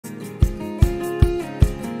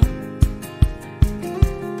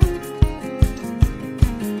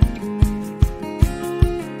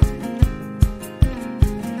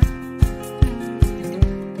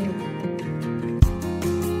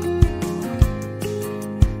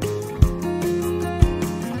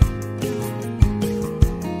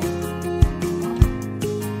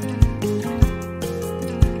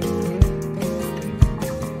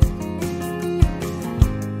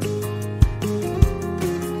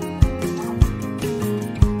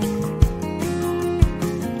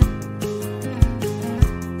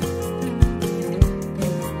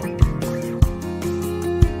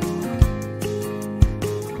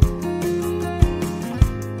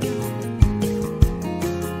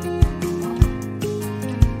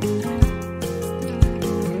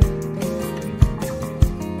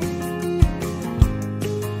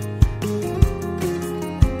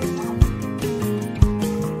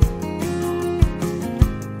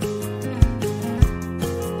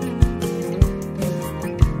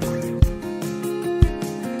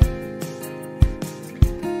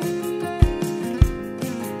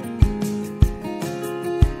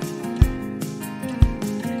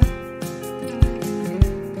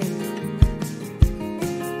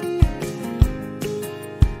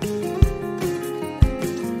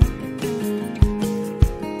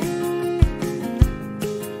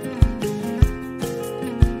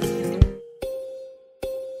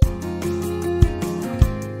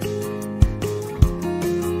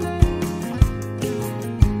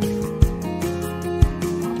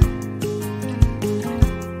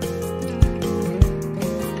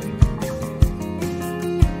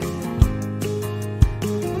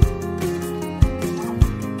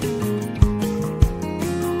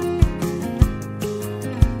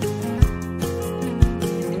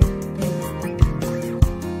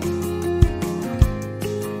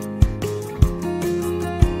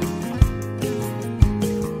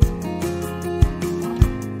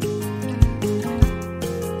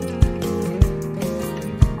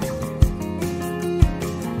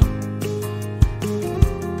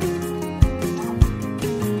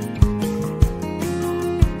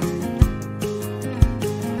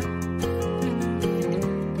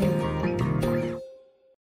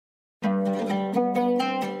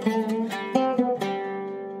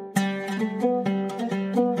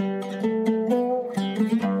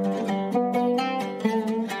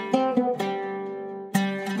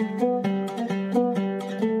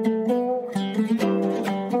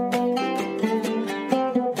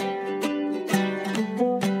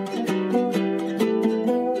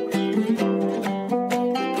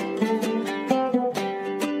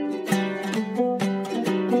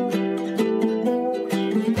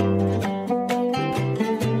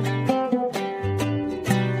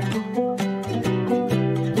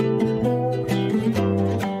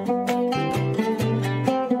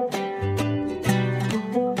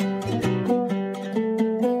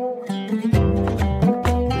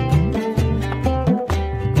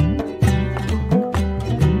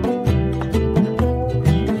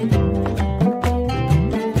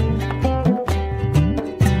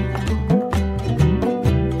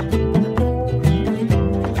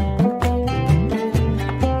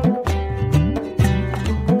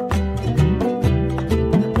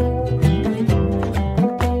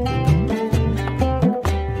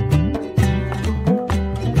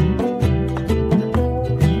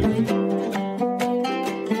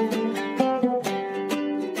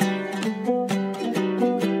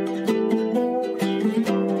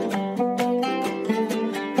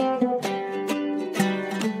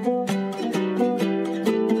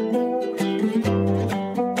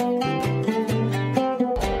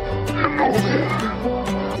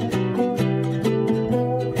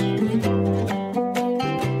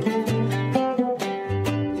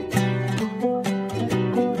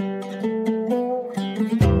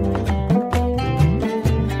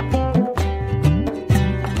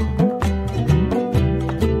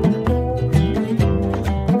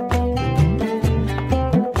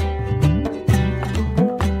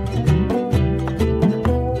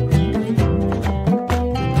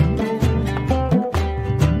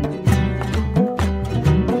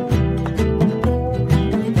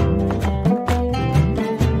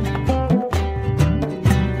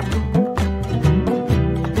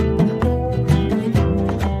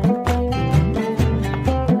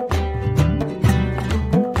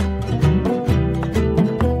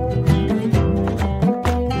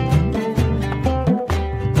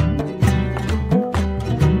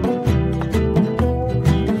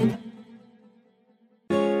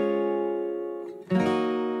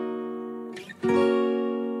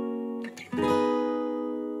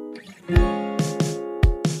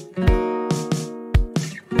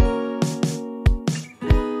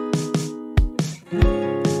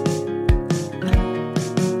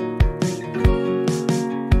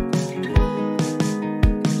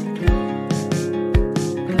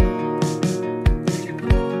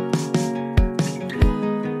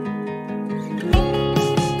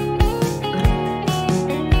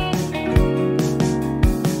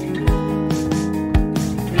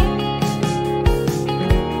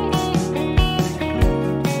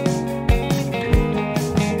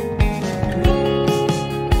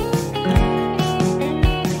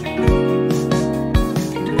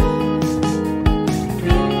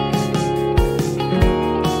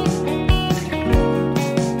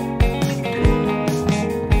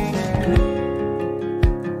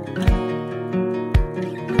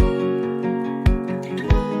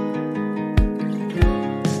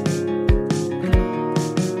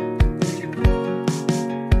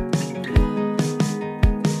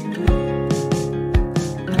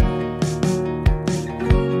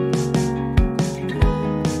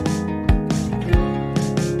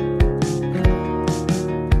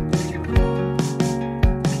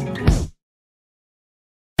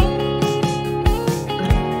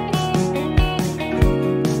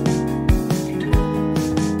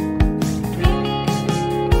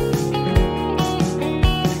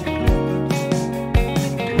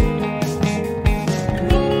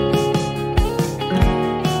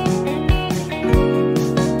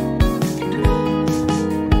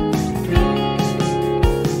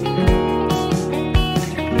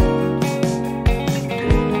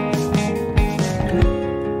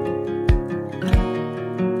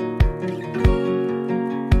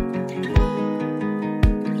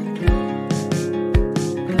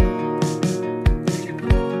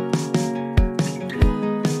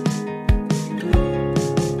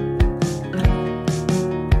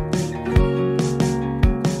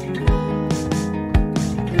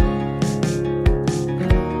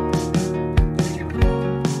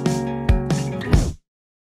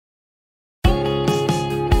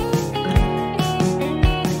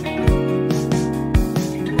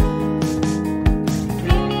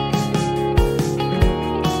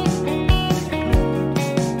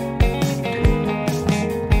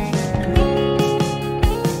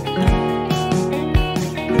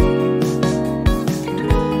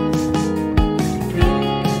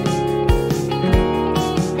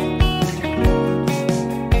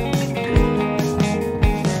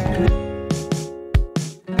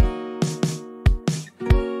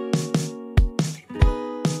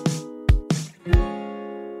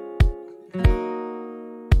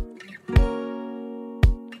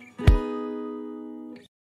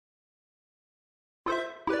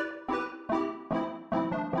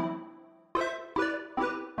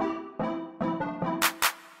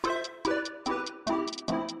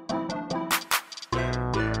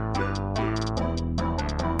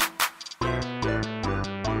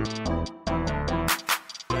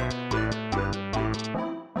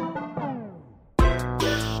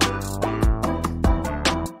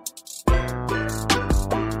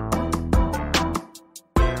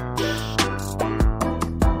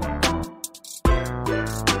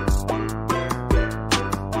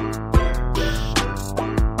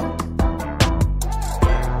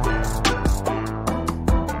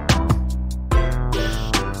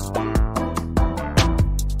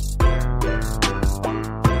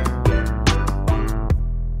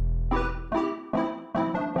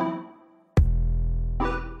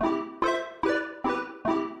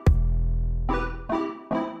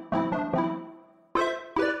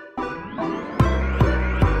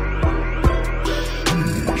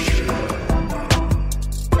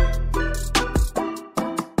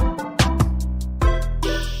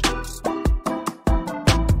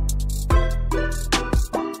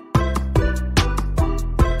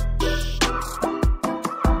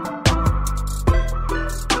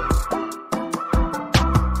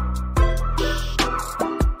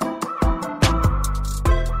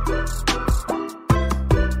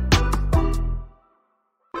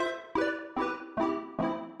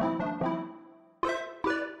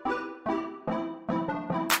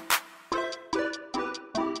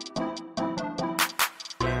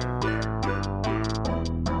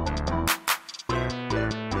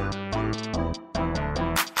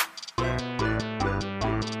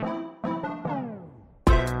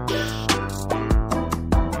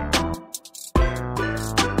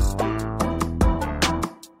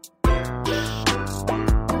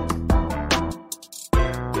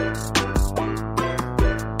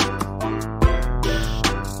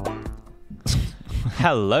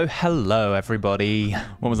Hello, everybody.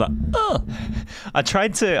 What was that? Oh. I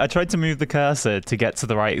tried to move the cursor to get to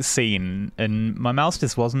the right scene, and my mouse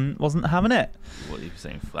just wasn't having it. What are you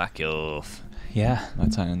saying? Fuck off. Yeah. My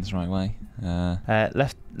tighten's the right way.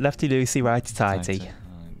 Lefty loosey, righty tighty.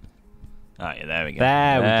 Oh yeah, there we go.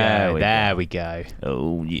 There we go.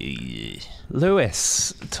 Oh yeah.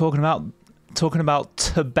 Lewis, talking about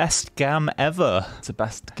the best gam ever. It's the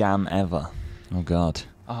best gam ever. Oh god.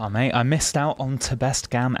 Oh mate, I missed out on the best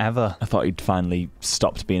gam ever. I thought he'd finally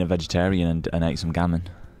stopped being a vegetarian and ate some gammon.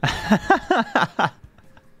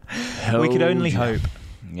 We could only hope.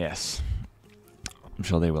 Yes. I'm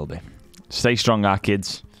sure they will be. Stay strong, our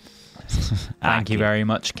kids. Thank you very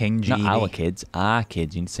much, King Genie. Not our kids. Our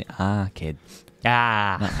kids. You need to say our kid.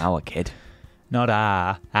 Ah. Not our kid. Not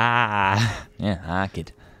ah. Yeah, our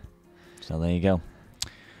kid. So there you go.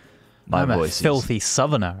 I'm a filthy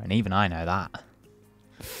southerner, and even I know that.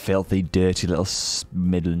 Filthy, dirty little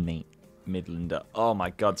Midlander. Oh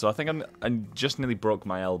my god! So I think I just nearly broke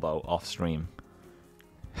my elbow off stream.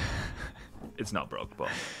 It's not broke, but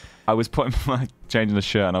I was changing the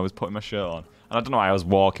shirt, and I was putting my shirt on, and I don't know why I was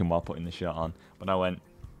walking while putting the shirt on, but I went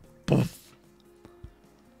poof,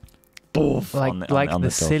 poof, like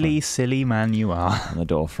the silly man you are. On the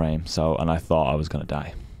door frame. So, and I thought I was gonna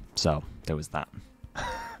die. So there was that.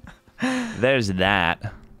 There's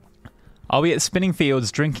that. Are we at Spinning Fields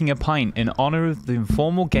drinking a pint in honour of the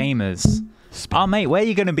Informal Gamers? Oh, mate, where are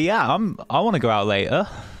you going to be at? I want to go out later.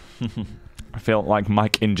 I feel like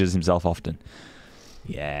Mike injures himself often.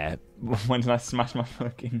 Yeah. When did I smash my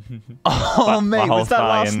fucking... Oh, mate, was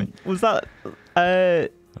that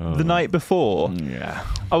the night before? Yeah.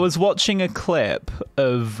 I was watching a clip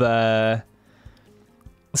of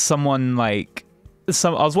someone I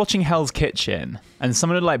was watching Hell's Kitchen, and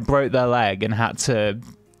someone had broke their leg and had to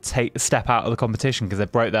step out of the competition because they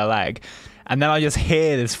broke their leg, and then I just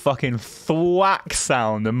hear this fucking thwack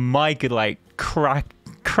sound, and Mike had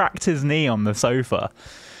cracked his knee on the sofa.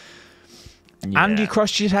 Yeah. And you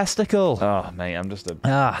crushed your testicle. Oh mate, I'm just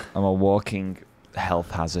I'm a walking health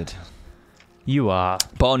hazard. You are,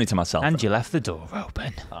 but only to myself. And you left the door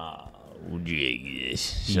open. Oh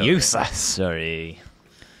Jesus! Useless. Sorry.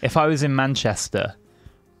 If I was in Manchester.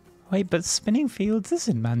 Wait, but Spinning Fields is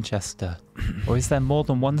in Manchester. Or is there more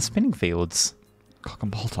than one Spinning Fields? Cock and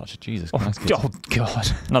ball touch, Jesus Christ. Oh, God.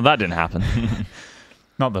 No, that didn't happen.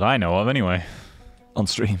 Not that I know of, anyway. On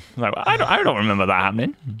stream. I don't remember that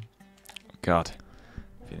happening. God.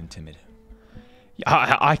 Feeling timid.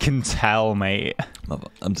 I can tell, mate. I'm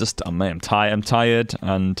tired,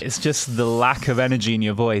 and it's just the lack of energy in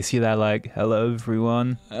your voice. You're there like, hello,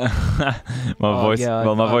 everyone. my voice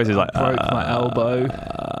is like, I broke my elbow.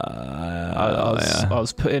 I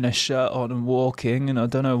was putting a shirt on and walking, and I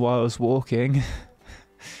don't know why I was walking.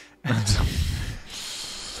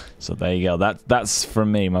 So there you go. That's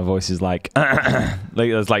from me. My voice is like,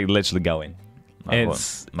 it's like literally going. My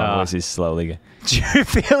voice is slowly going. Do you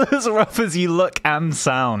feel as rough as you look and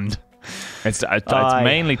sound? It's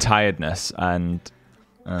mainly tiredness and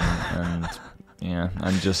yeah,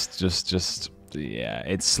 and just yeah.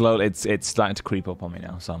 It's slow. It's starting to creep up on me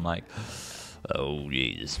now. So I'm like, oh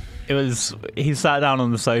Jesus. He sat down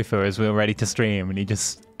on the sofa as we were ready to stream, and he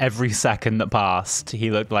just every second that passed, he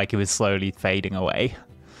looked like he was slowly fading away.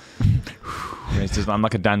 I'm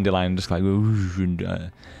like a dandelion, just like.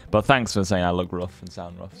 But thanks for saying I look rough and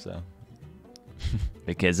sound rough. So.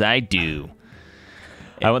 Because I do.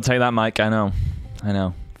 I won't tell you that, Mike. I know.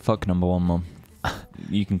 Fuck number one, mum.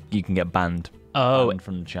 You can get banned. Banned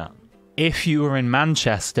from the chat. If you were in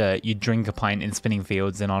Manchester, you'd drink a pint in Spinning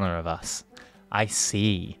Fields in honour of us. I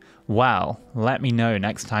see. Well, let me know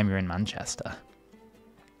next time you're in Manchester.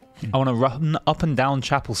 I want to run up and down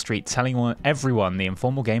Chapel Street telling everyone the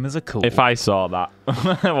Informal Gamers are cool. If I saw that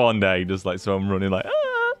one day, just so I'm running like,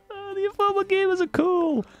 the Informal Gamers are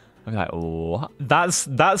cool. I'm like, what?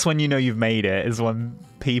 That's when you know you've made it, is when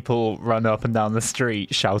people run up and down the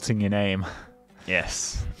street shouting your name.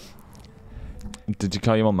 Yes. Did you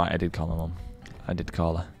call your mum, Mike? I did call my mum. I did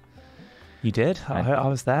call her. You did? I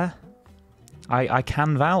was there. I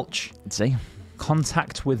can vouch. See?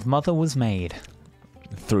 Contact with mother was made.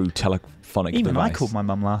 Through telephonic Even device. I called my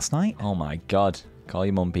mum last night. Oh my God. Call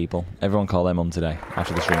your mum, people. Everyone call their mum today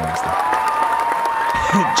after the stream last.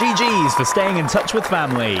 GG's for staying in touch with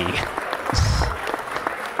family.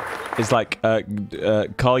 It's like,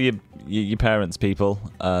 call your parents, people,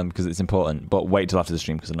 because it's important, but wait till after the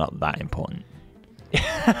stream because they're not that important.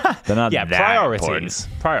 They're not that priorities. Important.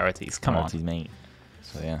 Priorities, come on. Mate.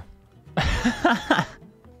 So, yeah.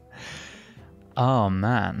 Oh,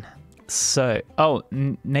 man. So,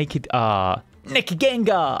 Naked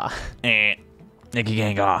Gengar. Naked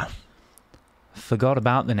Gengar. Forgot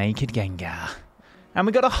about the Naked Gengar. And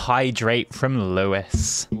we got a Hydrate from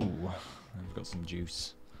Lewis. Ooh, I've got some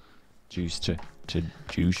juice. Juice to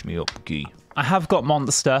juice me up, gee. I have got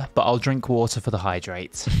Monster, but I'll drink water for the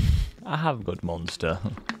Hydrate. I have got Monster.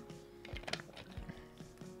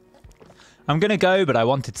 I'm going to go, but I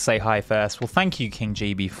wanted to say hi first. Well, thank you, King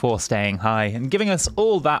GB, for staying hi and giving us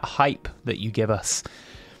all that hype that you give us.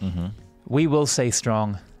 Mm-hmm. We will stay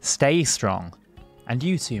strong. Stay strong. And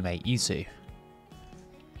you too, mate. You too.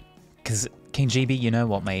 Because, King GB, you know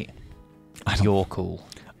what, mate? You're cool.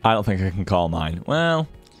 I don't think I can call mine. Well,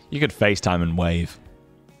 you could FaceTime and wave.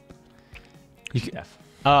 You could...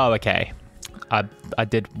 Oh, okay. I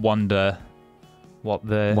did wonder what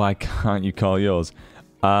the... Why can't you call yours?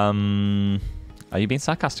 Are you being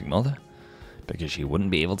sarcastic, Mother? Because you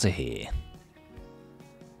wouldn't be able to hear.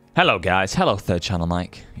 Hello, guys. Hello, Third Channel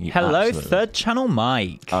Mike. Hello, Third Channel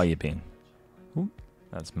Mike. How you been? Ooh,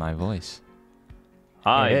 that's my voice.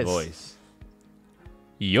 It is. Voice.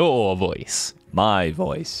 Your voice. My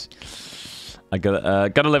voice. I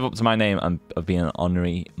gotta live up to my name of being an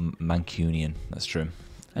honorary Mancunian. That's true.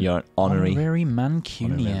 You're an honorary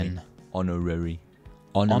Mancunian. Honorary.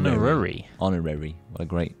 Honorary. What a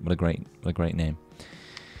great name.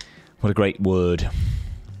 What a great word.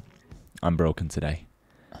 I'm broken today.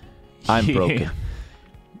 I'm broken.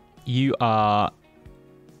 You are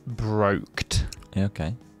broked.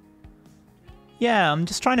 Okay. Yeah, I'm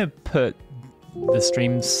just trying to put the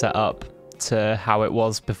stream set up to how it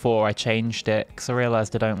was before I changed it, because I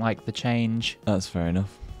realised I don't like the change. That's fair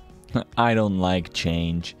enough. I don't like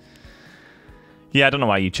change. Yeah, I don't know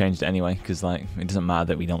why you changed it anyway, because like it doesn't matter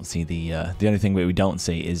that we don't see the only thing we don't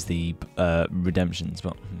see is the redemptions,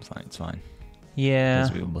 but it's fine. Yeah.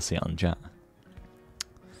 Because we'll see it on chat.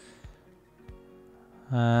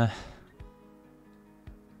 No.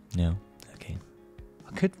 Okay.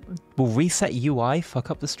 Will reset UI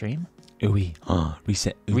fuck up the stream? Ooey.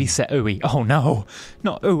 Reset. Ooey. Reset UI. Oh no,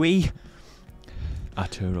 not UI.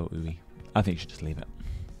 Arturo Ooey. I think you should just leave it.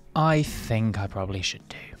 I think I probably should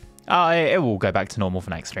do. It will go back to normal for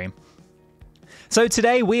next stream. So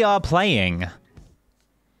today we are playing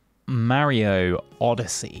Mario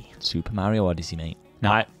Odyssey. Super Mario Odyssey, mate.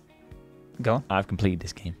 Now, go on. I've completed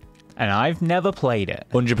this game. And I've never played it.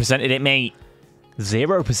 100%ed it, mate.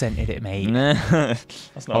 0%ed it, mate.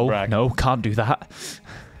 That's not a brag. No, can't do that.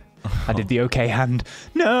 I did the okay hand.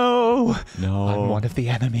 No! No. I'm one of the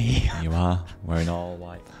enemy. You are. Wearing all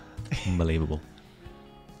white. Unbelievable.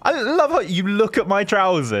 I love how you look at my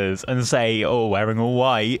trousers and say, oh, wearing all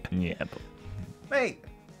white. Yeah, but... Mate,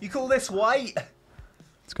 you call this white?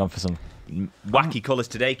 It's gone for some wacky colours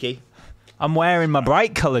today, Key. I'm wearing my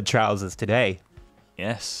bright coloured trousers today.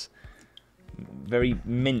 Yes. Very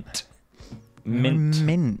mint. Mint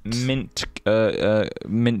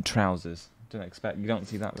Trousers. You don't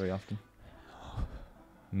see that very often.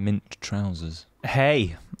 Mint trousers.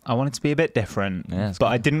 Hey, I want it to be a bit different, Yeah, but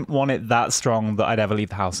I didn't want it that strong that I'd ever leave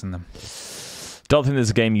the house in them. Don't think there's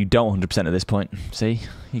a game you don't 100% at this point. See?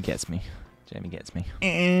 He gets me. Jamie gets me.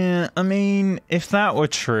 I mean, if that were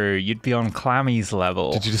true, you'd be on Clammy's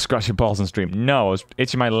level. Did you just scratch your balls on stream? No, I was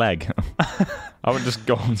itching my leg. I would just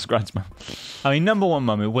go and scratch my... I mean, number one,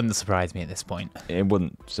 Mum, it wouldn't surprise me at this point. It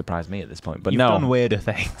wouldn't surprise me at this point, but You've no. done weirder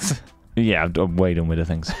things. Yeah, I've way done weirder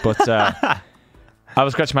things. But I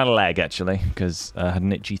was scratching my leg, actually, because I had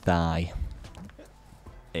an itchy thigh.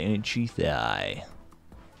 An itchy thigh.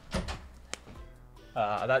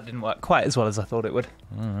 That didn't work quite as well as I thought it would.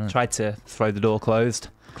 Right. Tried to throw the door closed.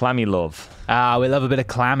 Clammy love. We love a bit of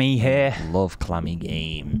Clammy here. Love clammy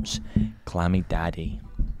games. Clammy daddy.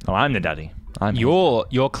 Oh, I'm the daddy.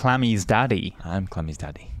 You're Clammy's daddy. I'm Clammy's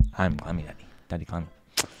daddy. I'm Clammy daddy. Daddy Clammy.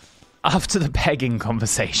 After the pegging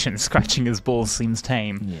conversation, scratching his balls seems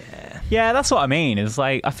tame. Yeah. Yeah, that's what I mean. It's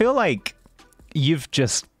like, I feel like you've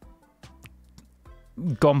just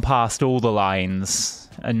gone past all the lines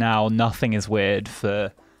and now nothing is weird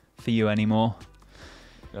for you anymore.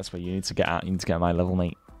 That's where you need to get out. You need to get at my level,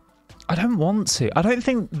 mate. I don't want to. I don't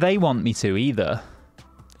think they want me to either.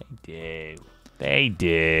 They do. They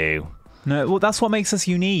do. No, well, that's what makes us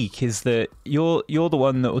unique, is that you're the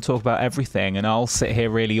one that will talk about everything, and I'll sit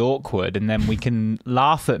here really awkward, and then we can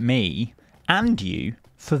laugh at me and you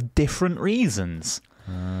for different reasons.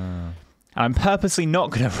 I'm purposely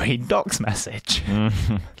not going to read Doc's message.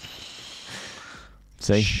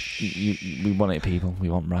 See, we want it, people.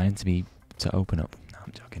 We want Ryan to open up. No,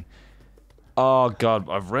 I'm joking. Oh God,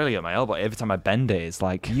 I've really got my elbow. Every time I bend it, it's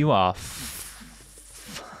like You have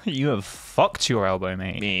fucked your elbow,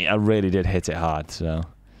 mate. I really did hit it hard. So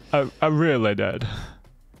I really did.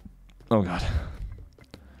 Oh God.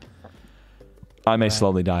 I may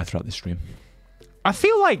slowly die throughout this stream. I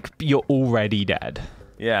feel like you're already dead.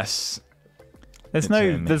 Yes. There's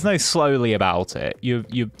no slowly about it.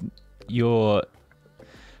 You're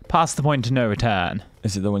past the point of no return.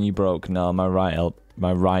 Is it the one you broke? No, my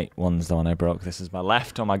right one's the one I broke. This is my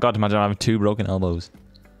left. Oh my god, imagine having 2 broken elbows.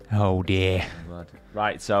 Oh dear.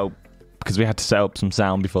 Right, so because we had to set up some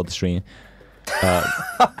sound before the stream.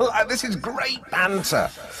 This is great banter.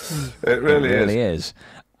 It really is.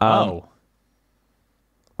 Oh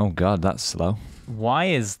god, that's slow. Why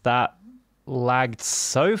is that lagged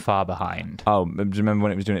so far behind? Oh, do you remember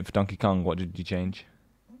when it was doing it for Donkey Kong? What did you change?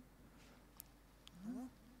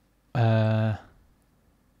 Lag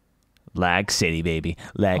city, baby.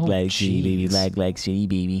 Lag city, baby. Lag city,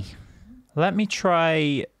 baby. Let me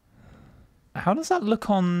try. How does that look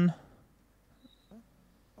on?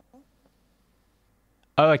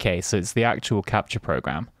 Oh, okay, so it's the actual capture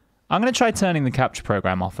program. I'm going to try turning the capture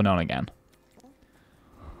program off and on again.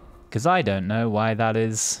 Because I don't know why that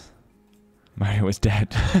is. Mario was dead.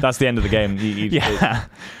 That's the end of the game. Yeah.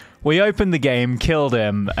 We opened the game, killed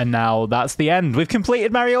him, and now that's the end. We've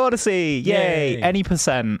completed Mario Odyssey. Yay. Any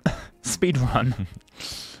percent. Speedrun.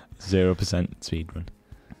 0% speedrun.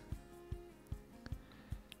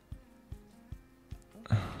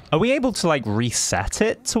 Are we able to, like, reset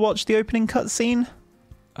it to watch the opening cutscene?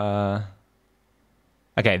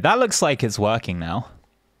 Okay, that looks like it's working now.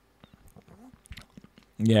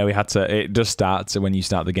 Yeah, we had to. It just starts when you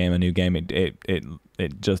start the game, a new game. It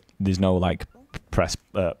just there's no like press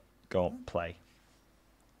go on, play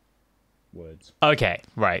words. Okay,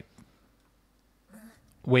 right.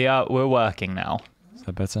 We're working now. Is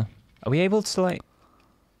that better? Are we able to like?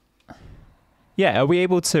 Yeah, are we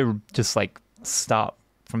able to just like start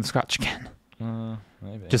from scratch again?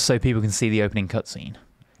 Maybe. Just so people can see the opening cutscene.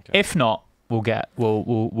 Okay. If not,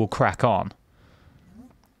 we'll crack on.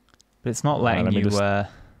 But it's not letting you. Let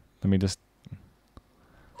me just.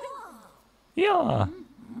 Yeah.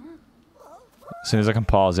 As soon as I can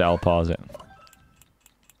pause it, I'll pause it.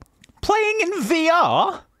 Playing in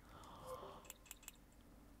VR?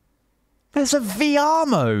 There's a VR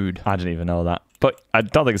mode. I didn't even know that, but I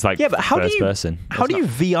don't think it's like but first person. How do you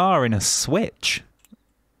VR in a Switch?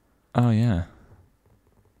 Oh yeah.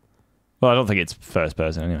 Well, I don't think it's first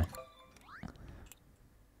person anyway.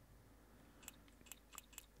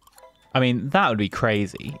 I mean, that would be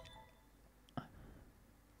crazy.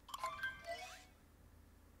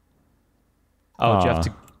 Oh, do you have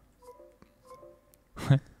to...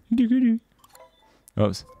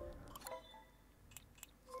 Oops.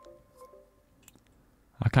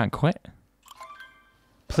 I can't quit.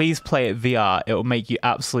 Please play it VR. It will make you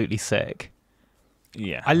absolutely sick.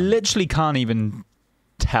 Yeah. I literally can't even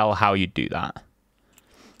tell how you do that.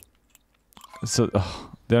 So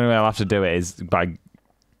the only way I'll have to do it is by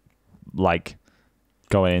like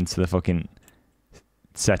going into the fucking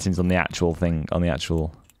settings on the actual thing, on the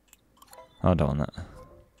actual... I don't want that.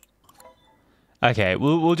 Okay,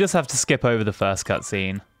 we'll just have to skip over the first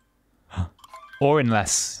cutscene. Or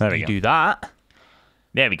unless you do that.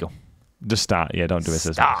 There we go. Just start. Yeah, don't do it.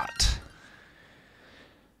 Start.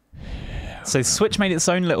 So Switch made its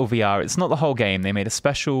own little VR. It's not the whole game. They made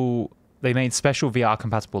special VR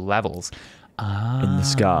compatible levels. In the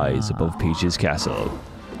skies above Peach's castle.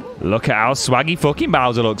 Look at how swaggy fucking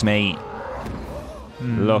Bowser looks, mate.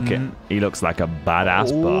 Look at he looks like a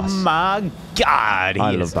badass boss. Oh my god,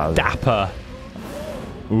 he is dapper.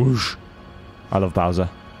 Oosh. I love Bowser.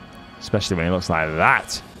 Especially when he looks like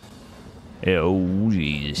that. Oh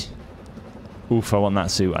jeez. Oof, I want that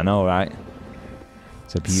suit, I know, right?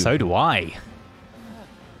 So do I.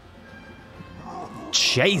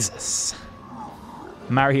 Jesus.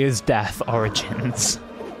 Mario's death origins.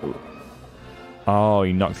 Oh,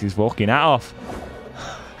 he knocked his fucking hat off.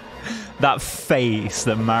 That face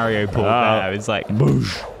that Mario pulled there is like,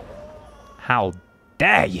 boosh. How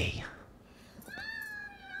dare ye?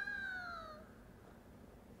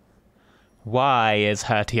 Why is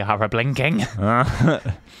her tiara blinking?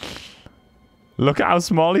 Look at how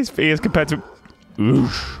small his feet is compared to...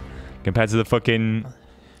 Oosh. Compared to the fucking...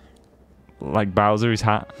 Like Bowser's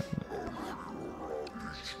hat.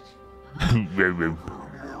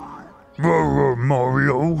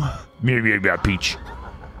 Mario. Peach.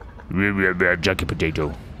 Junky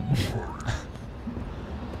potato.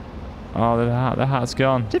 Oh, the hat's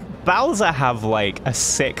gone. Did Bowser have like a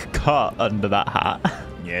sick cut under that hat?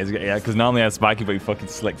 Yeah, because normally I had spiky, but he fucking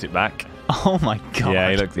slicked it back. Oh my god. Yeah,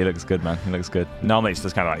 he looks good, man. He looks good. Normally it's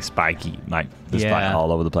just kind of like spiky, like just like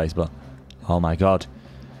all over the place, but oh my god.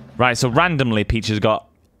 Right, so randomly Peach has got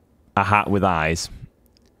a hat with eyes.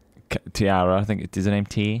 Tiara, I think is her name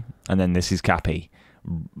T, and then this is Cappy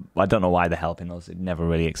I don't know why they're helping us. It never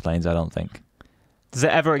really explains, I don't think. Does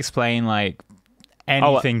it ever explain, like,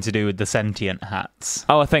 anything to do with the sentient hats?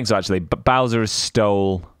 Oh, I think so, actually. But Bowser has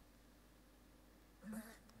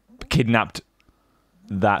kidnapped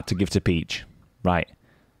that to give to Peach. Right.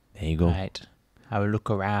 There you go. Right. I will look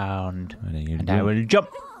around, and go. I will jump.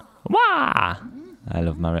 Wah! I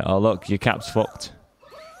love Mario. Oh, look, your cap's fucked.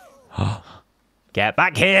 Get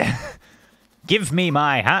back here. Give me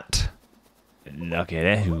my hat. Look at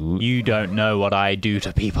it. You don't know what I do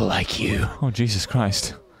to people like you. Oh, Jesus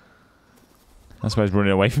Christ. That's why he's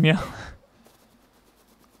running away from you.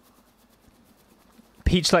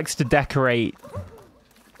 Peach likes to decorate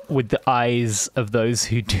with the eyes of those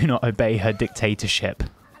who do not obey her dictatorship.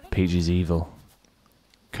 Peach is evil.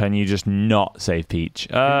 Can you just not save Peach?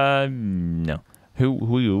 No.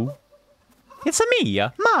 Who are you? It's me,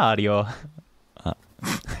 Mario.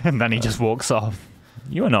 And then he just walks off.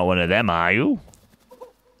 You are not one of them, are you?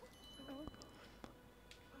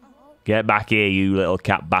 Get back here, you little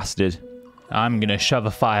cat bastard. I'm gonna shove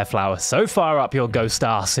a fire flower so far up your ghost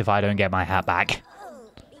ass if I don't get my hat back.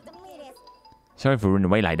 Sorry for running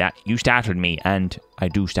away like that. You startled me, and I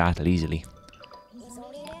do startle easily.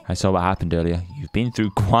 I saw what happened earlier. You've been through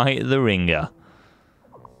quite the ringer.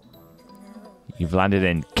 You've landed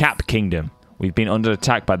in Cap Kingdom. We've been under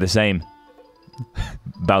attack by the same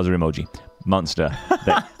Bowser emoji monster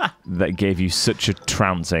that gave you such a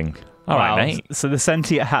trouncing. All right, mate. So the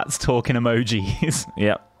sentient hat's talking emojis.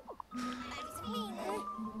 Yep.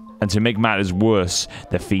 And to make matters worse,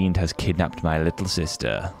 the fiend has kidnapped my little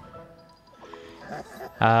sister.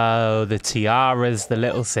 Oh, the tiara's the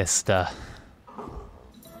little sister.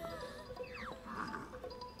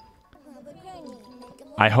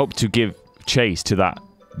 I hope to give chase to that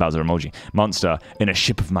Bowser emoji monster in a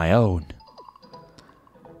ship of my own.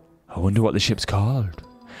 I wonder what the ship's called.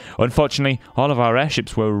 Unfortunately, all of our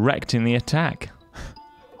airships were wrecked in the attack.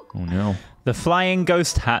 Oh no. The flying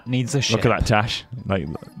ghost hat needs a ship. Look at that tash. Like,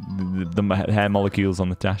 the hair molecules on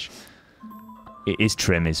the tash. His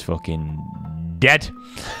trim is fucking dead.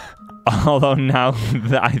 Although now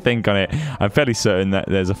that I think on it, I'm fairly certain that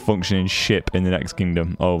there's a functioning ship in the next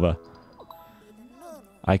kingdom. Over.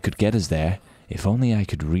 I could get us there if only I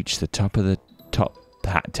could reach the top of the top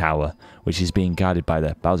hat tower, which is being guarded by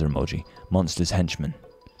the Bowser emoji, monster's henchman.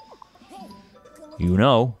 You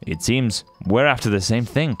know, it seems we're after the same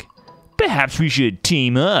thing. Perhaps we should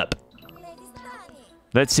team up.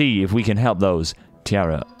 Let's see if we can help those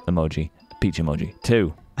tiara emoji, Peach emoji,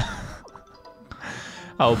 too.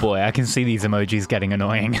 Oh boy, I can see these emojis getting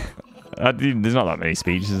annoying. There's not that many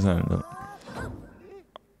speeches.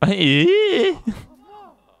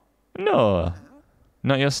 No,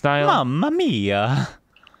 not your style. Mamma mia.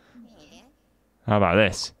 How about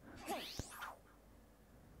this?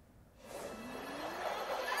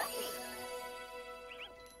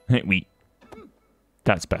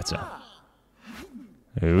 That's better.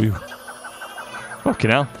 Ooh. Fucking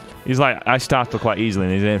hell. He's like, I startle quite easily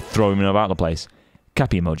and he's going to throw him about the place.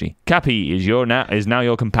 Cappy emoji. Cappy is now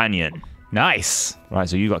your companion. Nice. Right,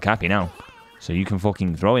 so you got Cappy now. So you can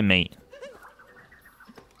fucking throw him, mate.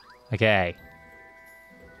 Okay.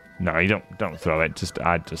 No, you don't throw it.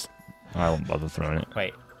 I won't bother throwing it.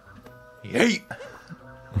 Wait. Yeet!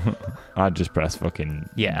 I'd just press fucking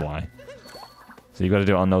Y. So you got to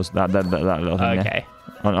do it on those that little thing Okay.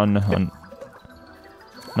 there. On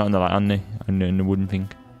not on the light, on the wooden thing.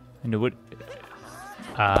 In the wood.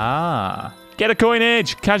 Ah. Get a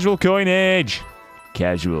coinage! Casual coinage!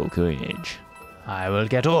 Casual coinage. I will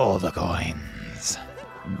get all the coins.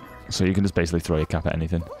 So you can just basically throw your cap at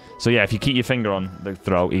anything. So yeah, if you keep your finger on the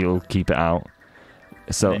throw, he'll keep it out.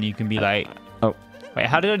 So And then you can be like, oh, wait,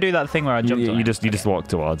 how did I do that thing where I jumped on you it? just walk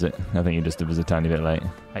towards it. I think it was a tiny bit late.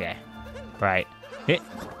 Okay. Right. Hit.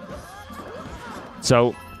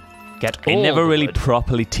 So Get it all never the really wood.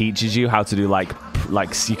 properly teaches you how to do like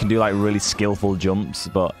you can do like really skillful jumps,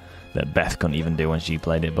 but that Beth couldn't even do when she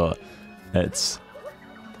played it. But there's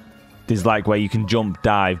like where you can jump,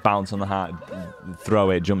 dive, bounce on the heart,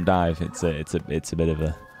 throw it, jump, dive. It's a bit of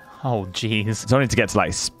a. Oh jeez. It's only to get to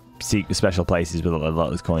like special places with a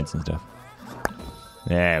lot of coins and stuff.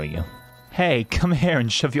 There we go. Hey, come here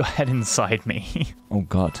and shove your head inside me. Oh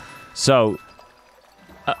god. So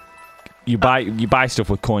you buy stuff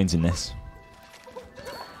with coins in this,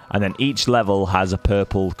 and then each level has a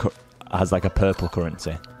purple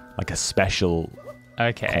currency, like a special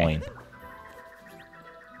coin.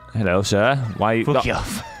 Hello, sir. Why? Fuck you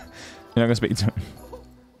off. You're not gonna speak to him.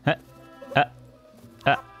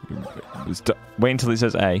 Wait until it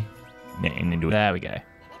says A. There we go.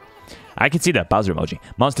 I can see that Bowser emoji.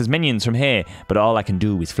 Monsters minions from here, but all I can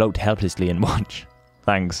do is float helplessly and watch.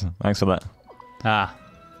 Thanks. Thanks for that. Ah.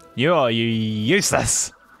 You're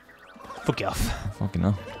useless. Fuck you off. Fucking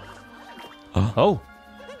hell. Oh.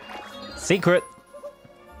 Secret.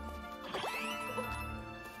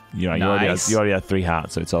 You know, Nice. you already had 3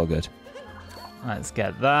 hearts, so it's all good. Let's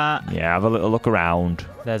get that. Yeah, have a little look around.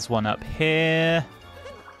 There's one up here.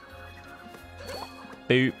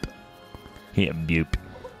 Boop. Here, boop.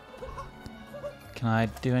 Can I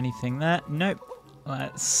do anything there? Nope.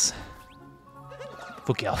 Let's...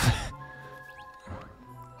 Fuck you off.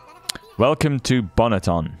 Welcome to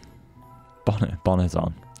Bonneton.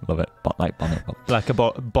 Bonneton. Love it. Like bonnet. Like a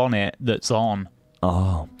bonnet that's on.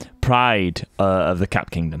 Oh. Pride of the Cap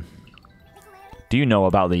Kingdom. Do you know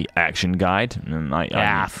about the action guide?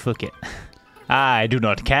 Fuck it. I do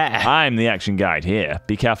not care. I'm the action guide here.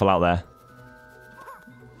 Be careful out there.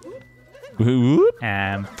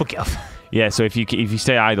 Fuck you off. Yeah, so if you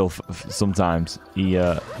stay idle sometimes,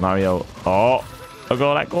 Mario... Oh, I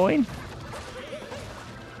got that going.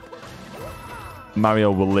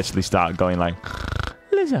 Mario will literally start going like...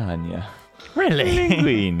 Lasagna. Really?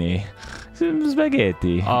 Linguine. Some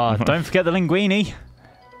spaghetti. Oh, don't forget the linguine.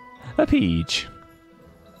 A peach.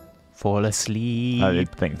 Fall asleep. I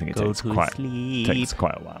think it Go takes to quite sleep.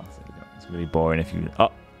 a while. So it's really boring if you...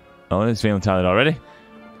 Oh, it's feeling tired already.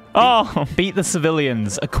 Oh! Beat the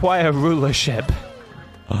civilians. Acquire rulership.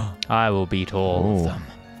 I will beat all of them.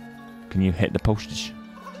 Can you hit the posters?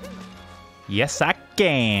 Yes, I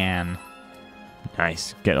can.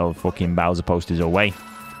 Nice. Get all the fucking Bowser posters away.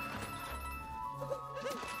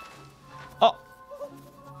 Oh.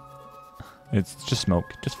 It's just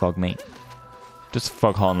smoke. Just fog, mate. Just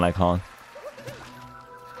foghorn leghorn.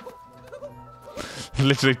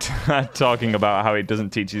 Literally talking about how it doesn't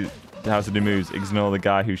teach you how to do moves. Ignore the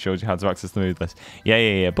guy who shows you how to access the move list.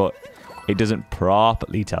 Yeah, but it doesn't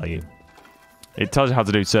properly tell you. It tells you how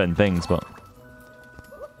to do certain things, but...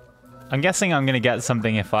 I'm guessing I'm going to get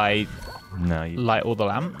something if I No, you light all the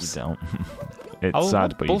lamps. don't. It's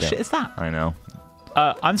sad, but you don't. What bullshit is that? I know.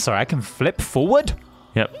 I'm sorry, I can flip forward?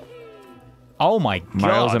 Yep. Oh my god.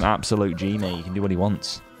 Mario's an absolute G, mate. He can do what he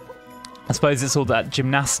wants. I suppose it's all that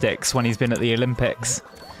gymnastics when he's been at the Olympics.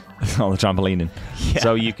 All the trampolining. Yeah.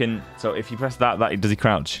 So you can... So if you press that does he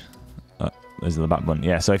crouch? Those are the back button.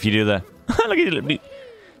 Yeah, so if you do the... Look at it.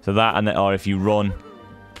 So that, and then, or if you run,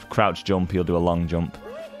 crouch jump, you'll do a long jump.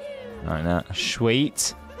 Like that.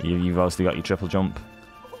 Sweet. You've obviously got your triple jump.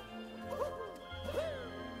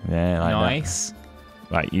 Yeah, like nice. that.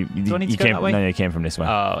 Right, you Do I need to go that way? No, you came from this way.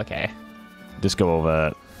 Oh, okay. Just go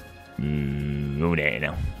over... over there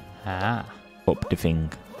now. Ah. Up the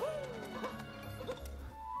thing.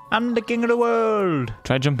 I'm the king of the world.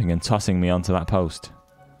 Try jumping and tossing me onto that post.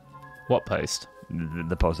 What post?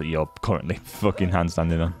 The post that you're currently fucking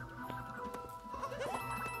handstanding on.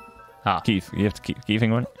 Ah. You have to keep your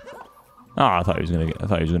finger on it. Oh, I thought he was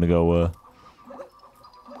gonna go.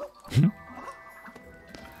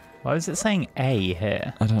 Why is it saying A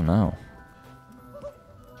here? I don't know.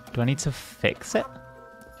 Do I need to fix it?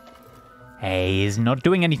 A is not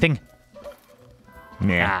doing anything.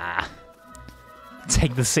 Yeah. Ah.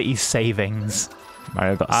 Take the city's savings.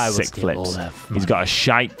 Mario got 6 flips. He's got a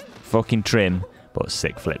shite fucking trim, but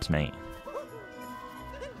 6 flips, mate.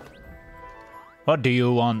 What do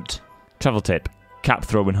you want? Travel tip: cap,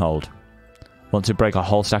 throw, and hold. Want to break a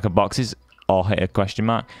whole stack of boxes or hit a question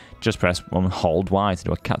mark? Just press one hold Y to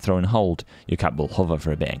do a cap, throw, and hold. Your cap will hover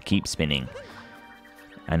for a bit and keep spinning.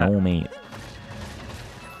 And oh, mate.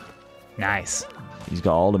 Nice. He's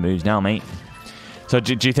got all the moves now, mate. So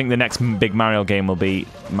do you think the next big Mario game will be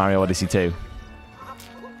Mario Odyssey 2?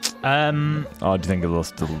 Or do you think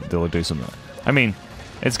they'll do something? I mean,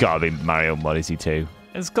 it's got to be Mario Odyssey 2.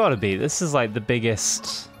 It's got to be. This is like the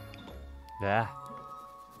biggest... Yeah.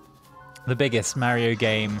 The biggest Mario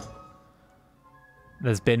game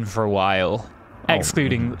there's been for a while.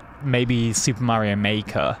 Excluding maybe Super Mario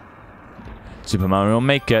Maker. Super Mario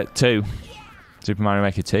Maker 2. Super Mario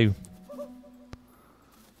Maker 2.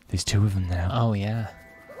 There's 2 of them now. Oh, yeah.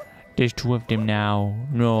 There's 2 of them now.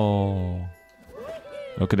 No.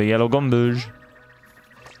 Look at the yellow Gumboosh.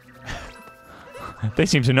 They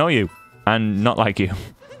seem to know you. And not like you.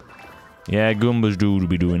 Yeah, Goombas do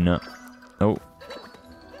be doing that. Oh.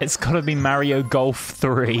 It's got to be Mario Golf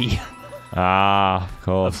 3. Ah, of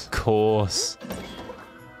course. Of course.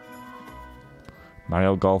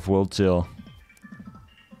 Mario Golf World Tour.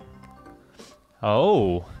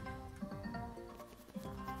 Oh.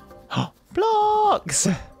 Blocks!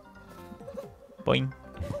 Boing.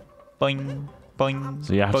 Boing. Boing.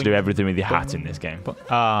 So you have to do everything with your hat in this game.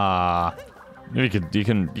 Ah. You can do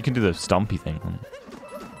the stompy thing.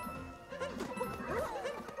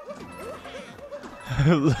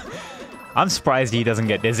 I'm surprised he doesn't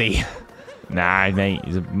get dizzy. Nah, mate,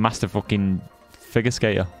 he's a master fucking figure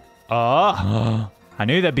skater. Oh, I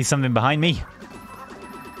knew there'd be something behind me.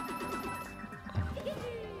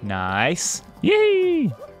 Nice.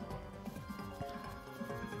 Yay!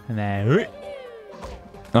 And then...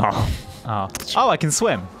 Oh, Oh, I can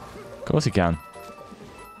swim. of course he can.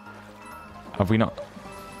 Have we not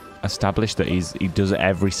established that he does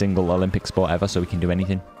every single Olympic sport ever, so he can do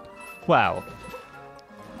anything? Well,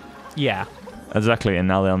 yeah. Exactly, and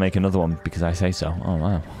now they'll make another one because I say so. Oh,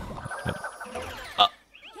 wow.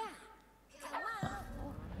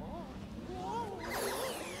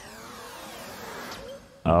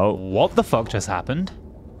 Oh, What the fuck just happened?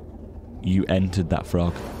 you entered that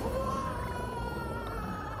frog.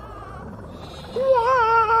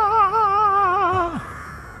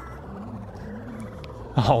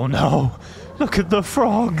 Oh no! Look at the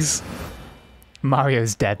frogs!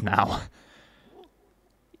 Mario's dead now.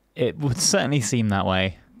 It would certainly seem that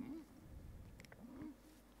way.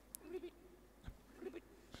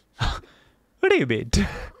 Ribbit.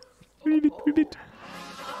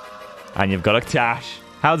 And you've got a tash.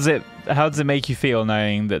 How does it make you feel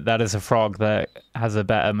knowing that that is a frog that has a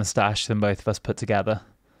better moustache than both of us put together?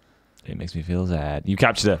 It makes me feel sad. You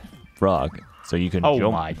captured a frog, so you can Oh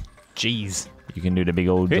jump. my jeez. You can do the big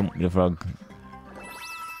old jump with the frog.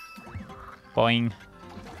 Boing.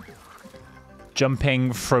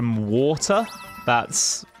 Jumping from water?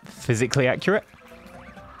 That's physically accurate.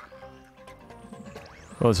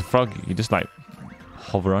 Well, it's a frog. You just like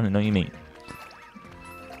hover on it, don't you, mate?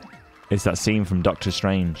 It's that scene from Doctor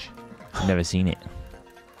Strange. I've never seen it.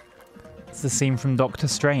 It's the scene from Doctor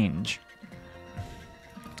Strange.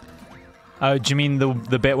 Oh, do you mean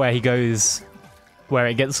the bit where he goes, where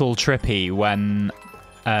it gets all trippy when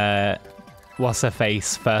what's her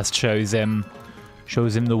face first shows him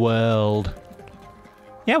the world?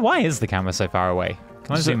 Yeah, why is the camera so far away?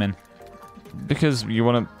 Can I zoom in? Because you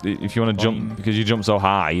want to, if you want to jump, because you jump so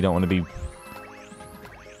high, you don't want to be.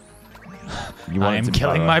 I am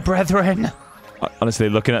killing my brethren. Honestly,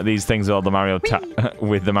 looking at these things with the Mario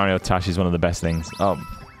Tash is one of the best things. Oh,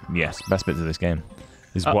 yes, best bits of this game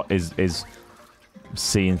is what is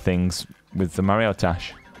seeing things with the Mario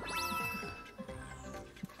Tash.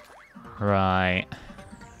 Right.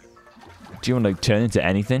 Do you want to turn into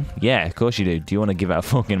anything? Yeah, of course you do. Do you want to give it a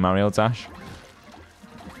fucking Mario Tash?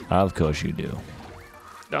 Of course you do.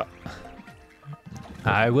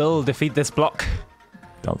 I will defeat this block.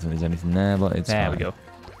 Don't think there's anything there, but it's There fine. we go.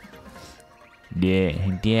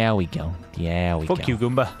 Yeah, there we go. There we go. Fuck you,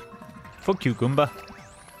 Goomba. Fuck you, Goomba.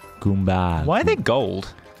 Goomba. Why are they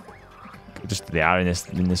gold? Just they are in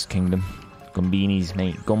this kingdom. Gumbinis,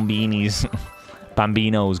 mate. Gumbinis.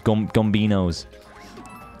 Bambinos. Gumbinos.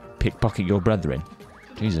 Pickpocket your brethren.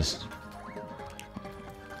 Jesus.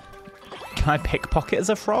 Can I pickpocket as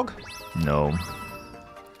a frog? No.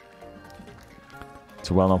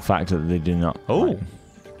 It's a well-known fact that they do not. Oh.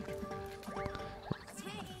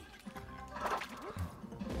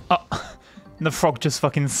 Oh. The frog just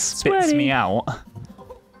fucking spits me out.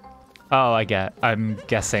 Oh, I'm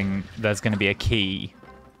guessing there's going to be a key.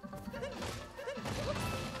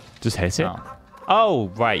 Just hit it. Oh,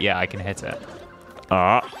 right, yeah, I can hit it.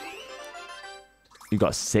 You've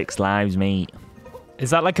got 6 lives, mate. Is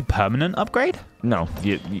that like a permanent upgrade? No,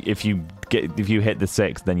 if you hit the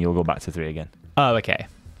 6, then you'll go back to 3 again. Oh, okay.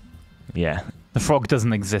 Yeah. The frog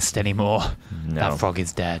doesn't exist anymore. No. That frog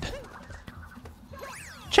is dead.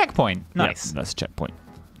 Checkpoint. Nice. Yep, that's a checkpoint.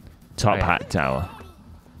 Top Okay. Hat Tower.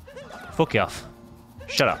 Fuck you off.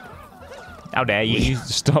 Shut up. How dare you?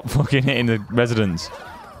 Stop fucking hitting the residents.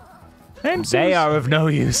 They are of no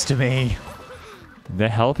use to me. They're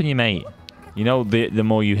helping you, mate. You know, the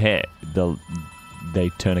more you hit, they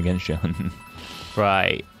turn against you.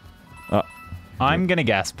 Right. I'm going to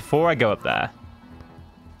guess, before I go up there,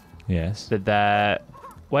 Yes. that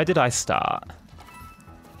where did I start?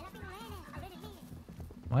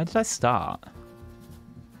 Where did I start?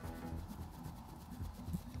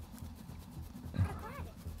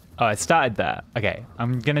 Oh, I started there. Okay,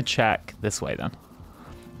 I'm going to check this way then.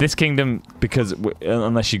 This kingdom, because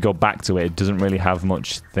unless you go back to it, it doesn't really have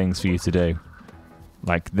much things for you to do.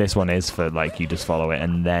 Like, this one is for, like, you just follow it,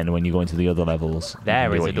 and then when you go into the other levels...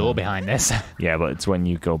 There is a door behind this. Yeah, but it's when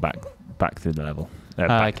you go back through the level.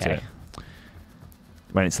 Back to okay. it.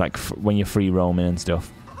 When it's, like, when you're free roaming and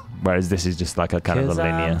stuff. Whereas this is just, like, a kind of a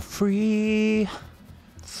linear... I'm free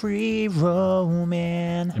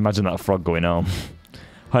roaming. Imagine that frog going home.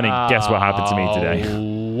 Honey, guess what happened to me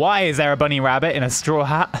today? Why is there a bunny rabbit in a straw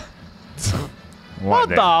hat? What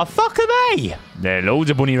the fuck are they? There are loads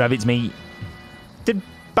of bunny rabbits, mate. Did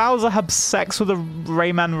Bowser have sex with a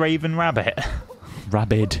Rayman Raven rabbit?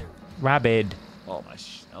 Rabid. Rabid. Oh, my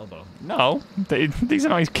elbow. No, these are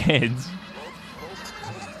not his kids.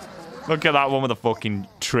 Look at that one with the fucking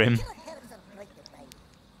trim.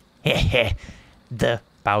 Heh the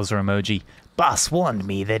Bowser emoji. Boss warned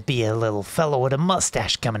me there'd be a little fellow with a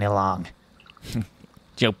mustache coming along.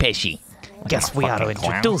 Joe Pesci. Guess we ought to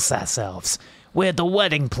introduce ourselves. We're the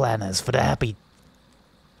wedding planners for the happy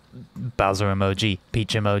Bowser emoji,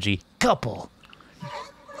 Peach emoji couple.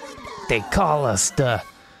 They call us the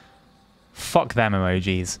fuck them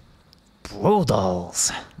emojis.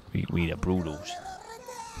 Broodals. We the Broodals.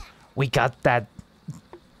 We got that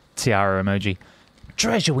tiara emoji.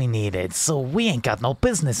 Treasure we needed, so we ain't got no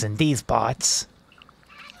business in these parts.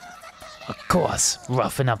 Of course,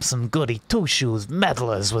 roughing up some goody two-shoes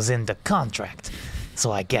meddlers was in the contract,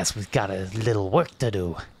 so I guess we've got a little work to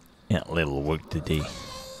do. Yeah, little work to do.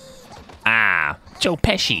 Ah, Joe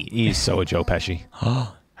Pesci. He's so a Joe Pesci.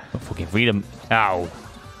 Oh, fucking freedom. Ow.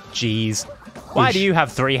 Jeez. Why do you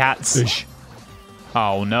have 3 hats? Ish.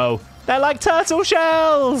 Oh no. They're like turtle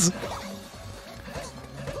shells!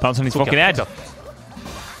 Bounce on his fucking head.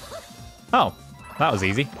 Oh, that was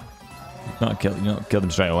easy. Not kill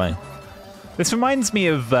them straight away. This reminds me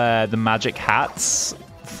of the magic hats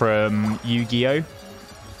from Yu-Gi-Oh!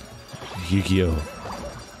 Yu-Gi-Oh!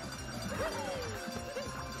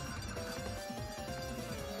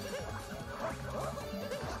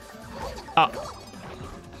 Oh.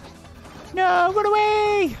 No, run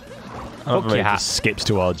away! Oh, Hook your hat. just skips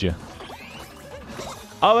towards you.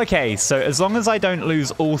 Oh, okay, so as long as I don't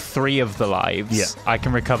lose all 3 of the lives, Yeah. I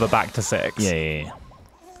can recover back to 6. Yeah.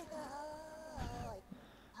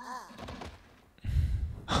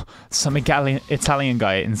 Some Italian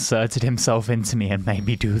guy inserted himself into me and made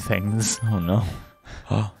me do things. Oh, no.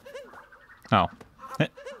 Oh.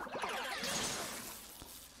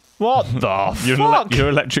 What the fuck? You're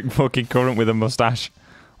electric fucking current with a mustache.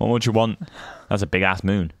 What would you want? That's a big-ass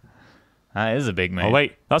moon. That is a big moon. Oh,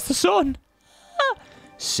 wait. That's the sun.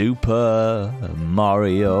 Super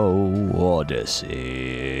Mario Odyssey.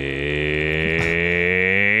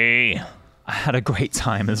 I had a great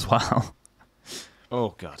time as well.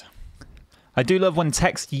 Oh, God. I do love when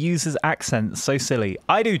text uses accents. So silly.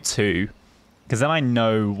 I do too, because then I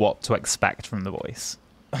know what to expect from the voice.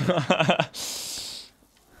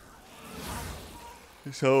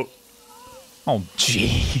 So, Oh,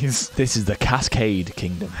 jeez. this is the Cascade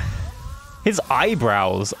Kingdom. His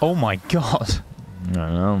eyebrows. Oh, my God. I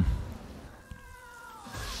don't know.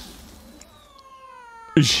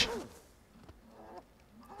 Ish.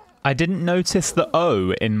 I didn't notice the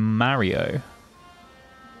O in Mario.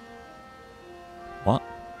 What?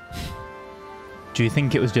 Do you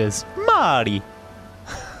think it was just Mario?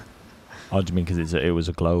 Oh, do you mean because it was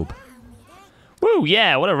a globe? Woo,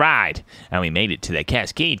 yeah, what a ride. And we made it to the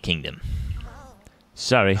Cascade Kingdom.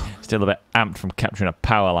 Sorry, still a bit amped from capturing a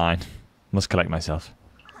power line. Must collect myself.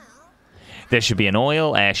 There should be an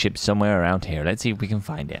oil airship somewhere around here. Let's see if we can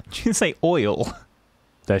find it. Did you say oil?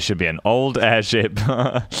 There should be an old airship.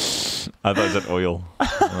 I thought it said oil.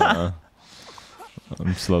 I'm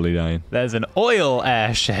slowly dying. There's an oil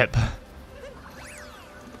airship.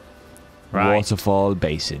 Right. Waterfall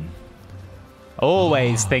Basin.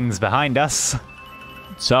 Always things behind us.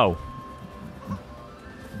 So,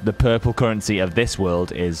 the purple currency of this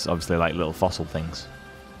world is obviously like little fossil things.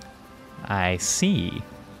 I see.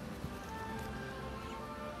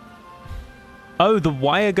 Oh, the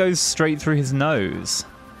wire goes straight through his nose.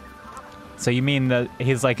 So you mean that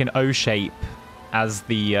he's like an O shape as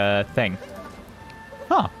the thing?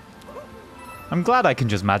 Huh. I'm glad I can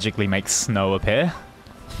just magically make snow appear.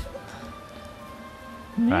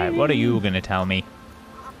 Right, what are you going to tell me?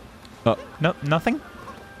 Oh. No, nothing?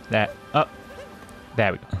 There. Oh.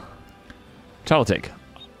 There we go.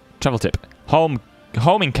 Travel tip.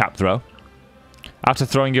 Homing cap throw. After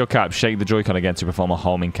throwing your cap, shake the Joy-Con again to perform a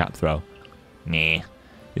homing cap throw. Nah.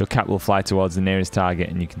 Your cap will fly towards the nearest target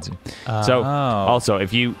and you can see. So, also,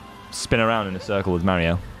 if you spin around in a circle with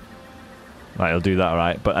Mario, right, it'll do that,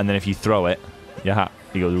 alright? And then if you throw it, your hat,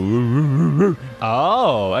 you go...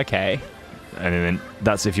 Oh, okay. And then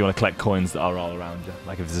that's if you want to collect coins that are all around you.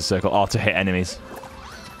 Like if there's a circle, or to hit enemies.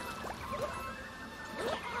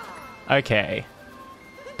 Okay.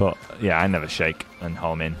 But, yeah, I never shake and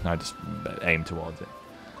home in. I just aim towards it.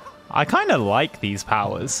 I kind of like these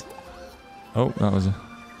powers. Oh, that was a...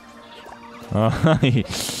 Oh,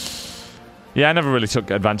 yeah, I never really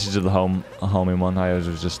took advantage of the home in one. I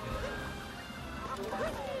was just...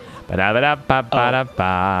 I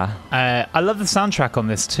love the soundtrack on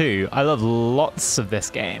this too. I love lots of this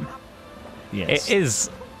game. Yes. It is...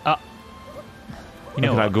 You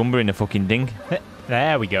know Look at what? that Goomba in the fucking thing.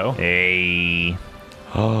 There we go. Hey.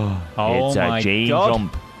 Oh, Oh it's my a chain God.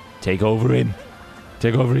 jump. Take over him.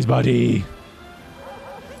 Take over his body.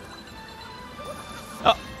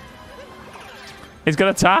 Oh. It's got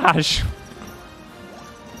a tash.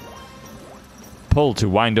 Pull to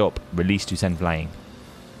wind up. Release to send flying.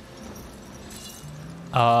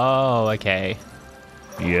 Oh, okay.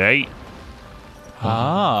 Yay.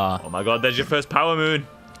 Ah. Oh my god, there's your first power moon.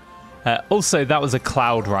 Also, that was a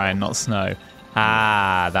cloud, Ryan, not snow.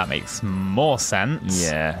 Ah, that makes more sense.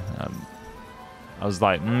 Yeah. I was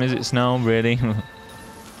like, is it snow, really?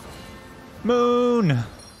 Moon.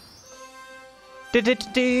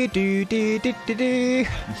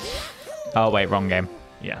 Oh, wait, wrong game.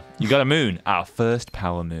 Yeah. You got a moon. Our first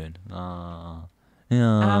power moon. Ah. Yeah.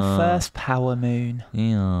 Our first power moon.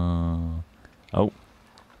 Yeah. Oh.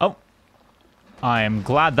 Oh. I am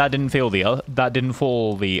glad that didn't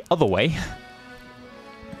fall the other way.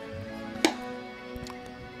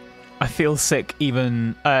 I feel sick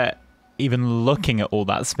even looking at all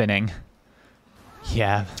that spinning.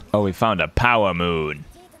 Yeah. Oh, we found a power moon.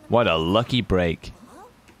 What a lucky break.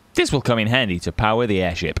 This will come in handy to power the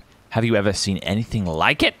airship. Have you ever seen anything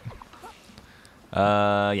like it?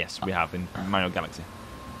 Yes, we have in Mario Galaxy.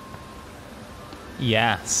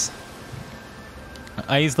 Yes.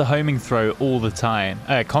 I use the homing throw all the time,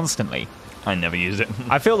 constantly. I never use it.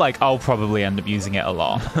 I feel like I'll probably end up using it a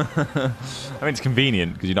lot. I mean, it's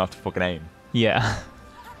convenient because you don't have to fucking aim. Yeah.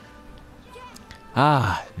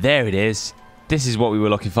 Ah, there it is. This is what we were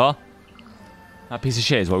looking for. That piece of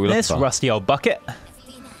shit is what we were looking This for. rusty old bucket.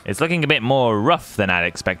 It's looking a bit more rough than I'd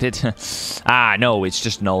expected. Ah, no, it's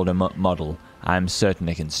just an older model. I'm certain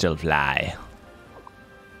it can still fly.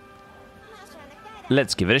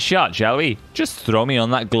 Let's give it a shot, shall we? Just throw me on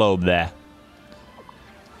that globe there.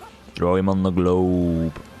 Throw him on the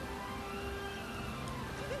globe.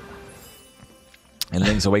 In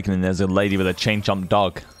Link's Awakening, there's a lady with a chain chomp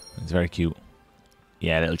dog. It's very cute.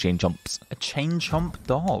 Yeah, little chain chomps. A chain chomp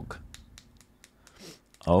dog.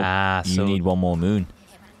 Oh, you need one more moon.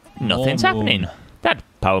 Nothing's happening. That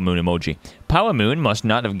power moon emoji. Power moon must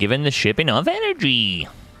not have given the ship enough energy.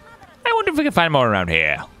 I wonder if we can find more around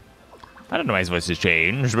here. I don't know why his voice has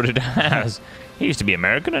changed, but it has. He used to be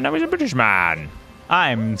American and now he's a British man.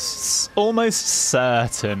 I'm almost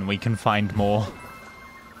certain we can find more.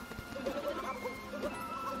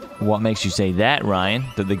 What makes you say that, Ryan?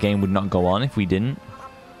 That the game would not go on if we didn't?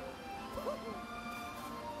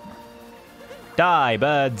 Die,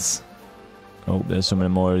 birds. Oh, there's some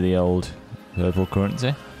more of the old purple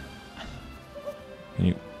currency. Can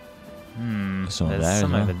you... There's there as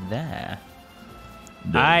some well. over there.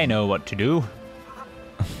 I know what to do.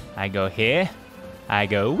 I go here. I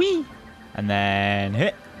go wee. And then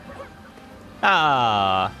hit.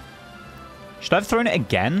 Ah. Should I have thrown it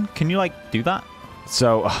again? Can you, like, do that?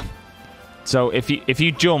 So if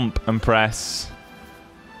you jump and press...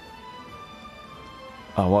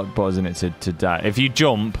 Oh, what button is it to die? If you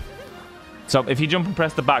jump... So if you jump and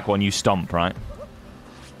press the back one, you stomp, right?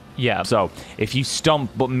 Yeah. So if you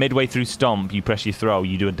stomp, but midway through stomp, you press your throw,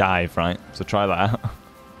 you do a dive, right? So try that out.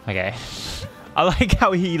 Okay. I like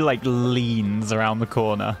how he, like, leans around the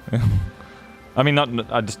corner. I mean,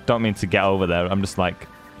 I just don't mean to get over there. I'm just like,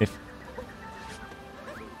 if...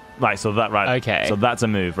 Right, so that, right. Okay. So that's a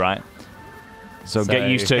move, right? So get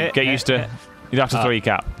used to... You don't have to throw your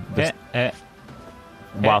cap. Just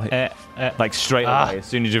while... like, straight away, as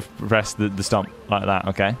soon as you press the stomp, like that,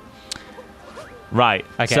 okay? Right.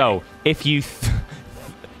 Okay. So, if you...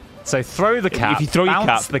 So throw the cap, if you throw your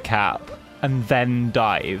bounce cap... the cap, and then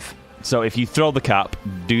dive. So if you throw the cap,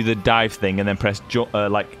 do the dive thing, and then press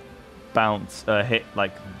like bounce, hit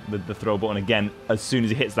like the throw button again. As soon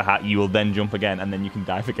as it hits the hat, you will then jump again, and then you can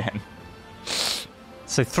dive again.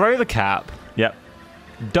 So throw the cap. Yep.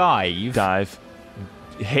 Dive.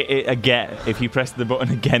 Hit it again. If you press the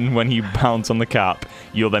button again when you bounce on the cap,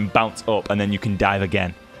 you'll then bounce up, and then you can dive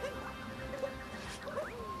again.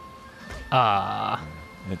 Ah.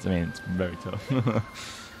 I mean, it's very tough.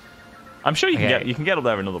 I'm sure you can get up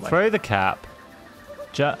there another way. Throw the cap.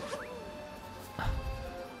 Okay,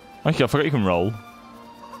 I forgot you can roll.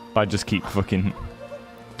 But I just keep fucking...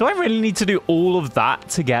 Do I really need to do all of that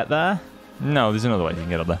to get there? No, there's another way you can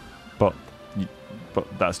get up there. But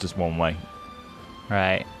that's just one way.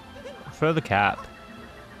 Right. Throw the cap.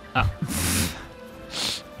 Oh.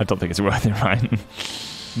 I don't think it's worth it, Ryan.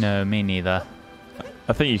 No, me neither.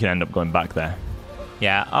 I think you can end up going back there.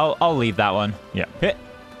 Yeah, I'll leave that one. Yeah. Hit.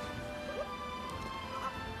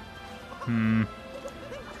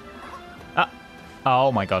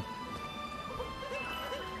 Oh my god.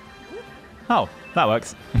 Oh, that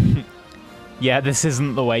works. Yeah, this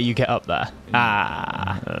isn't the way you get up there.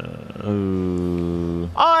 Ah. Ooh.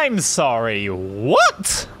 I'm sorry,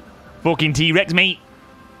 what? Fucking T-Rex, mate.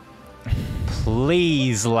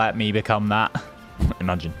 Please let me become that.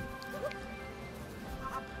 Imagine.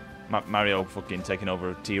 Mario fucking taking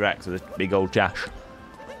over a T-Rex with a big old Jash.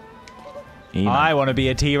 I want to be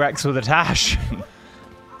a T-Rex with a Tash.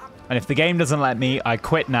 And if the game doesn't let me, I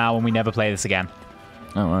quit now and we never play this again.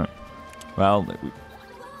 Oh, right. Well...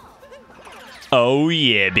 Oh,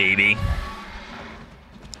 yeah, baby.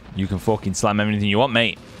 You can fucking slam everything you want,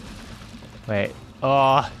 mate. Wait.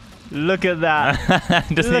 Oh, look at that.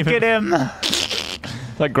 Look at him.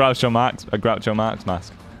 Like Groucho Marx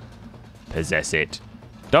mask. Possess it.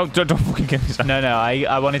 Don't fucking kill yourself. No,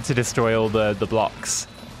 I wanted to destroy all the blocks.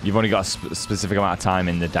 You've only got a specific amount of time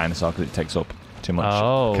in the dinosaur because it takes up too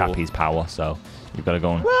much Cappy's power, so you've got to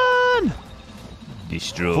go and... Run!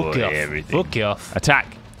 Destroy everything. Fuck you off.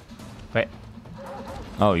 Attack! Wait.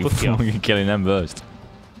 Oh, you're fucking killing them first.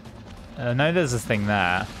 No, there's this thing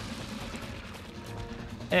there.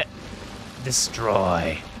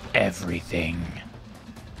 Destroy everything.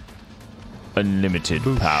 Unlimited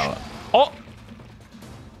power. Oh!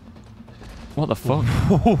 What the fuck?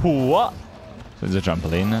 What? There's a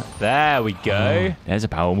trampoline there. There we go. Oh, there's a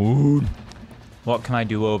power moon. What can I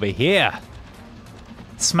do over here?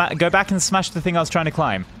 Go back and smash the thing I was trying to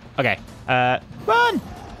climb. Okay. Run! Run!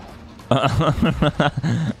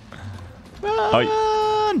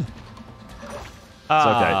 It's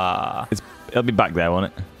okay. It'll be back there,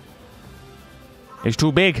 won't it? It's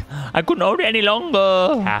too big. I couldn't hold it any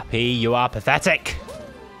longer. Cappy, you are pathetic.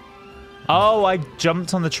 Oh, I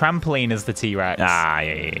jumped on the trampoline as the T-Rex. Ah,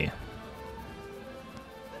 yeah.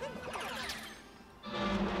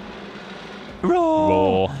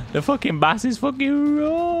 Raw. The fucking bass is fucking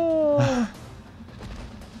raw.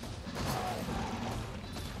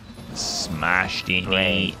 Smashed it.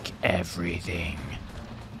 Break everything.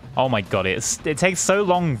 Oh my god, it takes so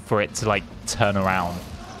long for it to, like, turn around.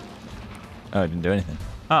 Oh, it didn't do anything.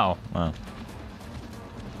 Oh. Wow.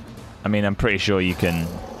 I mean, I'm pretty sure you can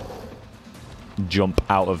jump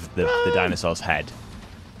out of the dinosaur's head.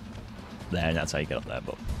 There, and that's how you get up there,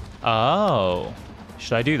 but... Oh.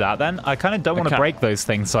 Should I do that then? I kind of don't want to break those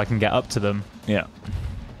things so I can get up to them. Yeah.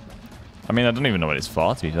 I mean, I don't even know what it's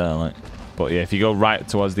for, to be fair, like. But yeah, if you go right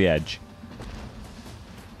towards the edge...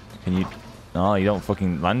 Can you... Oh, you don't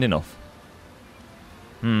fucking land enough.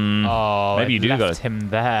 Oh, maybe you do left him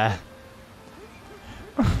there.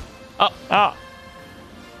 Oh!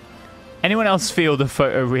 Anyone else feel the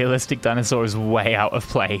photorealistic dinosaur is way out of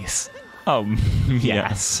place? Oh,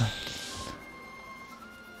 yes.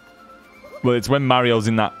 Well, it's when Mario's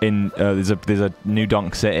in that there's a New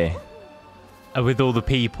Donk City With all the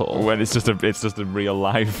people. when it's just a real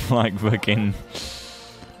life like fucking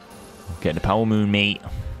getting the power moon, mate.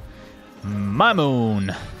 My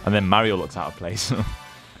moon. And then Mario looks out of place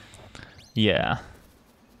Yeah.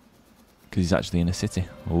 because he's actually in a city.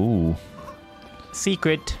 Ooh,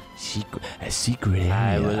 Secret. a secret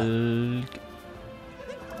area.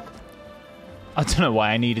 I don't know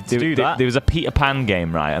why I needed to do that. There was a Peter Pan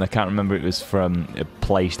game, right? And I can't remember it was from a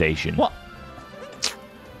PlayStation. What?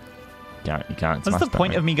 You can't. What's the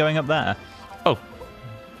point of me going up there? Oh,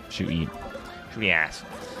 shoot your ass.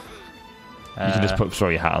 You can just throw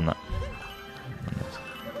your hat on that.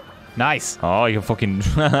 Nice. Oh, you can fucking...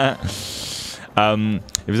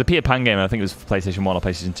 it was a Peter Pan game, and I think it was for PlayStation 1 or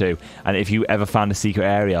PlayStation 2. And if you ever found a secret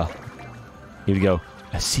area, you'd go,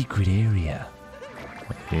 a secret area.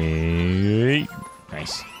 Hey.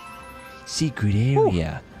 Nice. Secret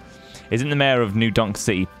area. Ooh. Isn't the mayor of New Donk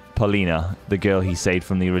City Paulina, the girl he saved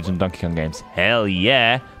from the original Donkey Kong games? Hell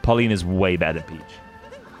yeah. Paulina's way better than Peach.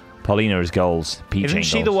 Paulina is goals. Peach Isn't ain't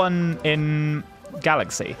she goals. the one in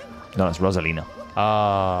Galaxy? No, it's Rosalina.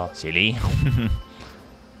 Ah. Silly.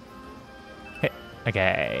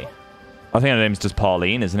 Okay. I think her name's just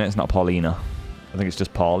Pauline, isn't it? It's not Paulina. I think it's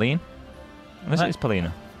just Pauline. Unless it's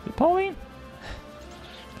Paulina. Is it Pauline?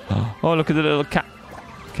 Oh, look at the little cat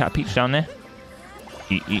Peach down there.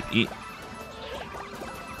 Eat.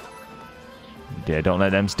 Yeah, don't let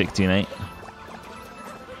them stick to you, mate.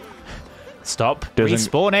 Stop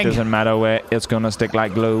respawning. Doesn't matter where, it's gonna stick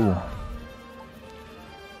like glue.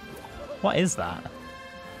 What is that?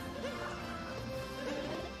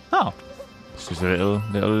 Oh. It's just a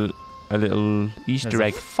little Easter There's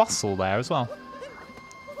egg. a fossil there as well.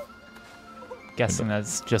 Guessing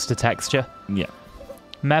that's just a texture. Yeah.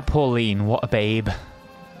 Mare Pauline, what a babe.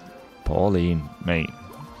 Pauline, mate.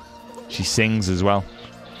 She sings as well.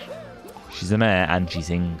 She's a mayor and she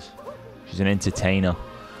sings. She's an entertainer.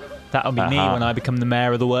 That'll be me when I become the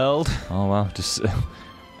mayor of the world. Oh well, just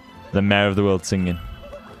The mayor of the world singing.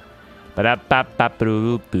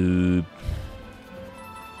 Ba-da-ba-ba-ba-boop.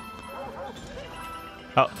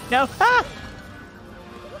 Oh, no. Ah!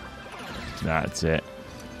 That's it.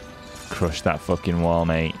 Crush that fucking wall,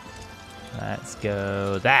 mate. Let's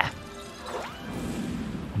go there.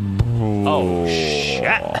 Oh,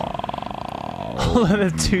 shit. All of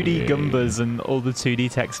the 2D Gumbas and all the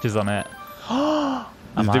 2D textures on it. Am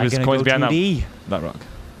I going to go 2D? That rock.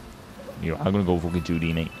 I'm going to go fucking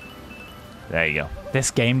 2D, mate. There you go.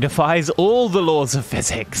 This game defies all the laws of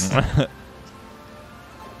physics. Oh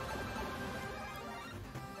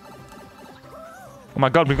my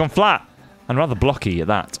god, we've gone flat. And rather blocky at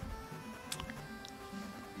that.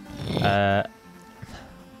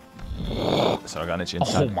 So I got an itch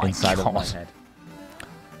inside of my head.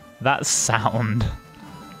 That sound.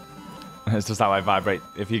 It's just how I vibrate.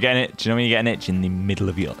 If you get an itch, do you know when you get an itch in the middle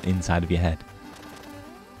of your inside of your head?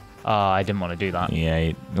 Oh, I didn't want to do that.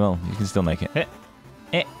 Yeah, well, you can still make it.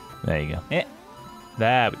 Eh. There you go.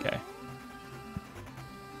 There we go.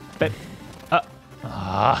 Bip.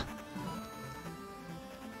 Ah.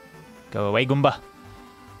 Go away, Goomba.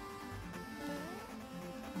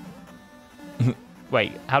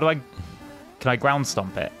 Wait, how do I... Can I ground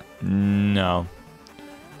stomp it? No.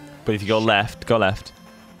 But if you go left, left,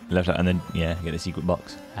 and then, yeah, get the secret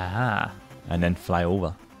box. Ah. And then fly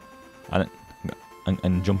over. And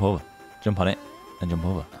jump over. Jump on it, and jump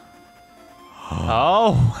over.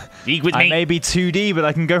 Oh! Eat with I me. may be 2D, but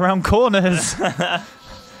I can go around corners.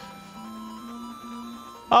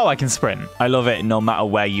 Oh, I can sprint. I love it. No matter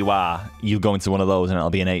where you are, you go into one of those and it'll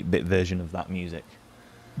be an 8-bit version of that music.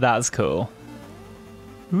 That's cool.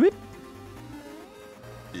 Whoop.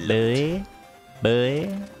 And they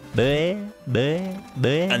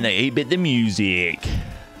 8-bit the music.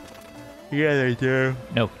 Yeah, they do.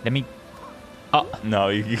 No, let me... No,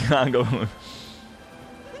 you can't go.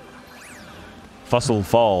 Fossil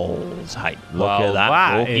Falls. Hey, look at that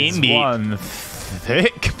fucking is bit. One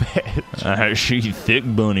thick bitch. She's thick,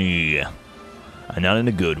 bunny. And not in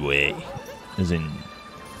a good way. As in,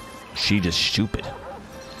 she just stupid.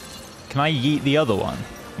 Can I yeet the other one?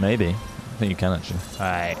 Maybe. I think you can, actually.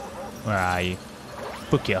 Alright. Where are you?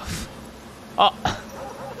 Book you off. Oh!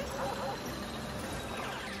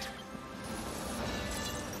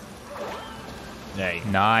 Hey.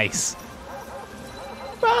 Nice.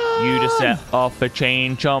 You just set off a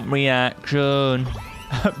chain chomp reaction.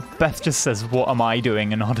 Beth just says, what am I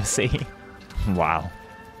doing in Odyssey? Wow.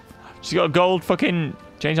 She's got a gold fucking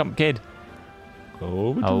chain chomp kid.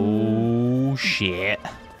 Gold. Oh, shit.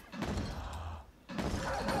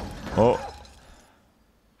 Oh.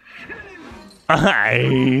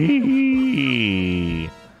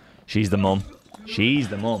 She's the mum. She's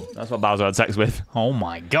the mum. That's what Bowser had sex with. Oh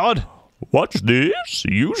my god. What's this?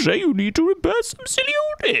 You say you need to repair some silly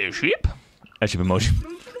old airship? Airship emoji.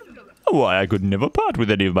 Why, I could never part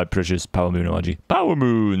with any of my precious Power Moon emoji. Power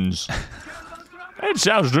Moons. It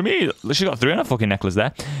sounds to me... She got 3 on her fucking necklace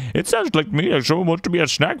there. It sounds like me I so much to be a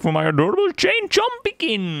snack for my adorable chain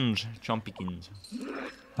chompikins. Chompikins.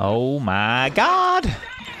 Oh my god.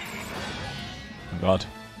 Oh god.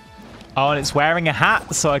 Oh, and it's wearing a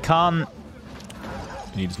hat, so I can't...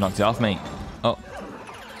 You just knocked it off, mate. Oh.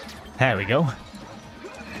 There we go.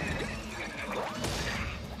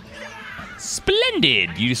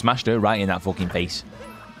 Splendid! You just smashed her right in that fucking face.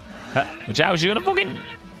 Which how is she gonna fucking... You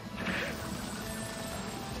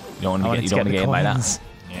don't want to get hit like that.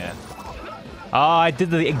 Yeah. Oh, I did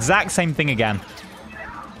the exact same thing again.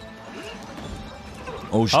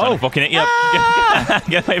 Oh, she's trying to fucking hit you up.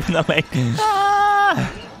 Get away from the lake.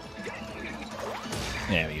 Ah!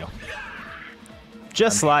 There we go.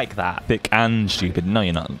 Just like that. Thick and stupid. No,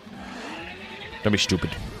 you're not. Don't be stupid.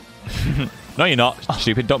 No, you're not.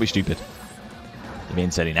 Stupid. Don't be stupid. You're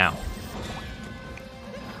being silly now.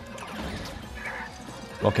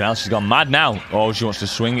 Fucking hell, she's gone mad now. Oh, she wants to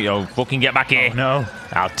swing it. Oh, fucking get back here. Oh, no.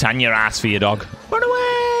 I'll tan your ass for you, dog. Run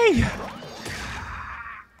away!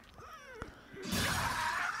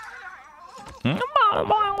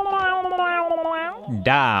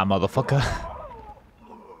 Die, motherfucker.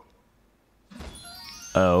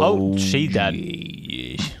 Oh, she's dead.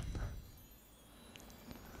 Yes.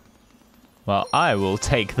 Well, I will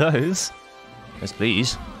take those. Yes,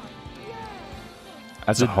 please.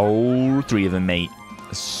 That's a whole 3 of them, mate.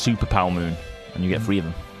 A super power moon. And you get 3 of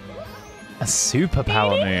them. A super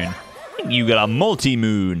power moon. You got a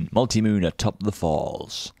multi-moon. Multi-moon atop the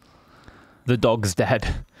falls. The dog's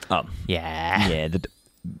dead. Yeah. Yeah.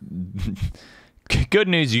 Good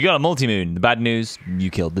news, you got a multi-moon. The bad news, you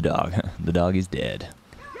killed the dog. The dog is dead.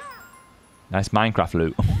 Nice Minecraft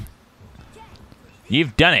loot.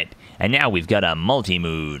 You've done it. And now we've got a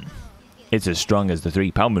multi-moon. It's as strong as the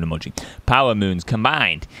 3 power moon emoji. Power moons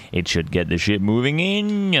combined. It should get the ship moving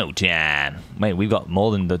in no time. Wait, we've got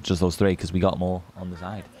more than just those 3 because we got more on the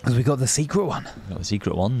side. Because we got the secret one. We got the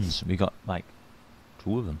secret ones. We got like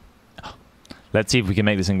 2 of them. Let's see if we can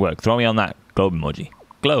make this thing work. Throw me on that globe emoji.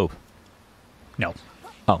 Globe. No.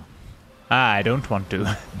 Oh. I don't want to.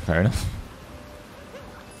 Fair enough.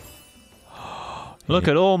 Look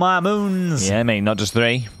at all my moons. Yeah, mate, not just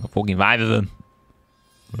 3. Fucking 5 of them.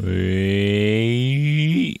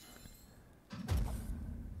 Wait.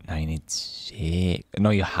 Now you need 6.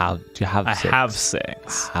 No, you have. Do you have 6? I have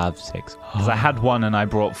 6. I have 6. Because I had 1 and I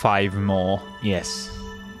brought 5 more. Yes.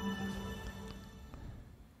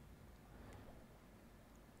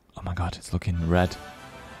 Oh my god, it's looking red.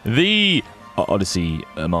 The Odyssey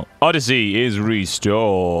is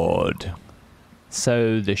restored.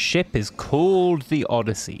 So the ship is called the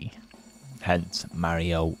Odyssey. Hence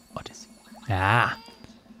Mario Odyssey. Ah.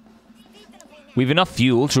 We've enough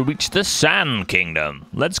fuel to reach the Sand Kingdom.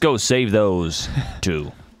 Let's go save those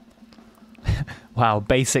 2. Wow,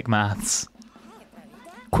 basic maths.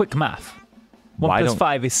 Quick math. 1 plus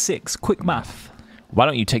 5 is 6. Quick math. Why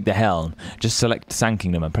don't you take the helm? Just select Sand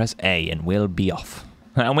Kingdom and press A and we'll be off.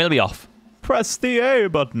 And we'll be off. Press the A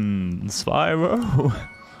button, Spyro.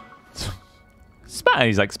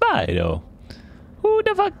 He's like, Spyro. Who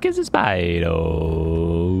the fuck is a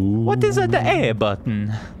Spyro? What is at the A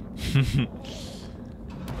button?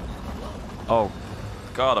 Oh,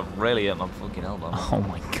 God, I've really hit my fucking elbow. Oh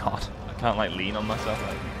my god. I can't, like, lean on myself.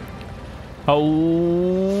 Like.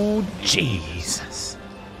 Oh, Jesus.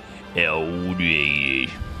 Oh, yeah.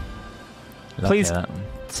 Please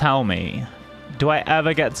tell me, do I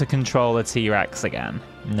ever get to control a T-Rex again?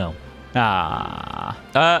 No. Ah.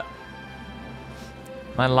 Am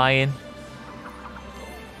I lying?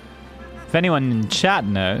 If anyone in chat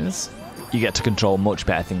knows, You get to control much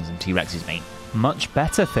better things than T-Rexes, mate. much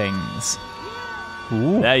better things.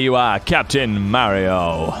 Ooh. There you are, Captain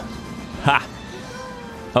Mario. Ha!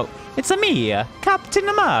 Oh. It's a me, Captain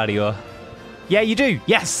Mario. Yeah, you do.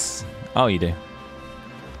 Yes. Oh, you do.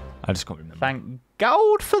 I just can't remember. Thank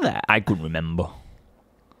God for that. I couldn't remember.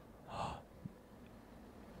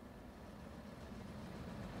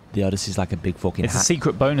 The Odyssey's like a big fucking It's hat. a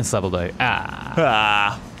secret bonus level, though.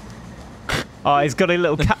 Ah. Oh, he's got a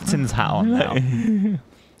little captain's hat on now.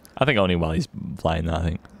 I think only while he's flying that, I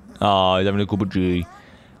think. Oh, he's having a cup of tea.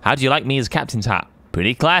 How do you like me as captain's hat?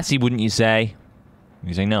 Pretty classy, wouldn't you say?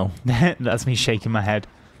 You say no. That's me shaking my head.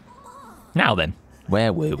 Now then,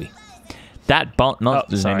 where were we? That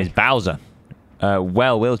monster's name is Bowser.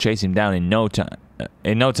 Well, we'll chase him down in no time.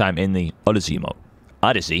 In the Odyssey mode.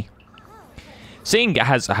 Odyssey. Seeing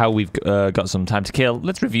as how we've got some time to kill,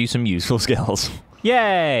 let's review some useful skills.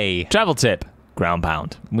 Yay! Travel tip: ground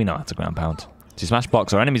pound. We know how to ground pound. To smash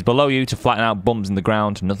blocks or enemies below you to flatten out bumps in the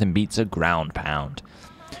ground, nothing beats a ground pound.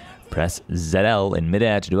 Press ZL in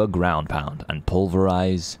midair to do a ground pound and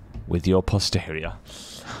pulverize with your posterior.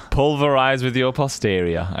 Pulverize with your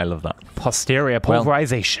posterior. I love that. Posterior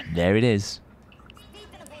pulverization. Well, there it is.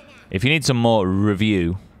 If you need some more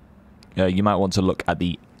review, you might want to look at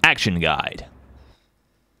the action guide.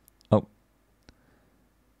 Oh.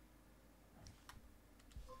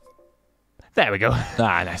 There we go.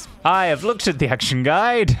 Ah, nice. I have looked at the action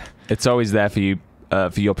guide. It's always there for you,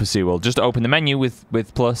 for your pursuit. Just open the menu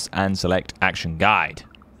with plus and select action guide.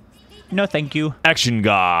 No, thank you. Action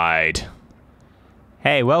guide.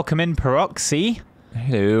 Hey, welcome in, Peroxy.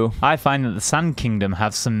 Hello. I find that the Sand Kingdom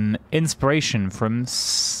have some inspiration from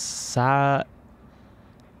Sarah's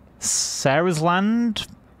Land?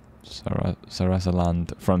 Sarah's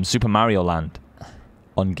Land from Super Mario Land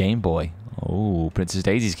on Game Boy. Oh, Princess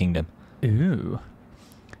Daisy's Kingdom. Ooh.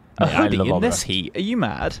 I A hoodie love all in the this rest. heat? Are you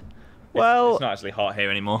mad? Well... It's not actually hot here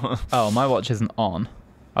anymore. Oh, my watch isn't on.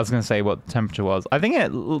 I was going to say what the temperature was. I think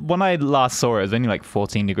when I last saw it was only like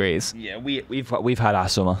 14 degrees. Yeah, we've had our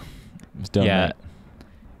summer. It's done, Yeah. mate.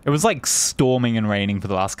 It was like storming and raining for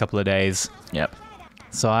the last couple of days. Yep.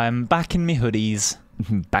 So I'm back in my hoodies.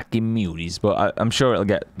 Back in muties, but I'm sure it'll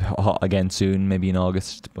get hot again soon, maybe in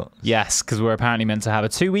August. But Yes, because we're apparently meant to have a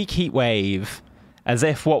 2-week heat wave. As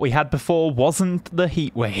if what we had before wasn't the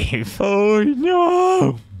heat wave. oh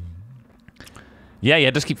no! Yeah,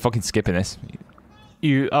 just keep fucking skipping this.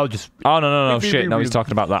 I'll just... Oh no! Shit! No, he's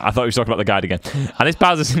talking about that. I thought he was talking about the guide again. And this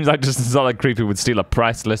Bowser seems like just as like creepy would steal a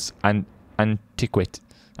priceless antiquity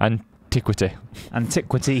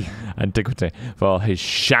for his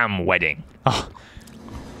sham wedding. Oh,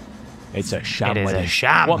 It's a sham it is wedding. a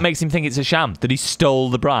sham. What makes him think it's a sham? That he stole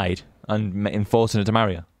the bride and enforced her to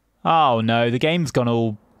marry her? Oh no, the game's gone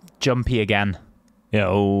all jumpy again. Yeah,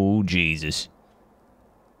 oh Jesus.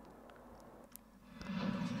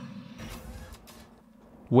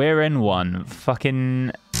 We're in one. Fucking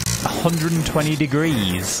 120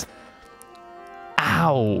 degrees.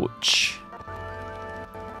 Ouch.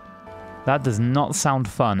 That does not sound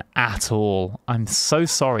fun at all. I'm so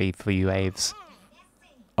sorry for you, Aves.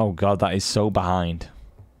 Oh god, that is so behind.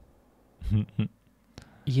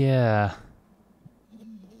 Yeah.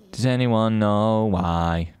 Does anyone know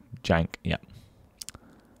why? Jank, yeah.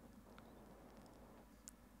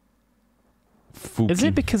 Is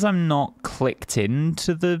it because I'm not clicked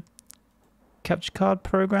into the capture card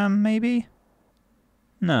program, maybe?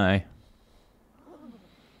 No.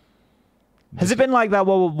 Has it been like that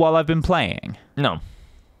while I've been playing? No.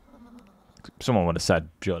 Someone would have said,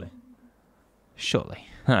 surely. Surely.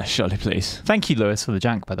 Surely, please. Thank you, Lewis, for the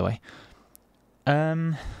jank, by the way.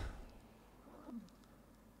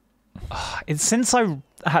 It's since I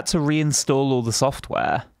had to reinstall all the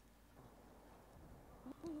software.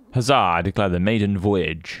 Huzzah, I declare the maiden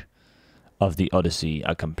voyage of the Odyssey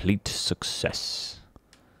a complete success.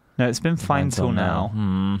 No, it's been fine till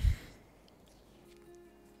now.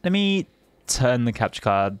 Let me turn the capture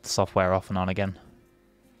card software off and on again.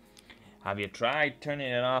 Have you tried turning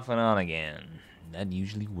it off and on again? That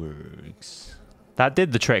usually works. That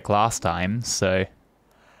did the trick last time, so...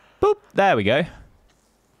 Boop, there we go.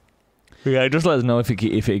 Yeah, just let us know if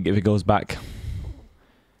it goes back.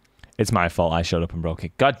 It's my fault. I showed up and broke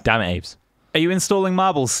it. God damn it, Aves. Are you installing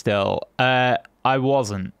marbles still? I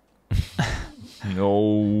wasn't.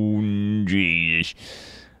 Oh, Jesus.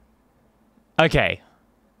 Okay.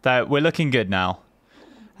 We're looking good now.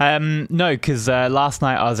 No, because last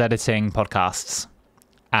night I was editing podcasts,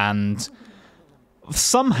 and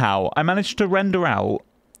somehow I managed to render out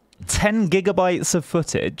 10 gigabytes of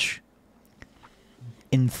footage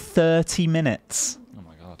in 30 minutes. Oh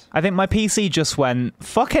my god. I think my PC just went,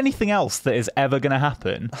 fuck anything else that is ever going to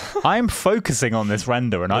happen. I'm focusing on this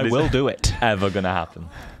render and I will do it. Ever gonna happen.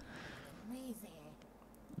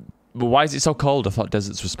 But why is it so cold? I thought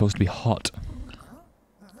deserts were supposed to be hot.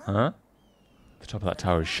 Huh? The top of that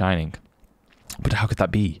tower is shining. But how could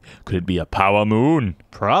that be? Could it be a power moon?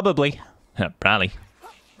 Probably. Probably.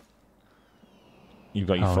 You've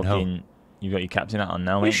got your No. You've got your captain hat on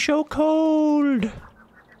now, It's mate. so cold.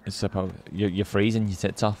 It's supposed you're freezing. Your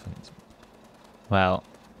tits off. Well,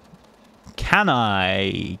 can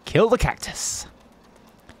I kill the cactus?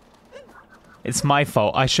 It's my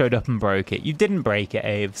fault. I showed up and broke it. You didn't break it,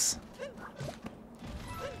 Aves.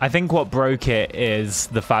 I think what broke it is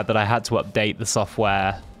the fact that I had to update the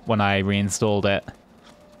software when I reinstalled it.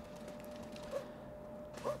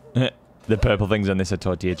 The purple things on this are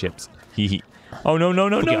tortilla chips. Hee. Oh no,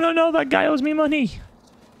 that guy owes me money.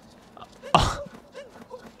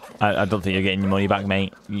 I don't think you're getting your money back,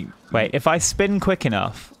 mate. Wait, if I spin quick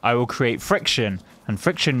enough, I will create friction, and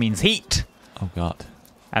friction means heat. Oh god.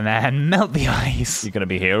 And then melt the ice. You're gonna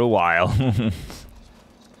be here a while.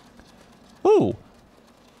 Ooh.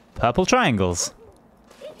 Purple triangles.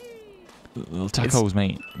 Little tacos,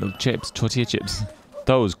 mate. Little chips, tortilla chips.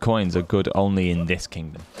 Those coins are good only in this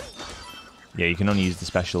kingdom. Yeah, you can only use the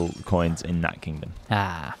special coins in that kingdom.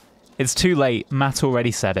 Ah. It's too late. Matt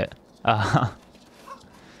already said it. Matt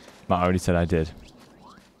already said I did.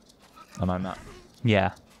 Am I Matt?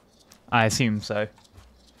 Yeah. I assume so.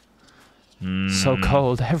 So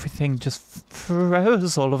cold. Everything just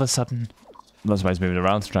froze all of a sudden. That's why he's moving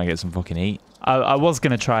around to try and get some fucking heat. I was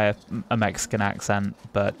going to try a Mexican accent,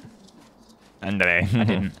 but Andre. I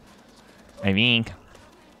didn't. I think.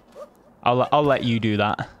 I'll let you do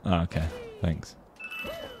that. Oh, okay. Thanks.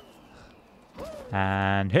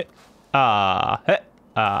 And hit. Hit.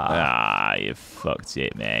 You fucked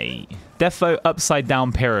it, mate. Defo upside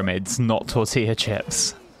down pyramids, not tortilla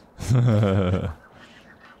chips.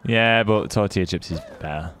 Yeah, but tortilla chips is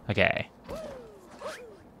better. Okay.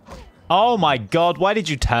 Oh my god, why did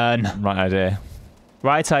you turn? Right idea.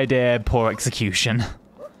 Right idea, poor execution.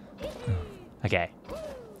 Okay.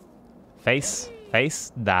 Face,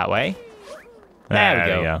 that way.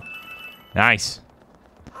 There we go. Nice.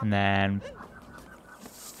 And then...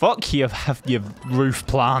 Fuck your roof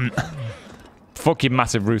plant. Fuck your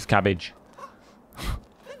massive roof cabbage.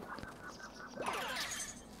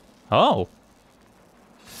 Oh.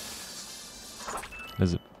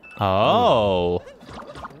 There's a... Oh.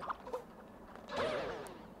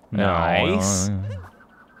 Nice.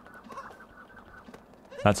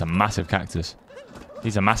 That's a massive cactus.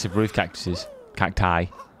 These are massive roof cactuses. Cacti.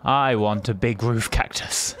 I want a big roof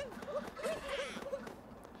cactus.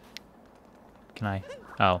 Can I?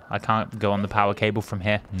 Oh, I can't go on the power cable from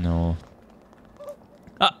here. No.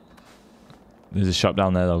 Ah! There's a shop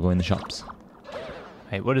down there, though. Go in the shops.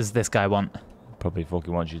 Wait, what does this guy want? Probably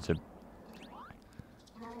fucking wants you to...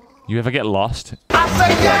 You ever get lost? I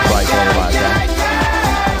yeah, Right, all the way,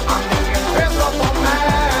 okay?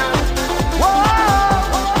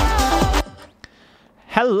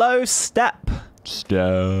 Hello, Step.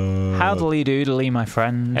 Stop. Howdly doodly, my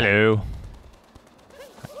friend. Hello.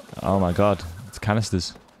 Oh my god, it's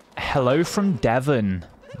canisters. Hello from Devon.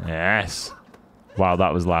 Yes. Wow,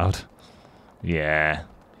 that was loud. Yeah.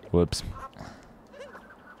 Whoops.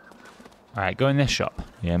 All right, go in this shop.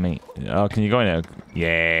 Yeah, mate. Oh, can you go in there?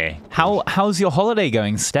 Yeah. How's your holiday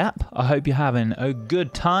going, Step? I hope you're having a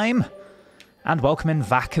good time. And welcome in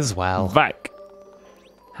Vac as well. Back.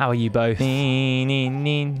 How are you both?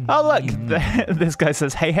 Oh, Oh, look. This guy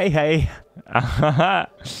says, hey, hey, hey.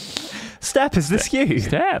 Step, is this you?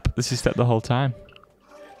 Step. This is Step the whole time.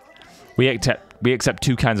 We accept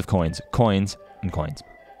two kinds of coins. Coins and coins.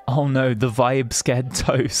 Oh, no. The vibe scared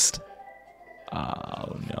toast.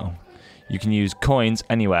 Oh, no. You can use coins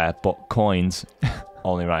anywhere, but coins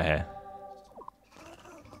only right here.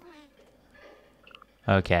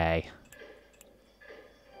 Okay.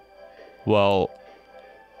 Well,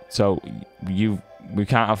 so we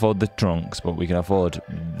can't afford the trunks, but we can afford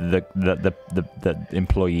the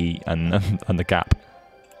employee and the cap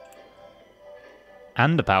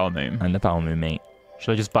and the power moon. and the power moon, mate.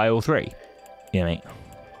 Should I just buy all three? Yeah, mate.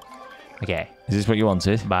 Okay. Is this what you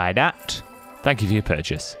wanted? Buy that. Thank you for your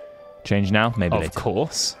purchase. Change now, maybe Of later.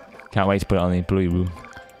 course. Can't wait to put it on the blue room.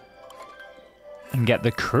 And get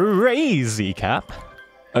the crazy cap.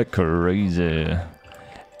 A crazy.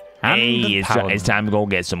 And Hey, the it's power time to go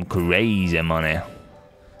get some crazy money.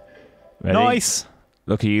 Ready? Nice.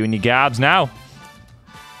 Look at you and your garbs now.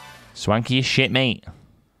 Swanky as shit, mate.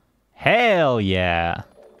 Hell yeah.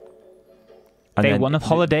 And Day then one of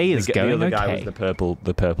holiday is the going other guy okay. with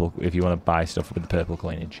the purple, if you want to buy stuff with the purple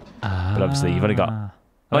coinage. But obviously, you've only got...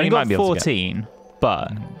 Well, you he might got be able to get- 14,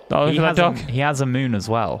 but Oh, look he, at that dog. he has a moon as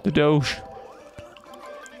well. The Doge.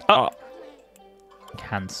 Oh.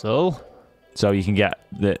 Cancel. So you can get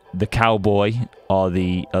the cowboy or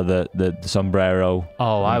the sombrero.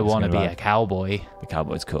 Oh, I think it's want to gonna be buy. a cowboy. The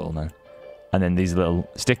cowboy's cool, man. And then these little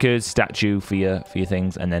stickers, statue for your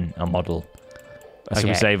things, and then a model. So we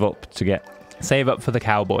Okay. save up to get... Save up for the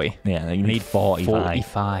cowboy. Yeah, you need 45.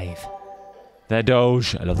 45. They're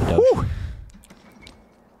Doge. I love the Doge. Woo!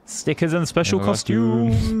 Stickers and special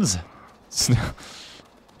Costumes. costumes.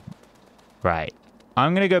 Right.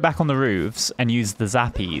 I'm going to go back on the roofs and use the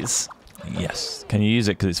zappies. Yes. Can you use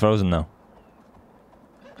it because it's frozen now?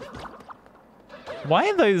 Why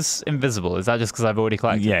are those invisible? Is that just because I've already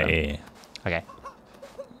collected Yeah, them? yeah, yeah. Okay.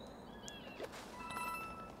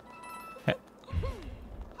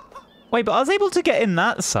 Wait, but I was able to get in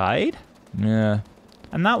that side, Yeah.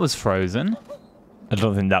 and that was frozen. I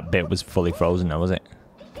don't think that bit was fully frozen now, was it?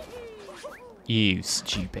 You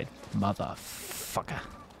stupid motherfucker.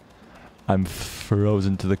 I'm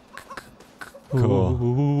frozen to the core.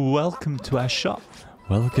 Ooh, welcome to our shop.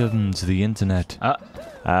 Welcome to the internet.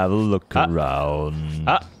 Have a look around.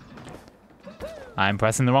 I'm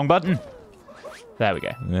pressing the wrong button. There we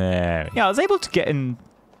go. There. Yeah, I was able to get in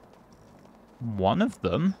one of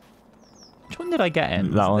them. Which one did I get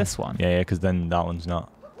in? That Was it one. This one? Yeah, because then that one's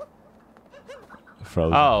not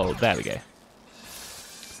frozen. Oh, there we go.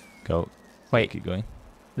 Go. Wait, Keep going.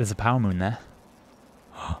 there's a power moon there.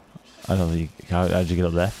 I don't think. How'd you get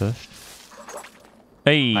up there first?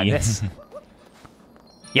 Hey. Like this.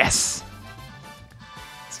 Yes!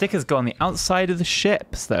 Stickers go on the outside of the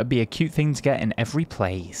ships. That would be a cute thing to get in every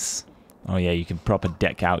place. Oh yeah, you can proper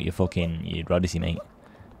deck out your Odyssey, mate.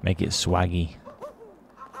 Make it swaggy.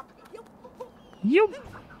 Yup.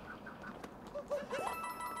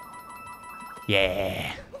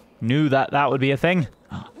 Yeah. Knew that would be a thing.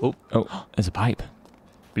 Oh, Oh, there's a pipe.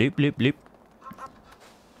 bloop, bloop, bloop.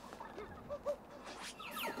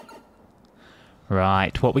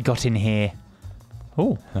 Right, what we got in here?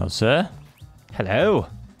 Oh, Hello, sir. hello.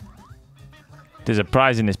 There's a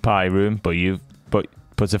prize in this pie room, but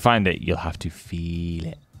to find it, you'll have to feel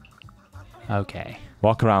it. Okay,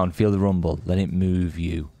 Walk around, feel the rumble, let it move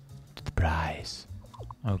you to the prize.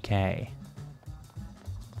 okay.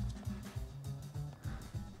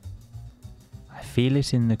 I feel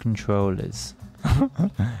it in the controllers.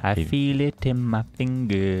 I feel it in my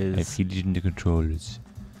fingers. I feel it in the controllers.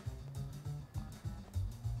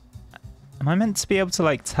 Am I meant to be able to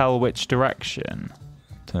like tell which direction?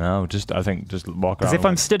 Don't know. I think just walk Because around. if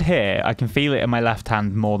I'm stood here, I can feel it in my left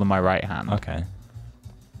hand more than my right hand. Okay.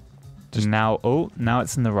 Just now, now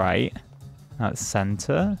it's in the right. Now it's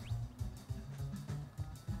center.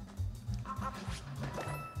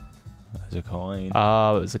 There's a coin.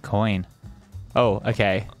 Oh, it was a coin. Oh,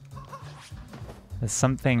 okay. There's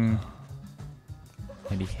something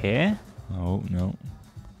maybe here. Oh, no.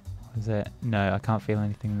 Is it? No, I can't feel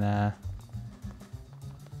anything there.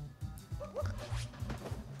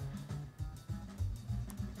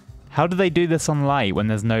 How do they do this on light when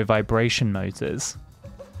there's no vibration motors?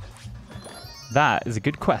 That is a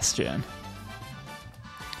good question.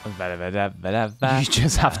 You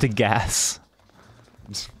just have to guess.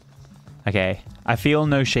 Okay, I feel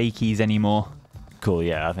no shakies anymore. Cool,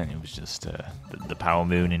 yeah, I think it was just the power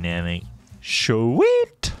moon in there, mate.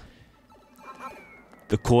 Sweet!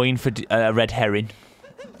 The coin for a red herring.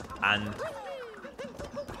 And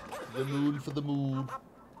the moon for the moon.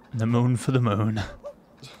 The moon for the moon.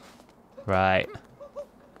 Right.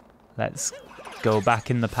 Let's go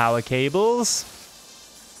back in the power cables.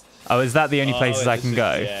 Oh, is that the only places I can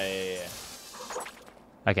go? Yeah.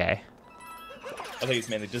 Okay. I think it's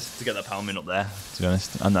mainly just to get that power moon up there, to be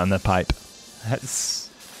honest. And the pipe.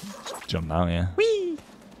 Let's Jump out, yeah. Whee!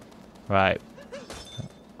 Right.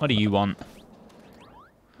 What do you want?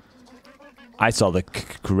 I saw the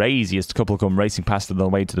craziest couple come racing past on the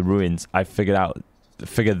way to the ruins. I figured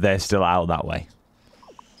they're still out that way.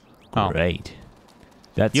 Oh. Great.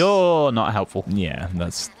 That's You're not helpful. yeah.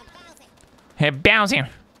 That's hey Bowser.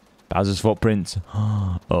 Bowser's footprints.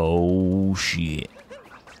 Oh shit.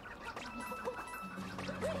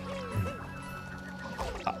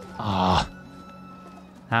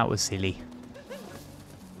 That was silly.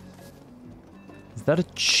 Is that a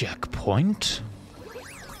checkpoint?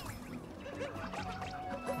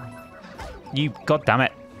 You,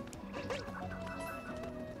 goddammit.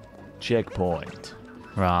 Checkpoint.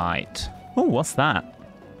 Right. Oh, what's that?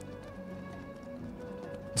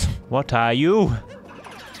 What are you?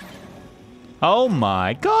 Oh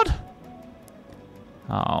my god.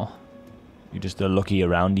 Oh. You're just a lucky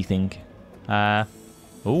aroundy thing.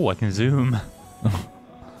 Oh, I can zoom.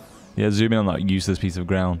 Yeah, zoom in on that useless piece of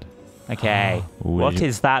ground. Okay. Ooh, What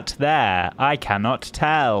is that there? I cannot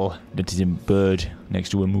tell. That is a bird next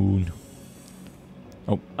to a moon.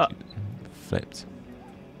 Oh, flipped.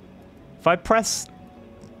 If I press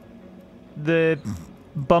the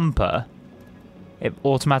bumper, it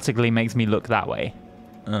automatically makes me look that way.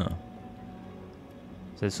 Oh. So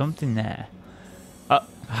there's something there.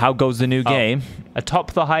 How goes the new game?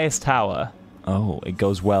 Atop the highest tower. Oh, it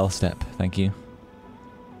goes well, Step. Thank you.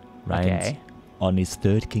 Ryan's Okay. on his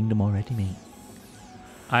third kingdom already,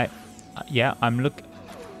 mate. Yeah, I'm look.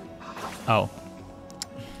 Oh.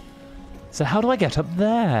 So how do I get up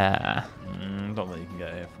there? Don't think you can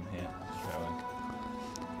get here from here.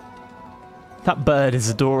 That bird is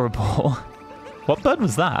adorable. What bird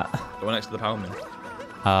was that? The one next to the power moon.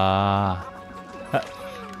 Ah.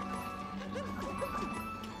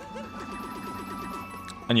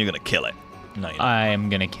 And you're gonna kill it. No, you're not. I am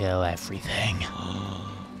gonna kill everything.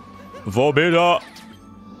 Forbidden.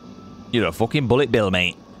 You're a fucking bullet bill,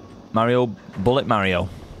 mate. Bullet Mario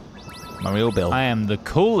Bill. I am the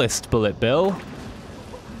coolest Bullet Bill.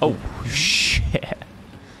 Oh, shit.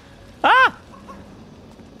 Ah!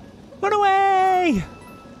 Run away!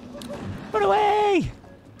 Run away!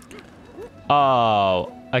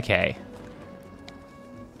 Oh, okay.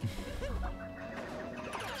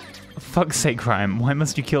 Fuck's sake, Ryan, why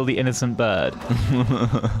must you kill the innocent bird?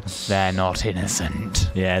 They're not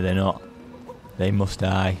innocent. Yeah, they're not. They must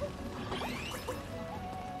die.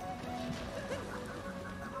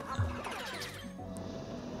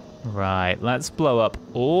 Right, let's blow up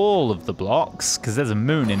all of the blocks, because there's a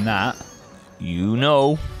moon in that. You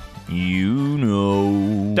know.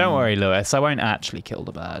 Don't worry, Lewis, I won't actually kill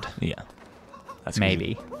the bird. Yeah. That's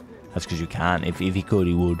Maybe. That's because you can't. If he could,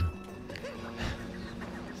 he would.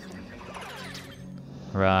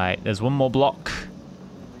 Right, there's one more block.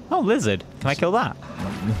 Oh, lizard. Can I kill that?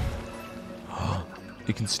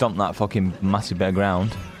 You can stomp that fucking massive bit of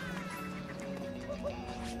ground.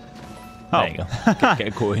 Oh. There you go. Get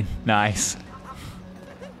a coin. Nice.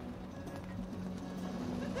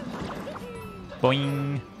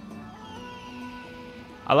 Boing.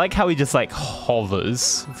 I like how he just like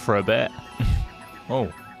hovers for a bit.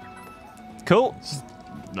 Oh. Cool.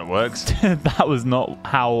 That works. That was not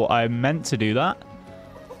how I meant to do that.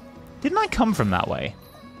 Didn't I come from that way?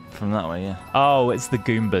 From that way, yeah. Oh, it's the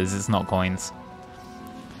Goombas. It's not coins.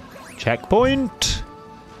 Checkpoint.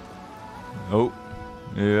 Oh.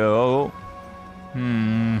 Yeah.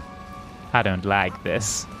 I don't like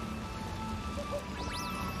this.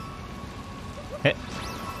 Hit.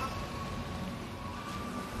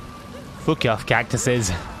 Fuck you off,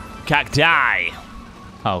 cactuses. Cacti.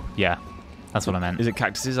 Oh, yeah. That's what I meant. Is it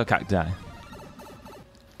cactuses or cacti?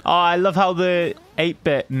 Oh, I love how the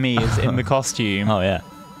 8-bit me is in the costume. Oh, yeah.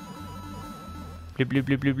 Blip, blip,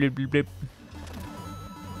 blip, blip, blip, blip, blip.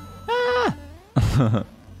 Ah!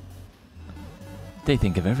 They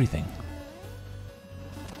think of everything.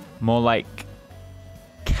 More like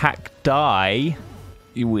cacti.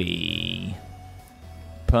 Wee.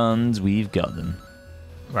 Puns, we've got them.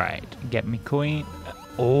 Right, get me coin.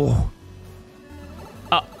 Oh.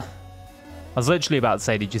 I was literally about to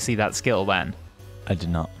say, did you see that skill then? I did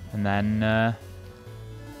not. And then,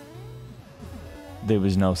 There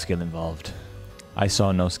was no skill involved. I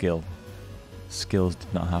saw no skill. Skills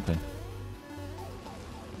did not happen.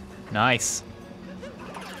 nice.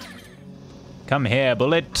 Come here,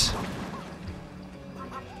 bullet.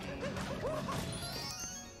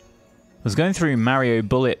 I was going through Mario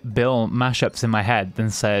Bullet Bill mashups in my head,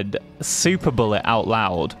 then said Super Bullet out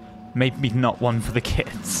loud. Maybe not one for the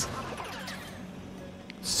kids.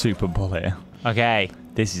 Super bullet. Okay.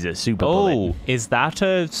 This is a super bullet. Oh, is that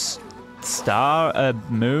a star, a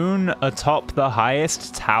moon atop the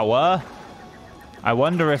highest tower? I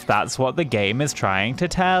wonder if that's what the game is trying to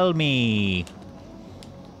tell me.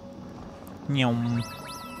 Nyom.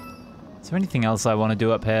 Is there anything else I want to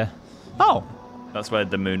do up here? Oh! That's where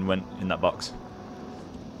the moon went in that box.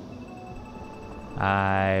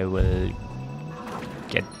 I will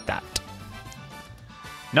get that.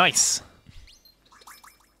 Nice!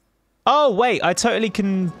 Oh, wait, I totally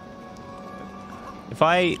can... If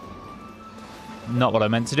I... Not what I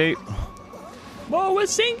meant to do. Whoa, we're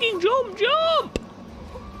sinking! Jump, jump!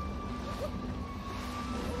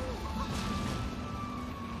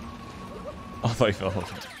 Oh, I thought you fell.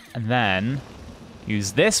 And then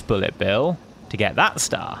use this bullet bill to get that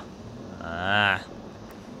star. Ah.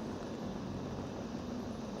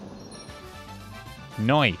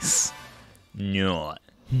 Nice. No.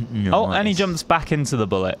 Oh, and he jumps back into the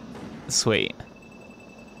bullet. Sweet.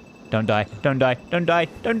 Don't die, don't die, don't die,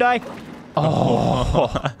 don't die. Oh.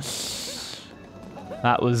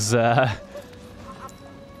 That was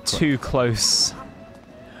too close.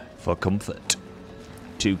 For comfort.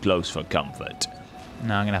 Too close for comfort.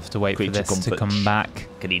 Now I'm going to have to wait for Creature this to comfort. come back.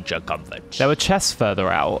 Creature comfort. There were chests further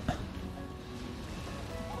out.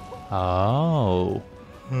 Oh.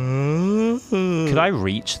 Could I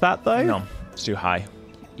reach that, though? No, it's too high.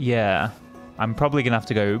 Yeah. I'm probably going to have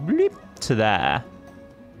to go bleep to there.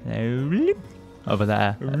 Bleep over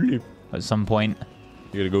there at some point.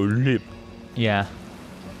 You gotta go lip. Yeah.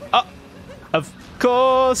 Oh, of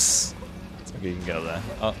course. It's okay, you can go there.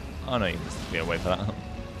 Oh no, you must be away for that.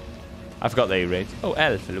 I forgot they read. Oh,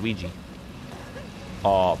 L for Luigi.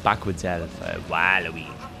 Oh, backwards L for Waluigi.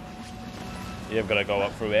 You've got to go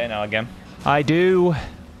up through here now again. I do.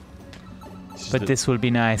 But this will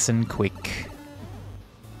be nice and quick.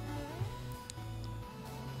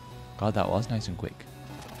 God, that was nice and quick.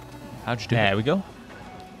 How'd you do There it? we go.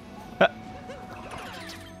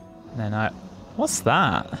 Then I... What's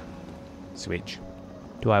that? Switch.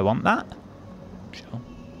 Do I want that? Sure.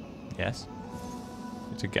 Yes.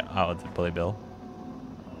 To get out of the bully bill.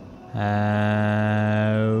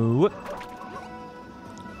 Whoop.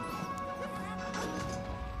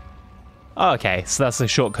 Oh, okay, so that's a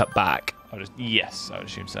shortcut back. Yes, I would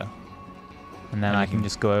assume so. And then I can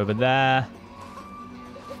just go over there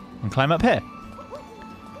and climb up here.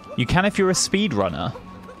 You can if you're a speedrunner.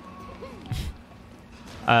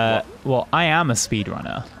 Well, I am a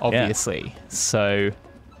speedrunner, obviously. Yeah. So...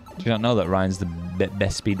 Do you not know that Ryan's the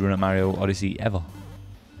best speedrunner at Mario Odyssey ever?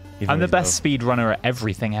 I'm the best speedrunner at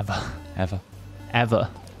everything ever. Ever. Ever.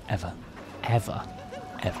 Ever. Ever.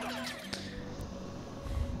 Ever.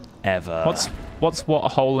 Ever. What's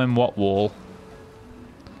what hole in what wall?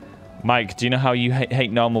 Mike, do you know how you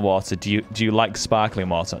hate normal water? Do you like sparkling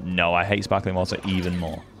water? No, I hate sparkling water even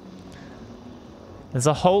more. There's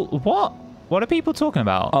a hole... What? What are people talking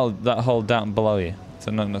about? Oh, that hole down below you.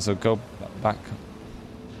 So no, so go back.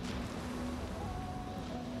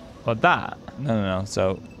 What, that? No.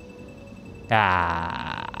 So,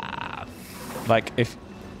 like if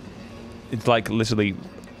it's like literally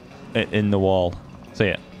in the wall. See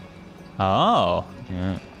it? Oh.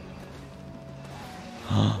 Yeah.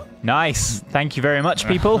 Nice. Thank you very much,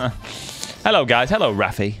 people. Hello, guys. Hello,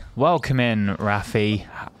 Rafi. Welcome in, Rafi.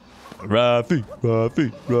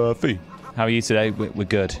 Rafi. How are you today? We're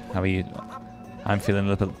good. How are you? I'm feeling a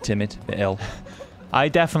little bit timid, a bit ill. I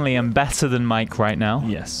definitely am better than Mike right now.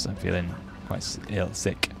 Yes, I'm feeling quite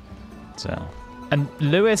sick. So. And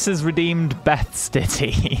Lewis has redeemed Beth's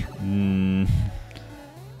ditty.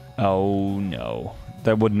 Oh no,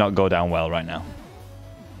 that would not go down well right now.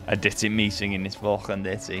 A ditty, me singing this fucking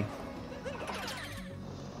ditty.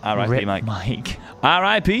 R.I.P. Mike.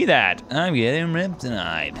 R.I.P. that. I'm getting ripped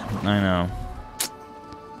tonight. I know.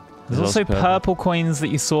 There's also purple coins that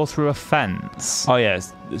you saw through a fence. Oh yeah,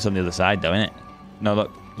 it's on the other side though, isn't it? No,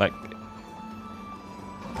 look, like,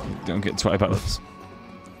 don't get sweaty about this.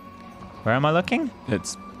 Where am I looking?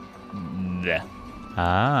 It's there.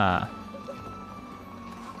 Ah.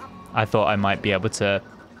 I thought I might be able to...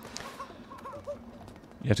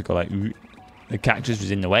 You have to go like, ooh. The cactus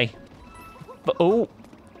was in the way. But, oh.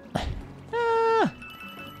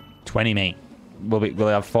 20, mate. We'll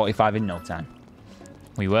have 45 in no time.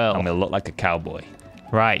 We will. And we'll look like a cowboy.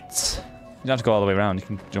 Right. You don't have to go all the way around. You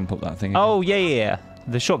can jump up that thing. Oh, yeah.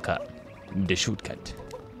 The shortcut. The shortcut.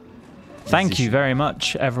 Thank you very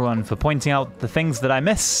much, everyone, for pointing out the things that I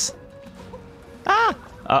miss.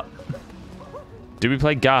 Do we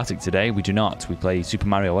play Gartic today? We do not. We play Super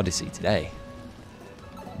Mario Odyssey today.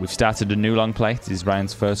 We've started a new long play. This is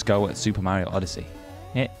Ryan's first go at Super Mario Odyssey.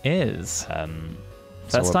 It is.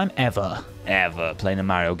 First time ever. Ever. Playing a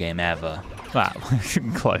Mario game ever. Wow,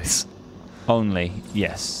 close. Only.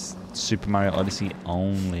 Yes. Super Mario Odyssey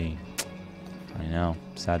only. I know.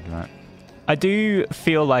 Sad, right? I do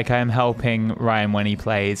feel like I am helping Ryan when he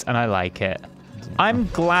plays, and I like it. I'm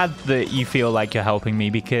glad that you feel like you're helping me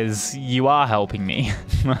because you are helping me.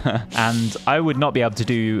 And I would not be able to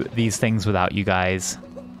do these things without you guys.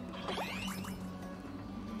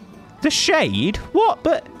 The shade? What?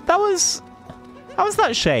 But that was... How was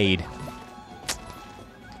that shade?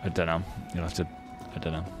 I don't know. You'll have to... I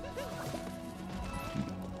don't know.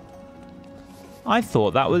 I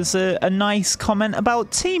thought that was a nice comment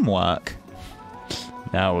about teamwork.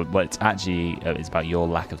 No, but it's actually... it's about your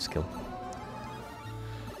lack of skill.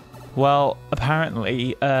 Well,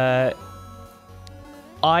 apparently, I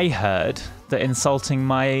heard that insulting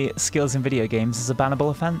my skills in video games is a bannable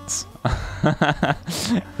offence.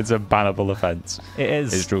 It's a bannable offence. It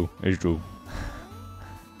is. It's true. It's true.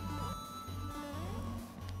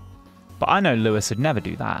 But I know Lewis would never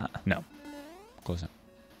do that. No. Of course not.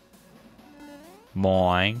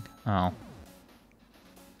 Boing. Oh. I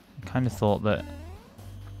kind of thought that...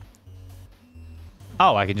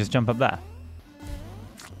 Oh, I can just jump up there.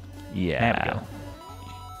 Yeah. There we go.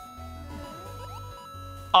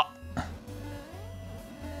 Oh.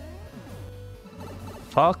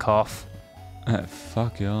 Fuck off.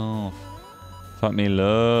 Fuck off. Fuck me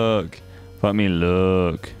look. Fuck me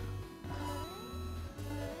look.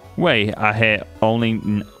 Wait, I hit only...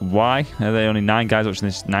 Why? Are there only 9 guys watching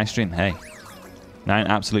this nice stream? Hey. 9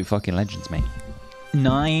 absolute fucking legends, mate.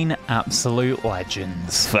 9 absolute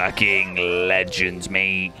legends. Fucking legends,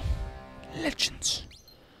 mate. Legends.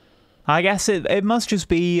 I guess it must just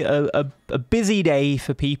be a busy day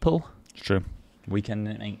for people. It's true. Weekend,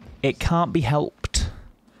 mate. It can't be helped.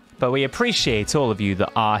 But we appreciate all of you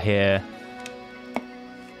that are here.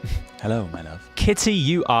 Hello, my love. Kitty,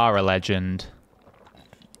 you are a legend.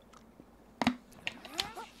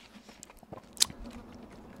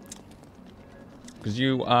 Because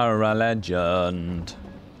you are a legend.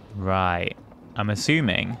 Right. I'm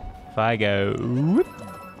assuming if I go... whoop,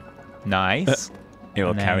 nice. It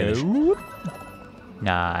will carry the... whoop,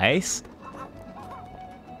 nice.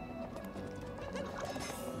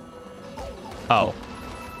 Oh.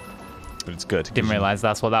 But it's good. Didn't realise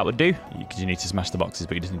that's what that would do. Because you need to smash the boxes,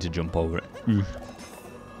 but you just need to jump over it.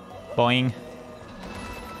 Boing.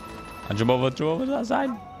 And jump over to that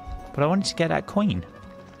side. But I wanted to get that coin.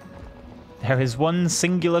 There is one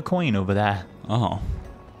singular coin over there. Oh.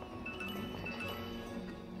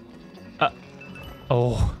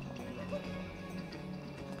 Oh.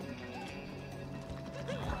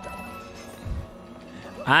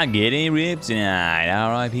 I get a rib tonight.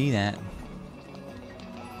 R.I.P. that.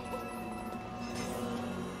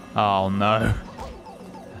 Oh no.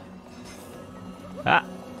 Ah.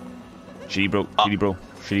 Shitty bro. Shitty bro.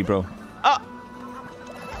 Shitty bro. Ah.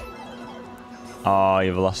 Oh,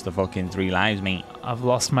 you've lost the fucking 3 lives, mate. I've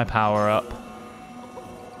lost my power up.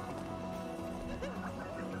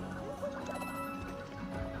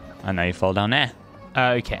 And now you fall down there.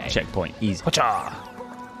 Okay. Checkpoint. Easy. Whatcha?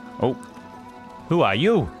 Oh. Who are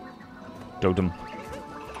you? Dotem.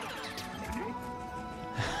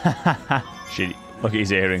 Shitty. Look at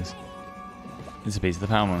his earrings. It's a piece of the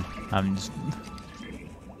power moon. I'm just...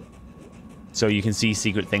 So you can see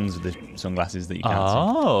secret things with the sunglasses that you can't see.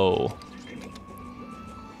 Oh.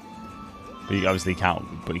 But you obviously can't.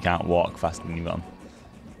 But you can't walk fast when you've got them.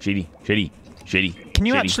 Shitty. Shitty. Shitty. Can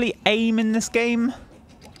you shitty. actually aim in this game?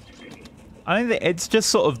 I don't think it's just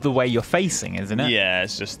sort of the way you're facing, isn't it? Yeah,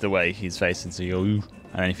 it's just the way he's facing. So you go, ooh,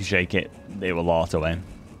 and then if you shake it, it will auto aim.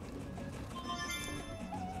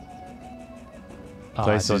 Oh,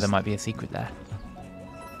 I thought there might be a secret there.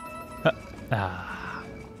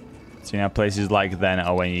 So you know places like then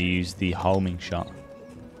are when you use the homing shot.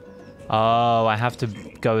 Oh, I have to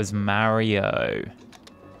go as Mario.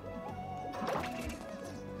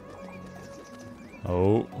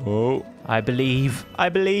 Oh. I believe. I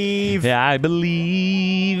believe. Yeah, I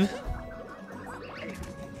believe.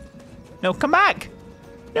 No, come back.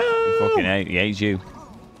 No. Fucking hate, he hates you.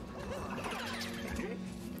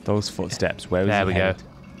 Those footsteps. Where was There we go.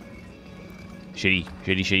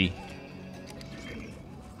 Shitty.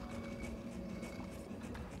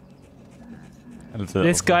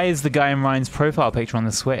 This guy is the guy in Ryan's profile picture on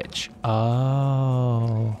the Switch.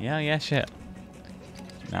 Oh. Yeah, shit.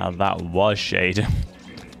 Now that was shade.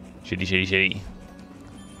 Shitty.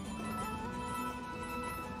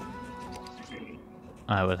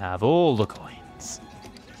 I will have all the coins.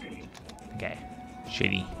 Okay.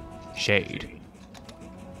 Shitty. Shade.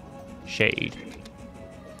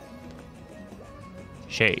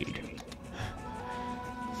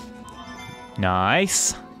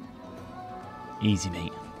 Nice. Easy,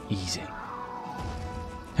 mate. Easy.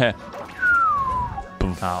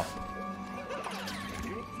 Oh.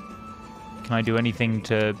 Can I do anything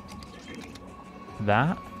to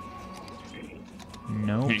that?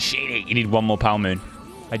 No. Shitty. You need one more power moon.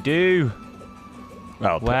 I do.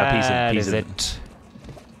 Well, Where a piece is of it?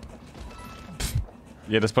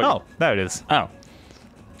 Yeah, just put. Oh, there it is. Oh.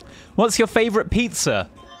 What's your favorite pizza?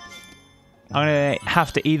 I'm gonna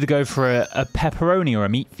have to either go for a pepperoni or a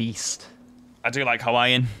meat feast. I do like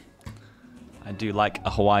Hawaiian. I do like a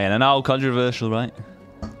Hawaiian. And oh, controversial, right?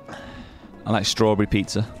 I like strawberry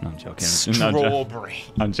pizza. No, I'm joking. Strawberry.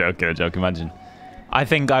 I'm joking. Imagine. I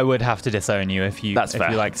think I would have to disown you if you That's fair.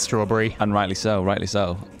 you like strawberry. And rightly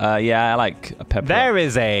so. Yeah, I like a pepper. There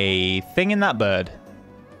is a thing in that bird.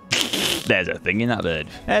 There's a thing in that bird.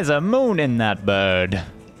 There's a moon in that bird.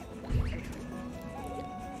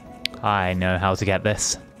 I know how to get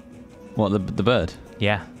this. What, the bird?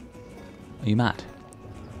 Yeah. Are you mad?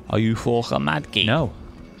 Are you fucking mad, geek? No.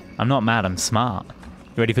 I'm not mad, I'm smart.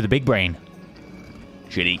 You ready for the big brain?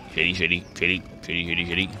 Shitty.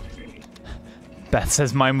 Beth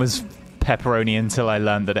says mine was pepperoni until I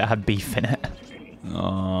learned that it had beef in it.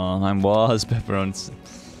 Oh, mine was pepperoni.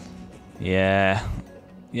 Yeah.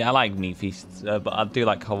 Yeah, I like meat feasts, but I do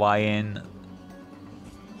like Hawaiian.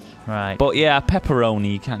 Right. But yeah,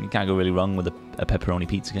 pepperoni, you can't go really wrong with a pepperoni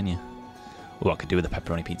pizza, can you? Oh, I could do with a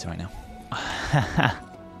pepperoni pizza right now.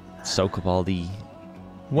 Soak up all the...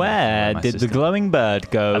 Where did the glowing bird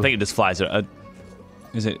go? I think it just flies.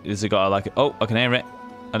 Is it got like... Oh, I can hear it.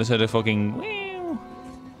 I just heard a fucking...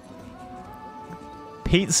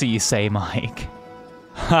 Pizza, you say, Mike?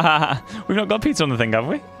 We've not got pizza on the thing, have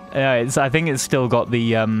we? I think it's still got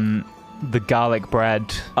the garlic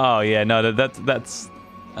bread. Oh yeah, no, that's.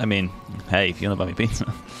 I mean, hey, if you want to buy me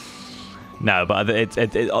pizza. No, but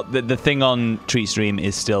the thing on Treat Stream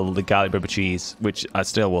is still the garlic bread with cheese, which I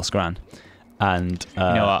still will scran. And you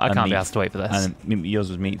know what? I can't be asked to wait for this. And yours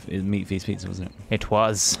was meat feast pizza, wasn't it? It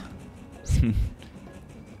was.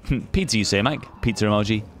 Pizza, you say, Mike? Pizza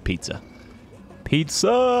emoji. Pizza.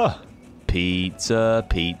 Pizza. Pizza.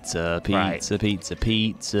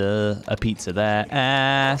 A pizza there.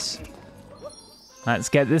 Ass. Let's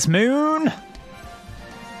get this moon.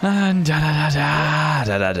 And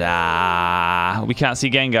da. We can't see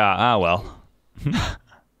Gengar. Ah, well.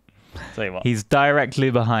 Tell you what. He's directly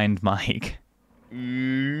behind Mike.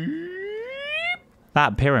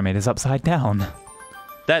 That pyramid is upside down.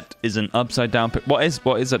 That is an upside down. What is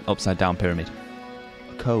an upside down pyramid?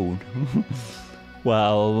 A cone.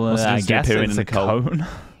 Well, I guess it's a cone.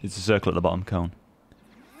 It's a circle at the bottom, cone.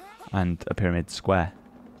 And a pyramid, square.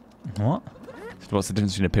 What? What's the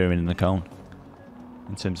difference between a pyramid and a cone?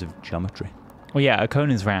 In terms of geometry. Well, yeah, a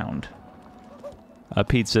cone is round. A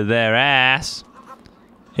pizza there, ass.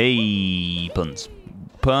 Hey, puns.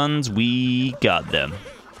 Puns, we got them.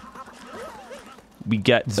 We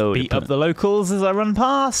got those. Beat up the locals as I run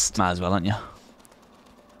past. Might as well, aren't you?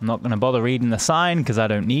 I'm not going to bother reading the sign because I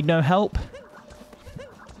don't need no help.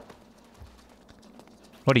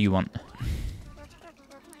 What do you want?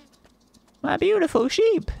 My beautiful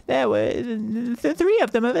sheep. There were the 3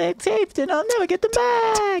 of them have escaped and I'll never get them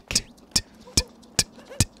back.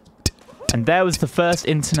 And there was the first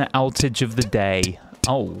internet outage of the day.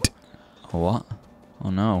 Oh. What?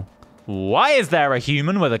 Oh no. Why is there a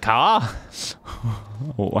human with a car?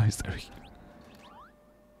 Why is there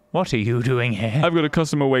What are you doing here? I've got a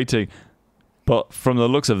customer waiting. But from the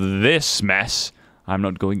looks of this mess, I'm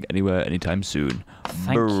not going anywhere anytime soon.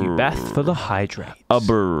 Thank you, Beth, for the hydrate.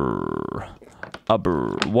 Ubber.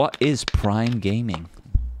 What is Prime Gaming?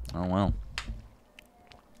 Oh, well.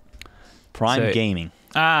 Prime Gaming.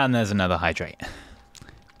 Ah, and there's another hydrate.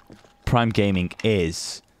 Prime Gaming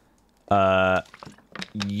is...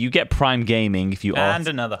 you get Prime Gaming if you... And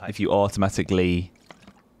another hydrate. If you automatically...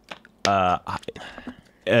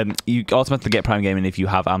 you automatically get Prime Gaming if you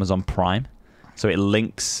have Amazon Prime. So it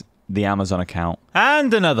links the Amazon account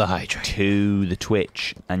And another hydrate. to the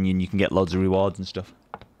Twitch, and you can get loads of rewards and stuff.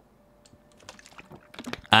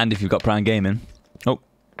 And if you've got Prime Gaming,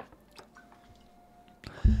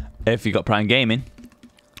 if you've got Prime Gaming,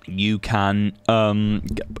 you can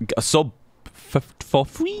get a sub for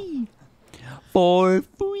free. For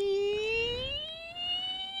free.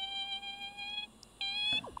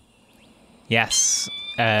 Yes.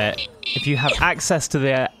 If you have access to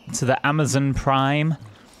the Amazon Prime,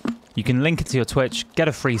 you can link it to your Twitch, get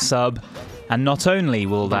a free sub, and not only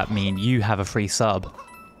will that mean you have a free sub,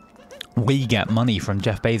 we get money from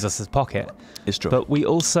Jeff Bezos' pocket. It's true. But we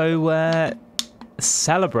also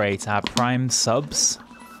celebrate our Prime subs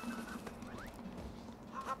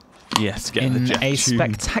Yes, get in the Jeff a tune.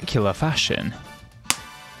 spectacular fashion.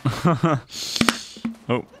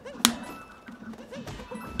 Oh.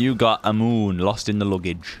 You got a moon lost in the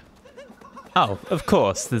luggage. Oh, of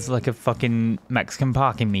course. There's like a fucking Mexican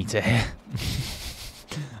parking meter here.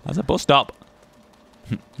 That's a bus stop.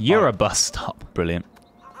 You're a bus stop. Brilliant.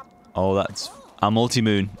 Oh, that's a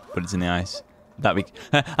multi-moon, but it's in the ice. That we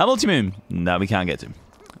a multi-moon that we can't get to.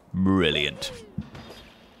 Brilliant.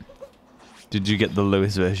 Did you get the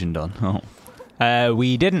Lewis version done? Oh,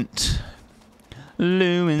 We didn't,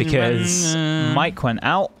 Lewis because Mike went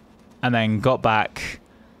out and then got back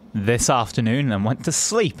this afternoon and went to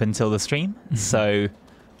sleep until the stream. So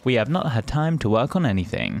we have not had time to work on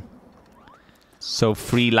anything. So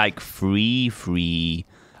free, like free,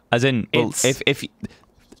 as in if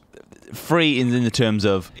free in the terms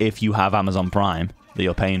of if you have Amazon Prime that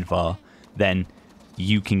you're paying for, then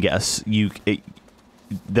you can get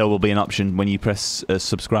there will be an option when you press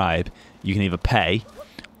subscribe. You can either pay,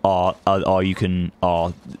 or you can,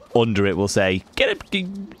 or under it will say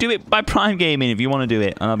do it by Prime Gaming if you want to do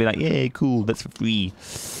it, and I'll be like, yeah, cool, that's for free.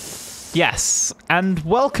 Yes, and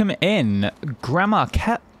welcome in, Grandma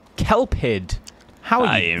Kelpid. How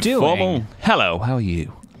are you doing? Informal. Hello, how are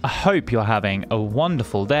you? I hope you're having a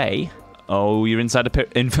wonderful day. Oh, you're inside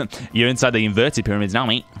you're inside the inverted pyramids now,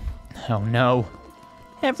 mate. Oh no.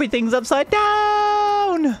 Everything's upside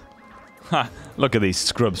down! Ha! Look at these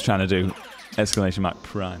scrubs trying to do exclamation mark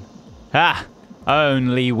Prime. Ah!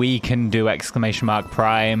 Only we can do exclamation mark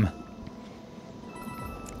Prime.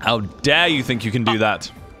 How dare you think you can do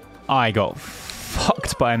that? I got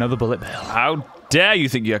fucked by another bullet bill. How dare you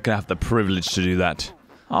think you can have the privilege to do that?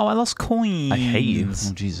 Oh, I lost coins. I hate you.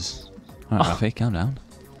 Oh, Jesus. All right, Rafi, calm down.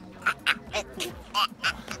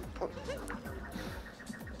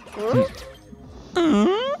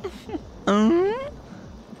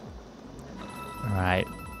 Right.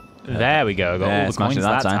 There we go. Got yeah, all the smashed coins it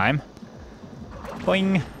that that time.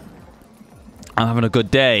 Boing. I'm having a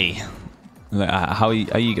good day. How are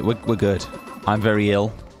you? We're good. I'm very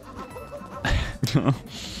ill.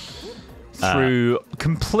 Through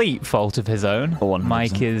complete fault of his own,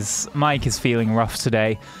 100%. Mike is feeling rough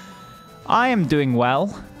today. I am doing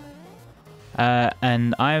well,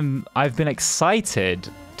 and I've been excited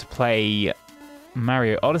to play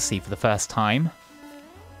Mario Odyssey for the first time.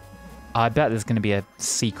 I bet there's going to be a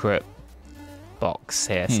secret box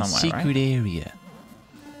here somewhere, secret right? area.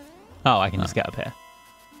 Oh, I can just get up here.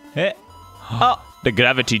 Hit. Oh. The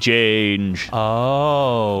gravity change.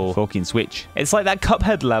 Oh. Fucking switch. It's like that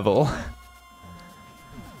Cuphead level.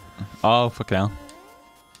 Oh, fucking hell.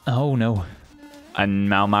 Oh, no. And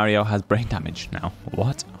now Mario has brain damage now.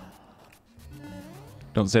 What?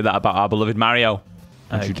 Don't say that about our beloved Mario.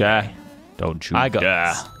 Don't you dare. Don't you I got dare.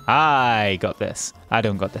 this. I got this. I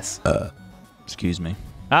don't got this. Excuse me.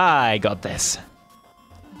 I got this.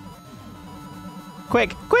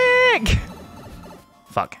 Quick! Quick!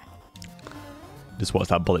 Fuck. Just watch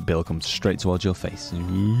that bullet bill come straight towards your face.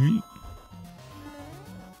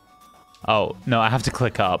 Oh, no, I have to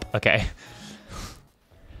click up. Okay.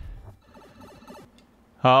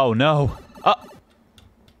 Oh, no. Oh.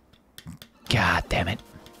 God damn it.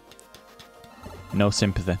 No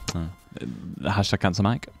sympathy. Hashtag cancel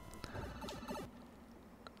Mike.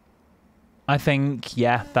 I think,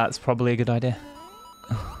 yeah, that's probably a good idea.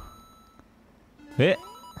 Hit.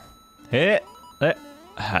 Hit. Hit.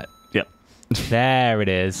 Yep. There it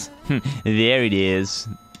is. There it is.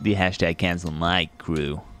 The hashtag cancel Mike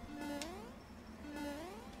crew.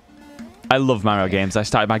 I love Mario games. I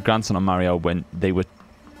started my grandson on Mario when they were...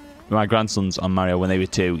 My grandsons on Mario when they were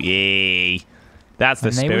 2. Yay. That's the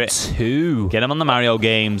When they were spirit. 2. Get them on the Mario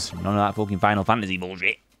games. None of that fucking Final Fantasy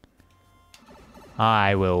bullshit.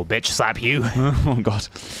 I will bitch slap you. Oh, God.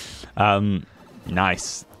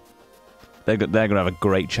 Nice. They're going to have a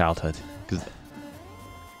great childhood.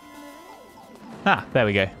 Ah, there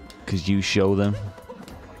we go. Because you show them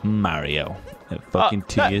Mario. At fucking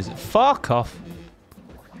 2 years. Fuck off.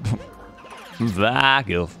 Fuck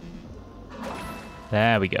off.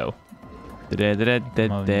 There we go.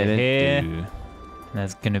 Over here.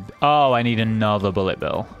 There's gonna be... Oh, I need another bullet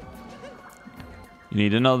bill. You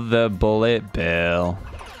need another bullet bill.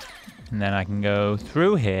 And then I can go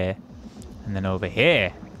through here. And then over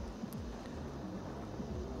here.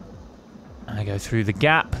 And I go through the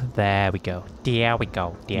gap. There we go. There we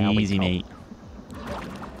go. There Easy, we go.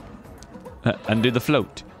 mate. And do the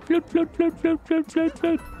float. Float, float, float, float, float, float,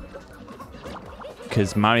 float.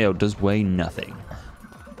 Because Mario does weigh nothing.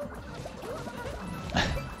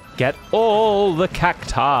 Get all the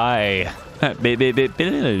cacti.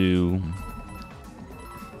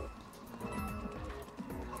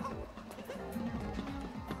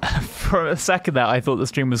 For a second there, I thought the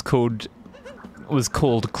stream was called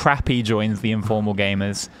Crappy Joins the Informal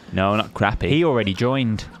Gamers. No, not Crappy. He already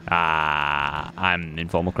joined. Ah, I'm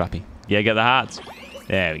Informal Crappy. Yeah, get the hearts.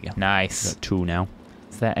 There we go. Nice. Got 2 now.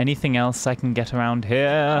 Is there anything else I can get around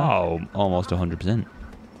here? Oh, almost 100%.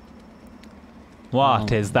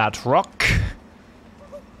 What is that rock?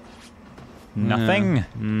 Nothing.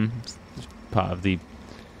 Part of the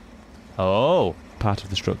Oh,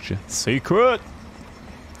 structure. secret.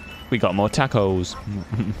 We got more tacos.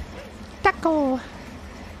 Taco.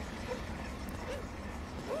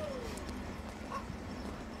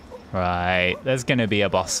 Right, there's gonna be a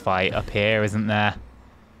boss fight up here, isn't there?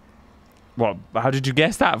 What? How did you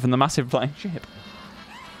guess that from the massive flying ship?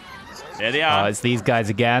 There they Oh, are. it's these guys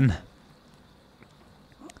again.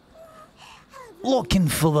 Looking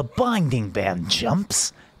for the binding band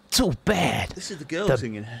jumps? Too bad. This is the girl The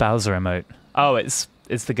singing. Bowser emote. Oh, it's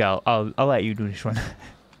the girl. I'll let you do this one.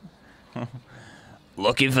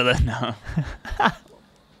 Looking for the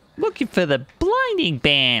Looking for the blinding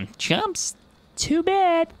band. Jumps. Too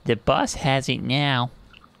bad. The boss has it now.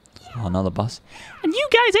 Oh, another boss. And you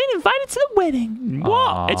guys ain't invited to the wedding.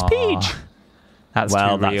 What? It's Peach. That's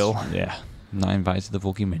too real. Yeah. Not invited to the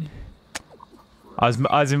fucking wedding. I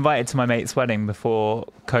was invited to my mate's wedding before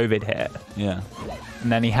COVID hit, Yeah.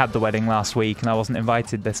 and then he had the wedding last week, and I wasn't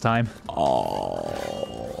invited this time. Oh.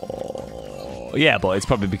 Yeah, but it's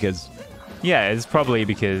probably because Yeah, it's probably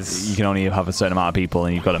because you can only have a certain amount of people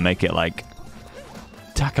and you've got to make it like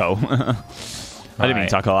taco. I didn't mean Right.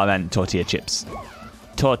 taco, I meant tortilla chips.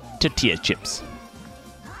 Tortilla chips.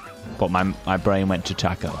 But my brain went to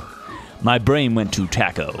taco. My brain went to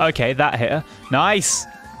taco. Okay, that hit her. Nice.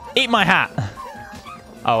 Eat my hat.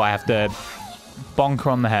 Oh, I have to bonk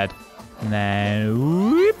her on the head, and then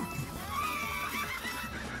whoop.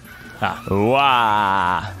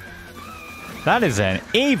 Wow. That is an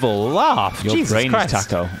evil laugh. Your Jesus brain Christ. is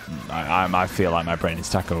taco. I feel like my brain is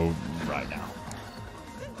taco right now.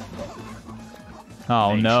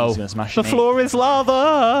 Oh Mate, no. she's gonna smash The me. floor is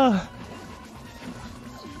lava.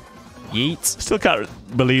 Yeet. Still can't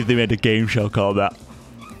believe they made a game show called that.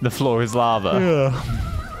 The floor is lava. Yeah.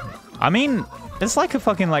 I mean, it's like a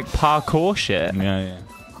fucking like parkour shit. Yeah.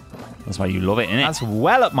 That's why you love it, innit? That's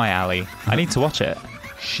well up my alley. I need to watch it.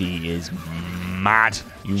 She is mad.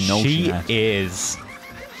 You know She mad. is.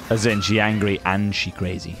 As in, she angry and she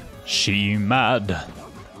crazy. She mad.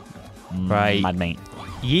 Right. Mad mate.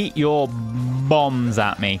 Yeet your bombs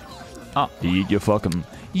at me. Eat your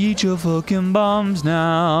fucking bombs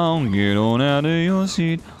now. Get on out of your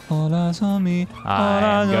seat. All eyes on me.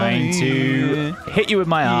 I'm going to hit you with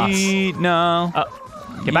my ass. Eat now.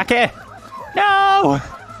 Get back here. No!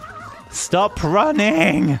 Stop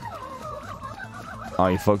running. Oh,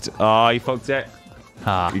 you fucked it. Oh, you fucked it.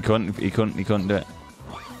 Ah. He couldn't do it.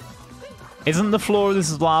 Isn't the floor of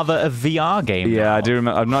this lava a VR game? Yeah, now? I do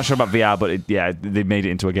remember. I'm not sure about VR, but they made it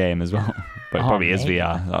into a game as well. But it Oh, probably is maybe.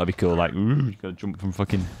 VR. That'll be cool. Like, ooh, you gotta jump from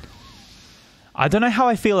fucking. I don't know how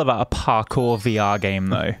I feel about a parkour VR game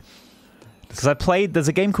though. Because there's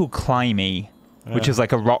a game called Climby, which is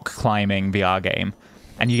like a rock climbing VR game.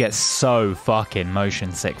 And you get so fucking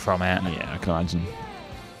motion sick from it. Yeah, I can imagine.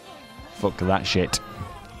 Fuck that shit.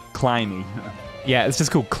 Climby. Yeah, it's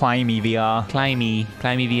just called Climby VR. Climby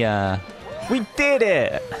VR. We did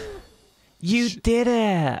it! You did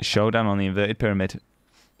it! Showdown on the inverted pyramid.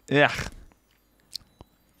 Yeah.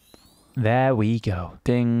 There we go.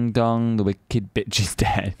 Ding dong, the wicked bitch is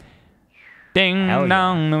dead. Ding Hell yeah.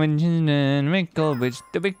 dong, the witch is dead. Wicked bitch,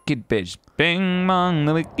 the wicked bitch. Bing bong,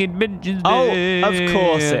 the wicked bitch is Oh, dead. of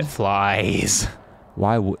course it flies.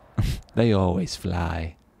 Why would they always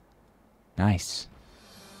fly? Nice.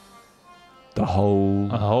 The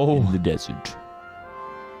hole in the desert.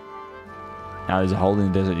 Now there's a hole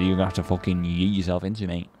in the desert you're gonna have to fucking yeet yourself into,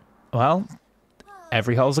 mate. Well,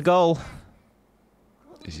 every hole's a goal.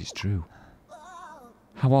 This is true.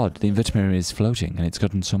 How odd. The invertebrate is floating and it's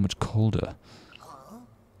gotten so much colder.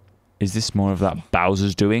 Is this more of that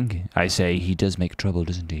Bowser's doing? I say, he does make trouble,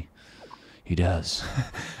 doesn't he? He does.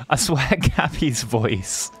 I swear Cappy's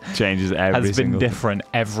voice Changes every has been different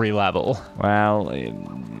every level. Well,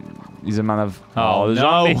 he's a man of... Oh, the no.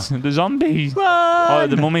 zombies! The zombies! Run! Oh,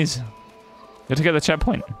 the mummies. You have to get the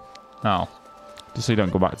checkpoint. Oh. Just so you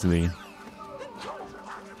don't go back to the...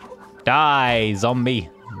 Die, zombie.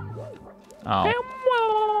 Oh.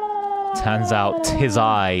 Turns out 'tis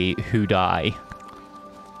I who die.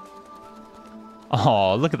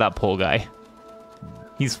 Oh, look at that poor guy.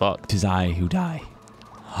 He's fucked. 'Tis I who die.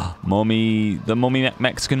 Mummy... The mummy...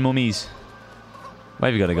 Mexican mummies.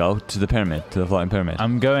 Where have you got to go? To the pyramid? To the floating pyramid?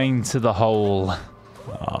 I'm going to the hole.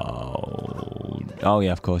 Oh... Oh,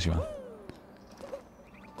 yeah, of course you are.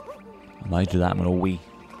 I might do that. I'm going to wee.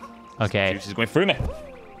 Okay. Juice is going through me.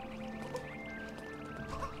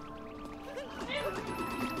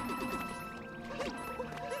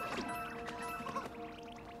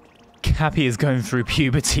 Cappy is going through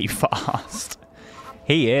puberty fast.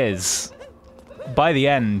 He is. By the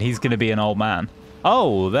end, he's going to be an old man.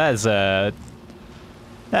 Oh, there's a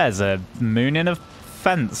moon in a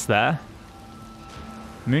fence there.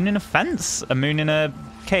 Moon in a fence? A moon in a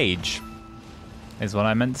cage is what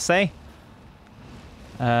I meant to say.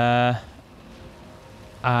 I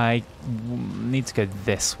need to go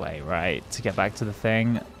this way, right, to get back to the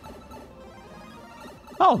thing.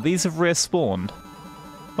 Oh, these have respawned.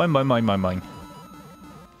 Boing, boing, boing, boing, boing.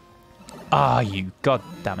 Ah, you god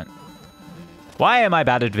damn it. Why am I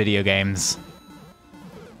bad at video games?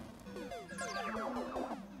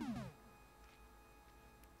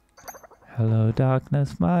 Hello,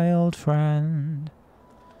 darkness, my old friend.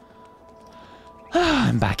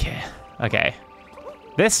 I'm back here. Okay.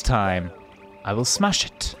 This time, I will smash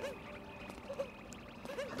it.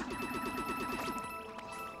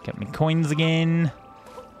 Get me coins again.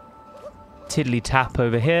 Tiddly tap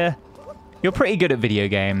over here. You're pretty good at video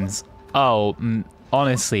games. Oh,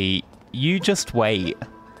 honestly, you just wait.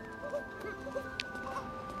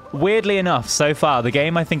 Weirdly enough, so far, the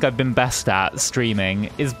game I think I've been best at streaming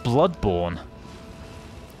is Bloodborne.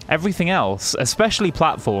 Everything else, especially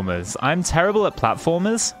platformers. I'm terrible at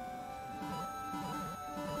platformers.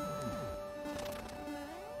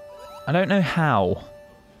 I don't know how.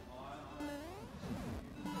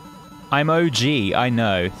 I'm OG, I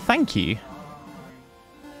know. Thank you.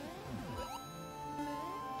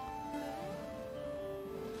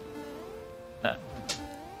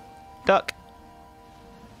 Duck.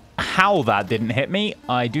 How that didn't hit me,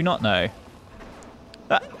 I do not know.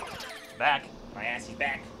 Back. My ass is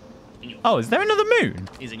back. Oh, is there another moon?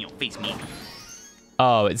 Is in your face, me.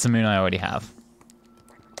 Oh, it's a moon I already have.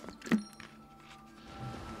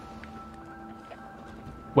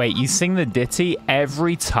 Wait, you sing the ditty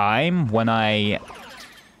every time when I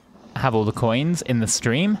have all the coins in the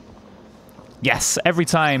stream? Yes, every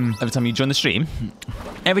time. Every time you join the stream?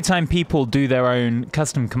 Every time people do their own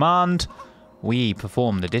custom command, we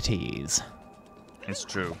perform the ditties. It's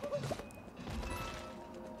true.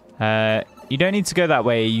 You don't need to go that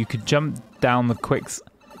way. You could jump down the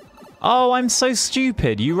Oh, I'm so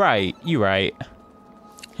stupid. You right. You right.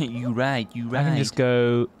 You right. I can just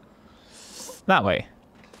go that way.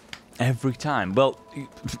 Every time. Well,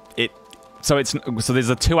 so there's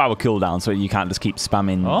a 2-hour cooldown, so you can't just keep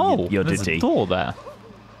spamming your there's ditty. a door there.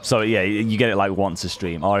 So yeah, you get it like once a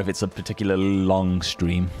stream, or if it's a particularly long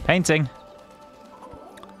stream. Painting.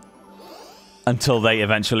 Until they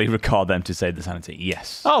eventually record them to save the sanity.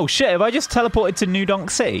 Yes. Oh shit! Have I just teleported to New Donk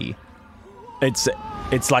City? It's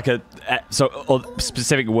like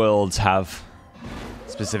specific worlds have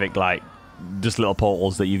specific like just little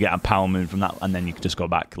portals that you get empowerment from that, and then you can just go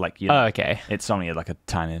back. Like Oh, okay. It's only like a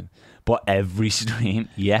tiny. But every stream,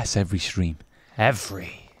 yes, every stream.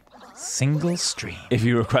 Every single stream. If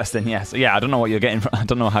you request, then yes. Yeah, I don't know what you're getting. I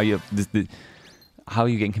don't know how you're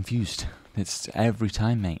getting confused. It's every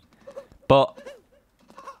time, mate. But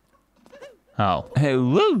Oh.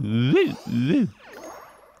 I'm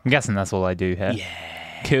guessing that's all I do here.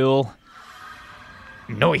 Yeah. Cool.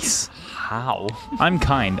 Nice. How? I'm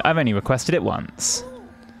kind. I've only requested it once.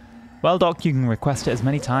 Well, Doc, you can request it as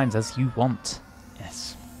many times as you want.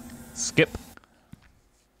 Yes. Skip.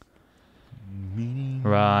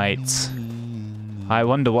 Right. I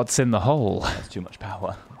wonder what's in the hole. That's too much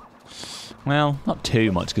power. Well, not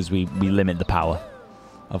too much, because we limit the power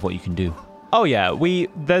of what you can do. Oh yeah,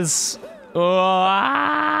 there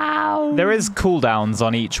is cooldowns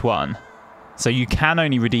on each one. So you can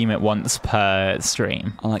only redeem it once per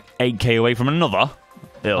stream. I'm like 8k away from another.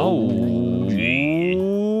 Oh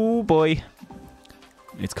boy.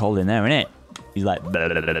 It's cold in there, isn't it? He's like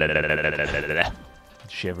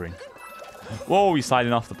shivering. Whoa, he's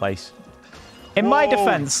sliding off the place. In my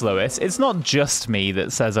defense, Lewis, it's not just me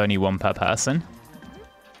that says only one per person.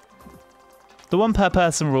 The one per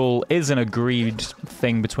person rule is an agreed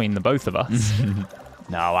thing between the both of us.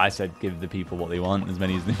 No, I said give the people what they want, as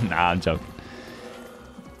many as they... Nah, I'm joking.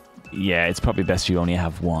 Yeah, it's probably best you only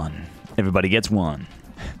have one. Everybody gets one.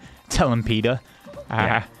 Tell him, Peter.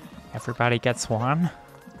 Yeah. Everybody gets one.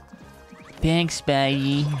 Thanks,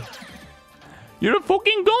 Spidey. You're a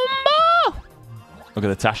fucking Goomba! Look at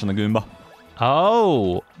the Tash and the Goomba.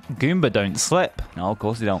 Oh, Goomba don't slip. No, of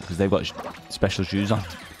course they don't, because they've got special shoes on.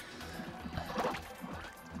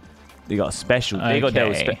 They got a special... They got dealt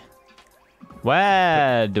with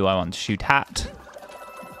Where do I want to shoot hat?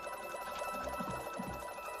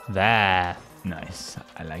 There. Nice.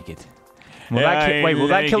 I like it. Will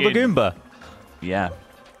that kill the Goomba? Yeah.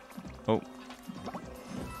 Oh.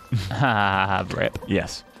 Ah, rip.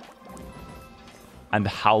 Yes. And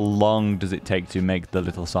how long does it take to make the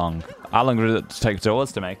little song? How long does it take to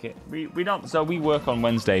us to make it? We don't. So we work on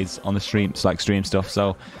Wednesdays on the streams, like stream stuff.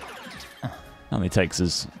 So it only takes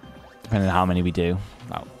us, depending on how many we do,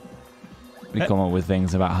 we come up with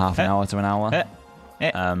things about half an hour to an hour.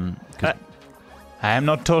 I am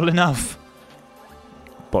not tall enough.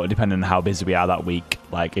 But depending on how busy we are that week,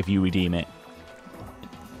 like if you redeem it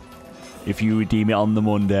on the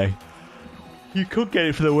Monday, you could get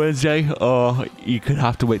it for the Wednesday, or you could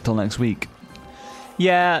have to wait till next week.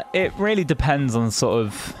 Yeah, it really depends on sort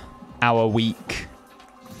of our week.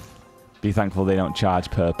 Be thankful they don't charge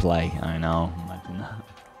per play. I know. Imagine that.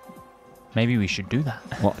 Maybe we should do that.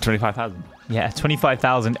 What, 25,000? Yeah,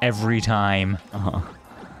 25,000 every time. Uh-huh.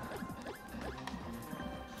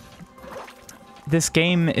 This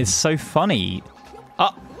game is so funny.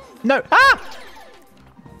 Oh, no. Ah!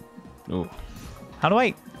 Oh. How do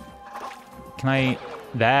I... Can I...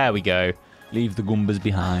 There we go. Leave the Goombas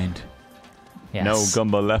behind. Yes. No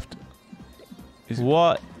Goomba left.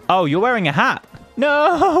 What? Oh, you're wearing a hat.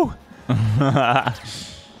 No!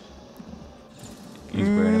 He's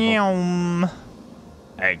wearing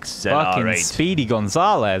a Fucking Speedy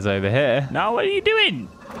Gonzalez over here. No, what are you doing?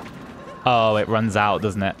 Oh, it runs out,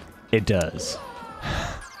 doesn't it? It does.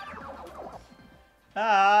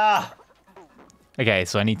 Okay,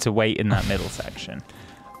 so I need to wait in that middle section.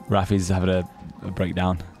 Rafi's having a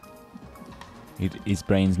breakdown. His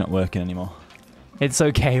brain's not working anymore. It's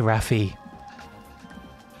okay, Rafi.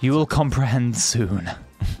 You will comprehend soon.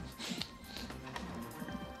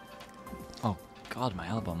 Oh, God, my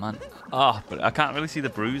elbow, man. Oh, but I can't really see the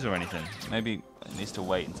bruise or anything. Maybe it needs to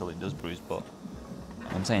wait until it does bruise, but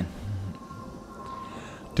I'm saying.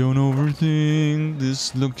 Don't overthink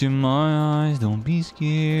this. Look in my eyes. Don't be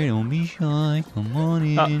scared. Don't be shy. Come on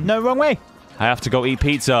in. No, wrong way. I have to go eat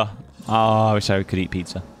pizza. Oh, I wish I could eat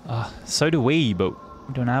pizza. So do we, but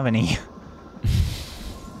we don't have any.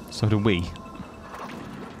 So do we.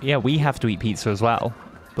 Yeah, we have to eat pizza as well,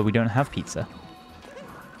 but we don't have pizza.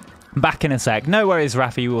 Back in a sec. No worries,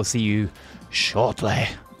 Rafi. We'll see you shortly.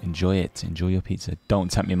 Enjoy it. Enjoy your pizza. Don't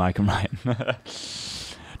tempt me, Mike and Ryan.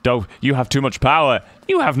 Don't. You have too much power.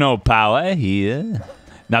 You have no power here.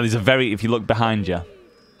 Now, there's a very... If you look behind you...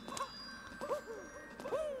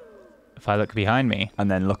 If I look behind me... And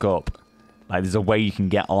then look up. Like, there's a way you can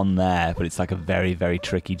get on there, but it's like a very, very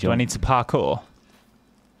tricky jump. Do I need to parkour?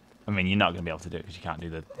 I mean, you're not going to be able to do it because you can't do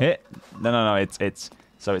the... Hit. No.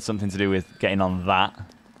 So it's something to do with getting on that.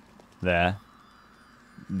 There.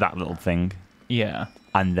 That little thing. Yeah.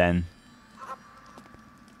 And then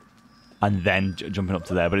jumping up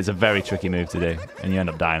to there. But it's a very tricky move to do. And you end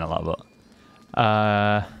up dying a lot, but...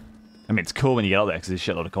 I mean, it's cool when you get up there because there's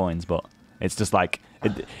a shitload of coins, but it's just like...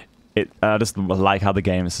 I just like how the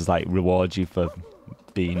game is just like rewards you for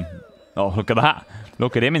being... Oh, look at that.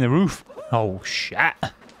 Look at him in the roof. Oh, shit.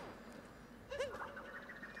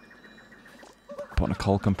 Putting a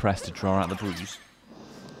cold compress to draw out the bruise.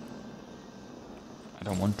 I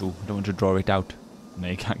don't want to draw it out. No,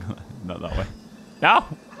 you can't go. Not that way. No!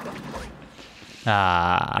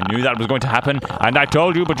 I knew that was going to happen, and I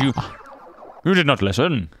told you, but you did not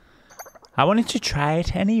listen. I wanted to try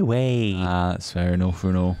it anyway. That's fair enough,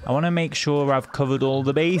 Bruno. I want to make sure I've covered all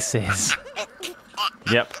the bases.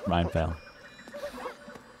 Yep, Ryan fell.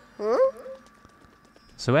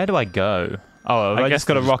 So where do I go? Oh, I just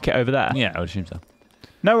got to rocket over there? Yeah, I would assume so.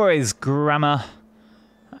 No worries, Grandma.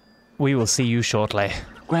 We will see you shortly.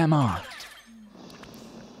 Grandma,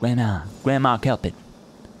 help it.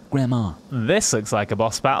 Grandma. This looks like a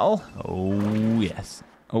boss battle. Oh, yes.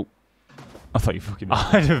 Oh. I thought you fucking...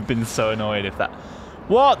 I'd have been so annoyed if that...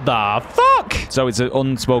 What the fuck? So it's an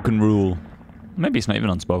unspoken rule maybe it's not even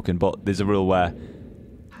unspoken, but there's a rule where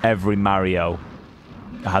every Mario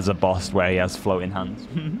has a boss where he has floating hands.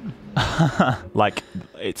 Like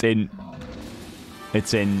it's in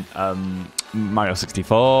Mario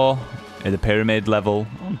 64 in the pyramid level,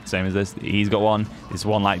 same as this. He's got one. There's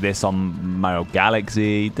one like this on Mario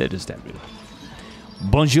Galaxy. They're just everywhere.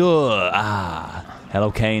 Bonjour.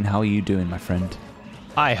 Hello, Kane. How are you doing, my friend?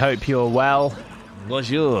 I hope you're well.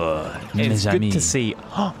 Bonjour. It's good to see.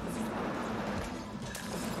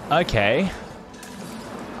 Okay.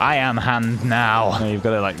 I am hand now. No, you've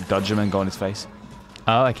got to like dodge him and go on his face.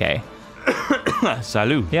 Oh, okay.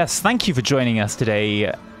 Salut. Yes, thank you for joining us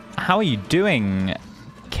today. How are you doing,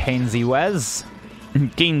 Kainsey Wes?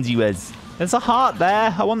 Kainsey Wes. There's a heart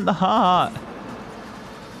there. I want the heart.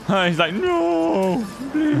 He's like, no,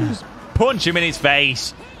 please. Punch him in his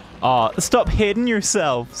face. Oh, stop hitting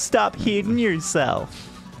yourself. Stop hitting yourself.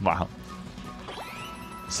 Wow.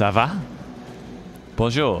 Ça va?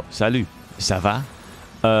 Bonjour. Salut. Ça va?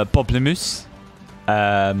 Pamplemousse?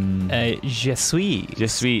 Je suis. Je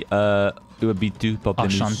suis, où habites-tu,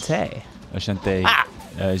 Pamplemousse? Enchanté. Enchanté.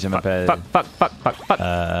 Je m'appelle...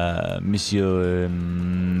 Fuck. Monsieur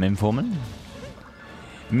Informal?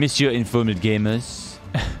 Monsieur Informal Gamers.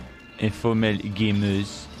 Informal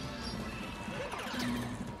Gamers.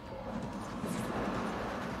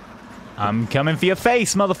 I'm coming for your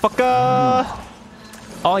face, motherfucker!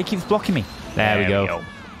 Oh, he keeps blocking me. There we go.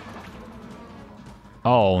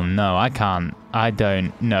 Oh, no, I can't. I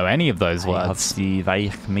don't know any of those words. Die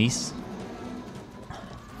Weichmies.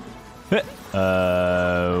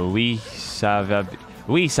 Oui, ça va...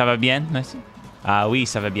 Oui, ça va bien, merci. Ah oui,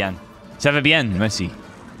 ça va bien. Ça va bien, merci.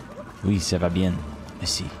 Oui, ça va bien,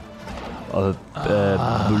 merci.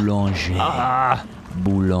 Boulanger.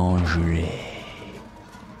 Boulangerie.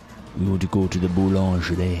 We want to go to the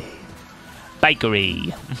boulangerie.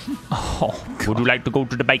 Bakery. Oh, Would you like to go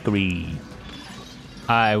to the bakery?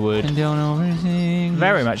 I would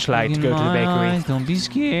very much like to go to the bakery. Don't be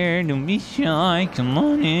scared, don't be shy. Come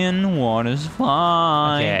on in, the water's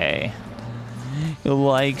fine. Okay.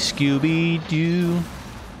 Like Scooby-Doo.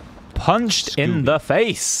 Punched in the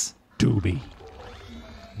face. Dooby.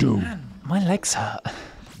 Doo. My legs hurt.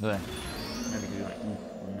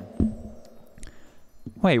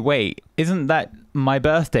 Wait. Isn't that my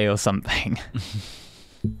birthday or something?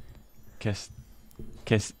 Qu'est-ce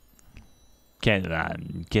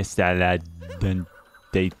à la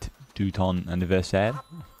date de ton anniversaire?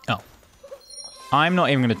 Oh. I'm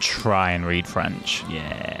not even going to try and read French.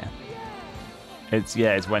 Yeah. It's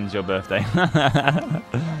when's your birthday?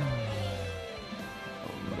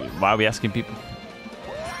 Why are we asking people?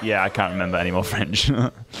 Yeah, I can't remember any more French.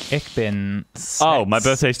 Ich bin Oh, my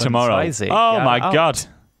birthday's tomorrow. 26. Oh Yeah, my oh. god.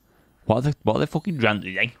 What are they fucking drunk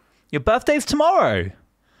today? Your birthday's tomorrow.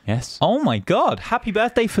 Yes. Oh my god. Happy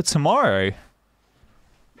birthday for tomorrow.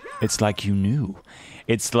 It's like you knew.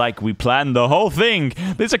 It's like we planned the whole thing.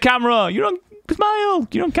 There's a camera. You're on smile.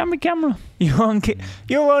 You're on camera.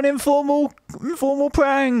 You're on informal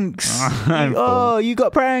pranks. Oh, you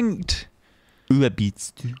got pranked. Où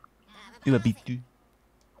habites-tu? Où habites-tu?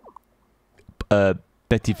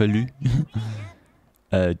 Petit Fallu.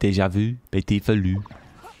 Déjà vu, Petit Fallu.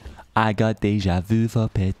 I got déjà vu for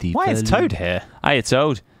Petit Fallu. Why is Toad here? Hiya,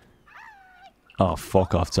 Toad. Oh,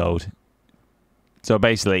 fuck off, Toad. So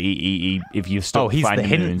basically, he if you stop Oh, he's the finding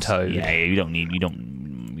hint moons, Toad. Yeah, you don't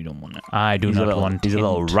want it. I do not want He's a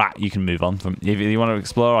little hint. rat. You can move on from. If you want to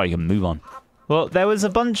explore, or you can move on. Well, there was a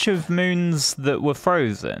bunch of moons that were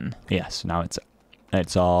frozen. Yes, now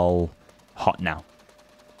it's all hot now.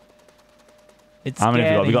 It's How many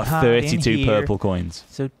have we got? We got getting hot in 32 here. purple coins.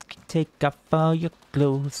 So take off all your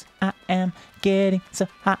clothes. I am getting so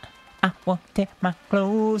hot. I won't take my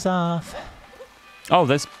clothes off. Oh,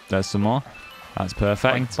 there's some more. That's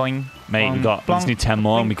perfect. Boing, boing, Mate, we boing, just need 10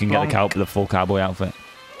 more and we can get boing. the full cowboy outfit.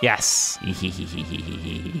 Yes.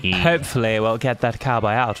 Hopefully we'll get that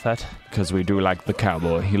cowboy outfit. Because we do like the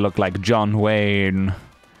cowboy. He looked like John Wayne.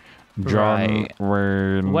 Right.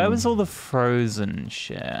 Wayne. Where was all the frozen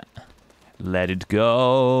shit? Let it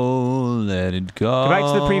go. Let it go. Go back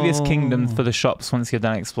to the previous kingdom for the shops once you're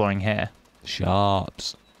done exploring here.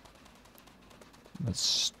 Shops.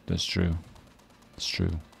 That's true. It's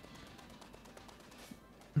true.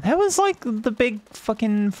 There was like the big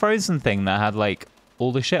fucking frozen thing that had like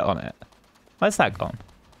all the shit on it. Where's that gone?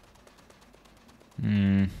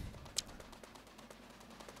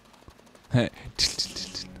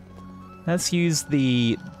 Let's use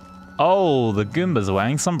the... Oh, the Goombas are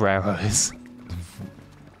wearing sombreros.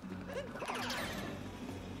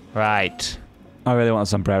 Right. I really want a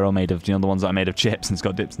sombrero made of, the ones that are made of chips and it's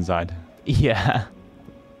got dips inside. Yeah.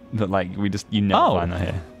 But like, you never Oh. find that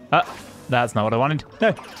here. That's not what I wanted.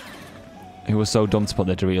 No. It was so dumb to put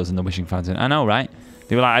the Doritos in the wishing fountain. I know, right?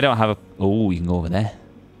 They were like, I don't have a... Oh, you can go over there.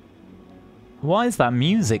 Why is that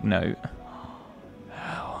music note?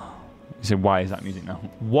 You said, why is that music note?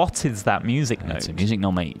 What is that music note? It's a music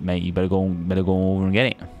note, mate. Mate, you better go over and get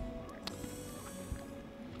it.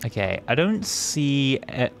 Okay, I don't see...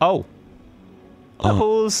 Oh.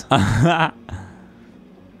 Purples.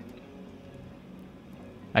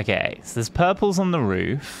 Okay, so there's purples on the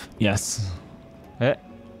roof. Yes. There's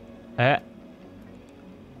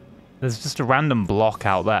just a random block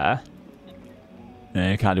out there.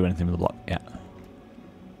 No, you can't do anything with the block yet.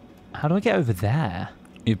 How do I get over there?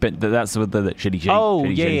 That's with the shitty shape. Oh,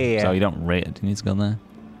 shitty yeah, shape. yeah, yeah. So you don't rate it. You need to go there.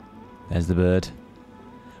 There's the bird.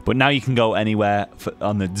 But now you can go anywhere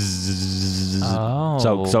on the...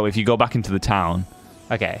 Oh. So if you go back into the town...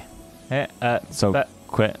 Okay.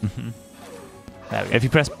 Quit. There we go. If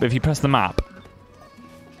you press the map,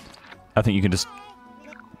 I think you can just...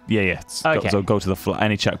 Yeah. Okay. So go to the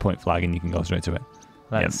any checkpoint flag and you can go straight to it.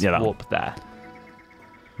 Let's that warp there.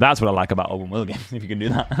 That's what I like about open world games, if you can do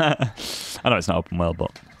that. I know it's not open world,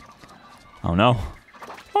 but... Oh no.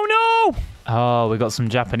 Oh no! Oh, we got some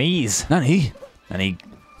Japanese. Nani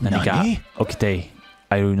ga okite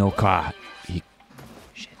aru no ka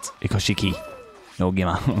ikoshiki no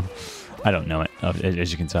gima. I don't know it,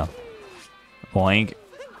 as you can tell. Boing.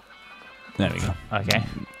 There we go. Okay.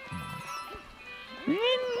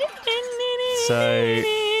 So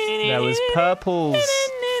there was purples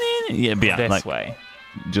Yeah, but yeah, this like way.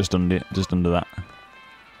 just under that.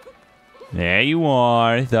 There you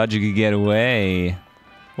are. Thought you could get away.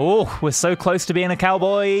 Oh, we're so close to being a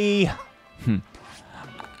cowboy.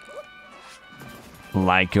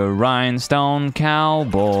 Like a rhinestone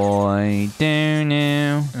cowboy.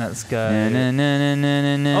 Let's go.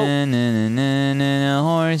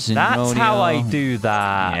 Horse and That's rodeo. how I do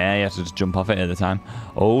that. Yeah, you have to just jump off it at a time.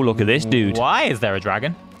 Oh, look at this dude. Why is there a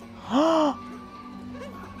dragon?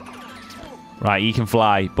 Right, you can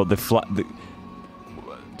fly, but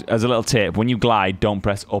as a little tip, when you glide, don't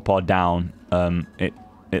press up or down. The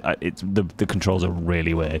controls are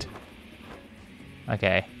really weird.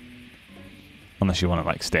 Okay. Unless you want to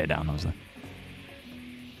like stay down, obviously.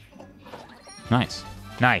 Nice.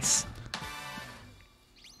 Nice.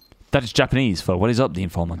 That is Japanese for what is up, the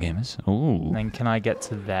Informal gamers. Ooh. Then can I get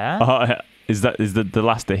to there? Is the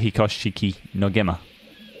last the Hikoshiki no Gema?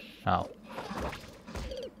 Oh.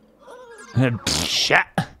 Shit.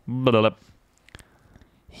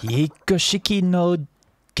 Hikoshiki no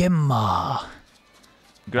Gemma.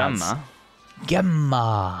 Grandma.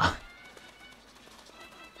 Gemma.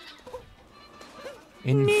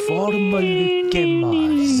 Informal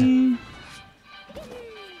Gemmas.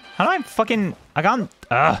 How do I fucking... I can't...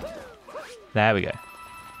 There we go.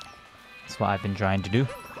 That's what I've been trying to do.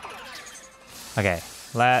 Okay,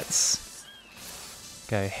 let's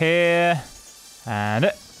go here. And...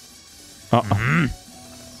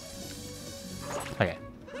 Okay,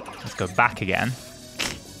 let's go back again.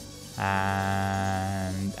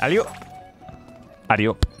 And... Addy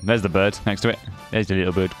up. There's the bird next to it. There's the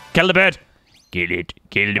little bird. Kill the bird! Kill it.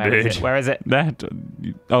 Kill the bird. Where is it? There.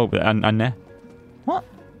 Oh, and there. What?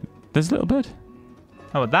 There's a little bird.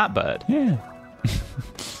 Oh, that bird. Yeah.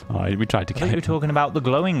 Oh, we tried to I thought kill you were it. talking about the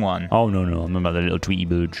glowing one. Oh, no. I remember the little Tweety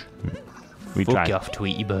birds. We Fuck tried. off,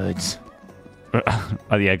 Tweety birds.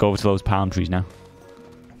 Oh, yeah, go over to those palm trees now.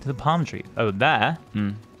 To the palm tree. Oh, there?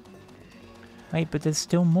 Mm. Wait, but there's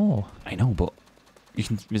still more. I know, but you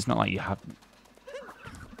can. It's not like you have.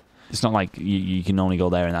 It's not like you can only go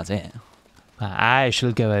there and that's it. I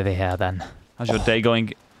shall go over here then. How's your day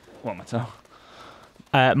going? What am I telling?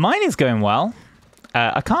 Mine is going well.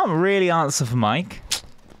 I can't really answer for Mike.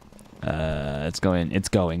 It's going. It's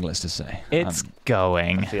going. Let's just say It's I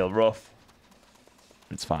going. feel rough.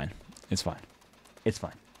 It's fine. It's fine. It's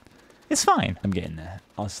fine. It's fine. I'm getting there.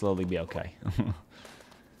 I'll slowly be okay.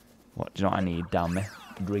 What do you know what I need down there?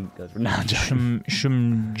 Drink. No,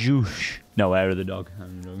 Some juice. no, air of the dog.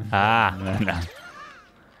 Ah. No.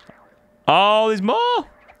 Oh, there's more.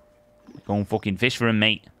 Go and fucking fish for him,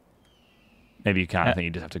 mate. Maybe you can't. I think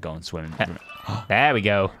you just have to go and swim. There we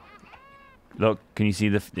go. Look, can you see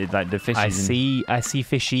the fishes? I see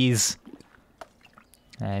fishies.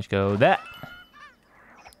 Let's go there.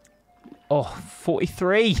 Oh,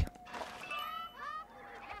 43.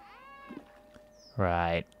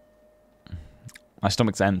 Right. My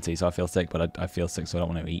stomach's empty, so I feel sick, but I feel sick, so I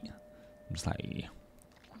don't want to eat. I'm just like...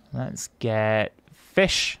 Let's get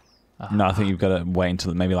fish. No, I think you've got to wait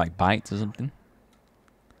until it maybe like bites or something.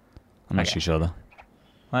 I'm not Okay. too sure, though.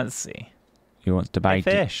 Let's see. He wants to Hey, bite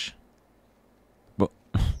it. fish. But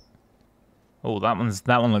Oh, that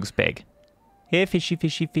one looks big. Here, fishy,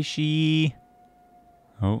 fishy, fishy.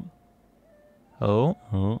 Oh. Oh.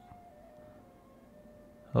 Oh.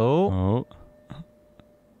 Oh. Oh.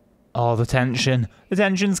 Oh, the tension. The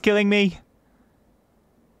tension's killing me.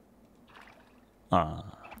 Ah.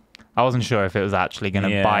 I wasn't sure if it was actually going to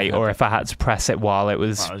Yeah, bite or if I had to press it while it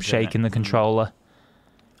was While it was shaking doing the it. controller.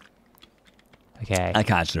 Okay, I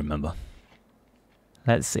can't actually remember.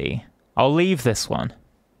 let's see. I'll leave this one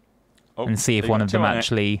Oh, and see if one of them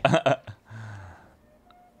actually...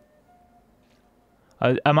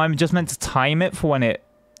 am I just meant to time it for when it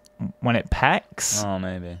pecks? Oh,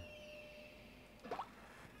 maybe.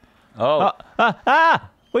 Oh.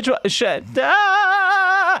 Which one? Shit.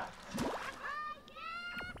 Ah!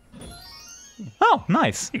 Oh,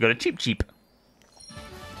 nice. You got a cheap.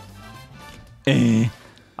 I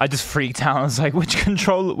just freaked out. I was like,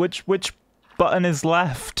 which button is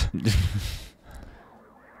left?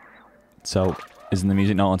 So, isn't the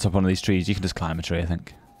music not on top of one of these trees? You can just climb a tree, I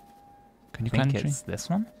think. Can you I climb think a tree? it's this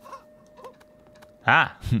one.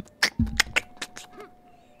 Ah.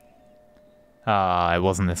 It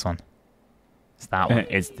wasn't this one. It's that one.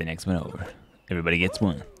 It's the next one over. Everybody gets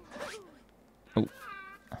one. Oh.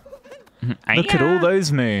 Look at all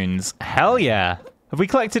those moons. Hell yeah. Have we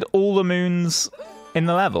collected all the moons in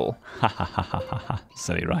the level? Ha ha ha ha ha ha.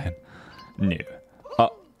 Silly Ryan. No.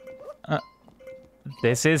 Oh.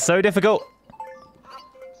 This is so difficult.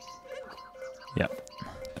 Yep.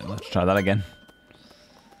 Let's try that again.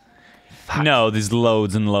 No, there's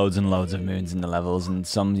loads and loads and loads of moons in the levels, and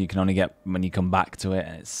some you can only get when you come back to it,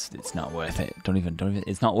 and it's not worth it. Don't even.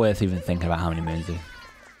 It's not worth even thinking about how many moons there.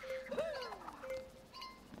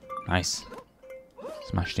 Nice.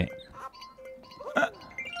 Smashed it.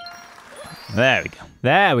 There we go.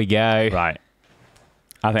 There we go. Right.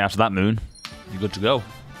 I think after that moon, you're good to go.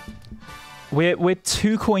 We're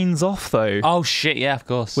 2 coins off though. Oh shit! Yeah, of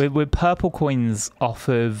course. We're purple coins off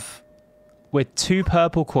of. We're 2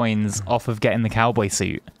 purple coins off of getting the cowboy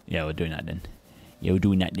suit. Yeah, we're doing that then. Yeah, we're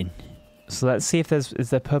doing that then. So let's see if is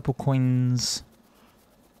there purple coins.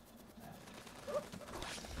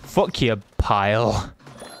 Fuck you, pile.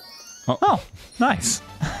 Oh, nice.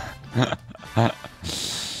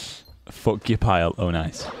 Fuck your pile. Oh,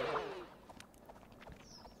 nice.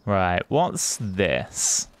 Right, what's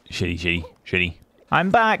this? Shitty. I'm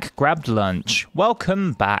back. Grabbed lunch.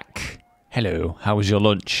 Welcome back. Hello. How was your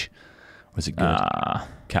lunch? Was it good?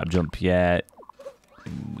 Cap jump, yeah.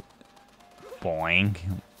 Boing.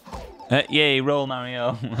 Yay, roll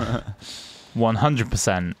Mario.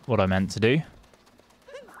 100% what I meant to do.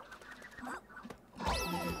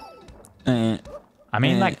 I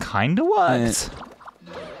mean, that kind of worked.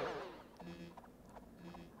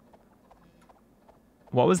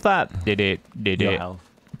 What was that? Did it? Your health.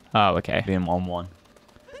 Oh, okay. Being on 1.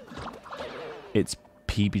 It's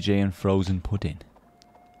PBJ and frozen pudding.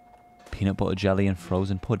 Peanut butter jelly and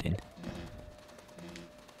frozen pudding.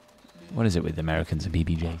 What is it with Americans and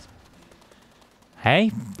PBJs?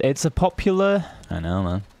 Hey, it's a popular I know,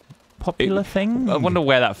 man. thing. I wonder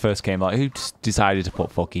where that first came. Like, who just decided to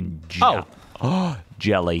put fucking jam? Oh,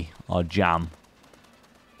 jelly or jam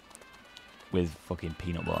with fucking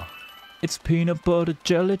peanut butter? It's peanut butter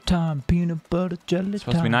jelly time. Peanut butter jelly time. It's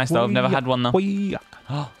supposed to be nice though. I've never had one though. Wee.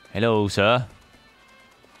 Oh, hello, sir.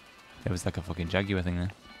 It was like a fucking Jaguar thing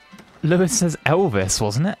there. Lewis says Elvis,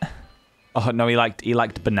 wasn't it? Oh no, he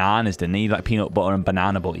liked bananas, didn't he? He liked peanut butter and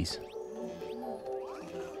banana butties.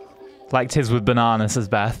 Liked his with bananas, says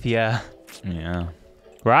Beth. Yeah. Yeah.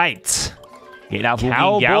 Right. Get that fucking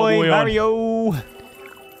Cowboy on. Mario.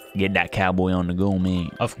 Get that cowboy on the go,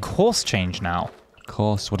 man. Of course, change now. Of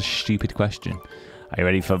course. What a stupid question. Are you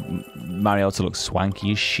ready for Mario to look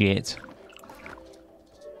swanky as shit?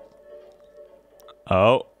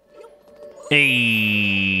 Oh.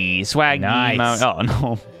 Hey, swaggy Nice. Mario. Oh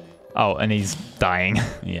no. Oh, and he's dying.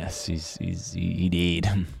 Yes, he did.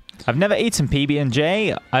 I've never eaten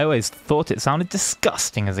PB&J. I always thought it sounded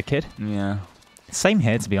disgusting as a kid. Yeah. Same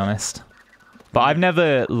here, to be honest. But I've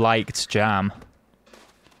never liked jam.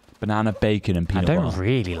 Banana, bacon, and peanut I don't butter.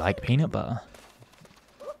 really like peanut butter.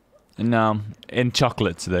 No, in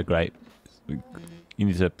chocolates they're great. You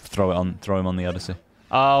need to throw him on the Odyssey.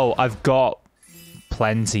 Oh, I've got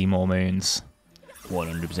plenty more moons.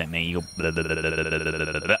 100% me. You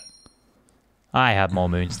go. I have more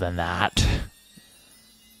moons than that.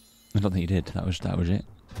 I don't think you did. That was it.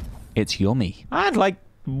 It's yummy. I had like...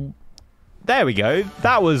 There we go.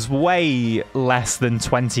 That was way less than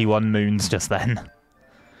 21 moons just then.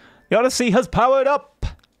 The Odyssey has powered up.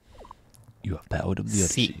 You have powered up the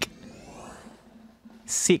Odyssey.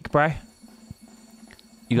 Sick, bro.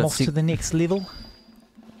 You got Off to the next level.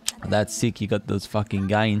 That's sick, you got those fucking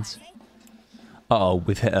gains. Uh-oh,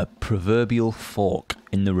 we've hit a proverbial fork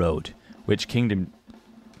in the road. Which kingdom? Do you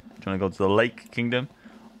want to go to the Lake Kingdom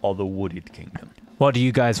or the Wooded Kingdom? What do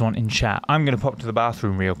you guys want in chat? I'm going to pop to the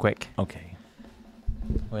bathroom real quick. Okay.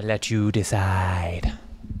 We'll let you decide.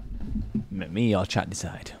 Me or chat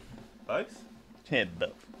decide? Both? Yeah,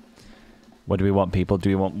 both. What do we want, people? Do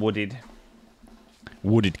we want Wooded?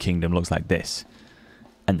 Wooded Kingdom looks like this.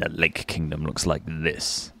 And the Lake Kingdom looks like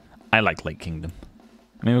this. I like Lake Kingdom.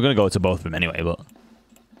 I mean, we're going to go to both of them anyway, but...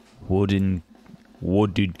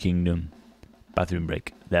 Wooded Kingdom. Bathroom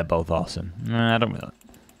break. They're both awesome. I don't really...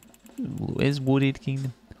 Is Wooded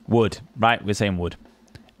Kingdom? Wood. Right, we're saying wood.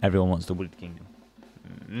 Everyone wants the Wooded Kingdom.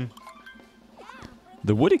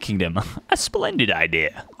 The Wooded Kingdom. A splendid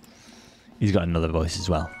idea. He's got another voice as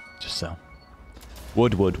well. Just so.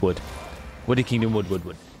 Wood. Wooded Kingdom, wood.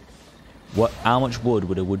 What? How much wood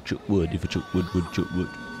would a woodchuck wood if a chuck wood chuck wood?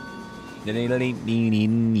 Can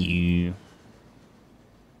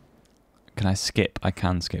I skip? I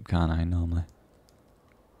can skip, can't I, normally?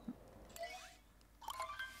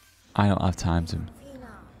 I don't have time to.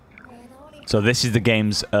 So this is the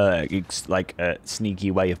game's it's like a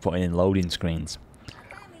sneaky way of putting in loading screens.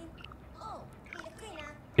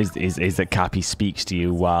 Is that Cappy speaks to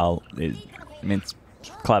you while I mean, it's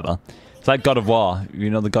clever. It's like God of War. You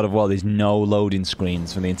know the God of War, there's no loading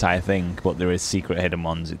screens for the entire thing, but there is secret hidden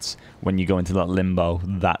ones. It's when you go into that limbo,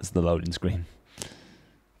 that's the loading screen.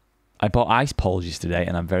 I bought ice poles yesterday,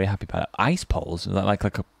 and I'm very happy about it. Ice poles? Is that like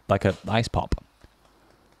a ice pop?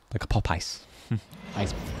 Like a pop ice.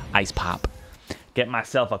 Ice pop. Get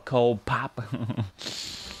myself a cold pop.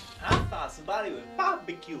 I thought somebody was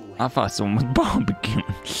barbecuing. I thought someone was barbecuing.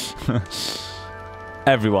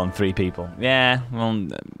 Everyone, 3 people. Yeah, well,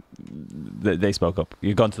 they spoke up.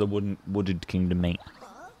 You've gone to the Wooded Kingdom, mate.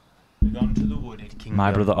 We've gone to the Wooded Kingdom.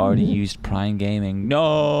 My brother already used Prime Gaming.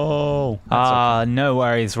 No! No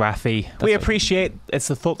worries, Rafi. We okay. appreciate it's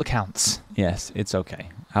the thought that counts. Yes, it's okay.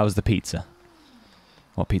 How was the pizza?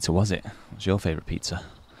 What pizza was it? What's your favourite pizza?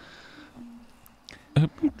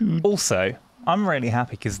 Also, I'm really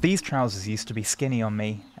happy because these trousers used to be skinny on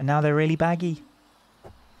me, and now they're really baggy.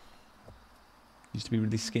 Used to be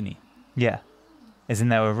really skinny. Yeah. As in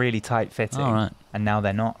they were really tight fitting. All right. And now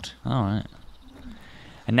they're not. All right.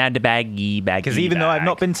 And now the baggy. Because even though I've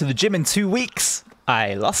not been to the gym in 2 weeks,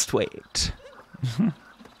 I lost weight.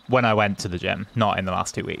 When I went to the gym, not in the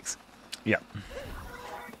last 2 weeks. Yeah.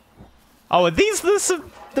 Oh, are these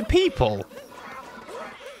the people?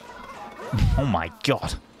 Oh my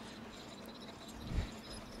god.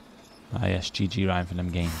 Ah yes, GG Ryan for them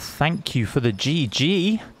games. Thank you for the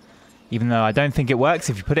GG. Even though I don't think it works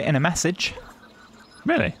if you put it in a message.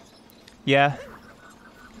 Really? Yeah.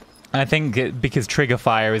 I think because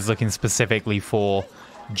Triggerfire is looking specifically for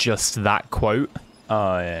just that quote.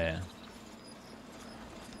 Oh, yeah.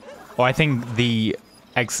 Or I think the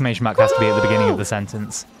exclamation mark has to be at the beginning of the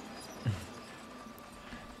sentence.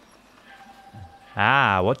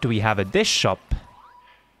 What do we have at this shop?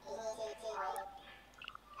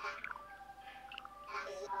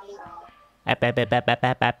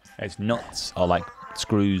 It's nuts or like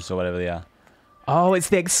screws or whatever they are. Oh, it's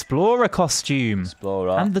the Explorer costume.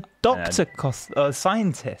 Explorer. And the Doctor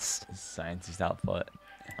Scientist. Scientist outfit.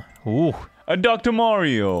 Ooh. A Dr.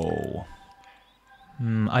 Mario.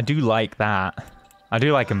 I do like that. I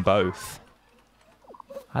do like them both.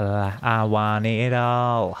 I want it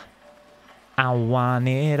all. I want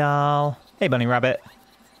it all. Hey, Bunny Rabbit.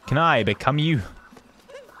 Can I become you?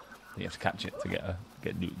 You have to catch it to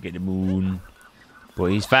get the moon.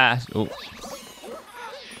 Boy, he's fast. Oh.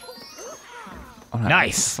 Right.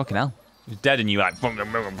 Nice. Fucking hell. He's dead and you like,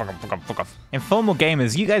 fuck off. Informal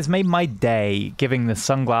gamers, you guys made my day giving the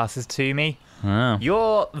sunglasses to me. Oh.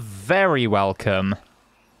 You're very welcome.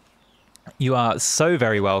 You are so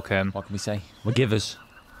very welcome. What can we say? We're givers.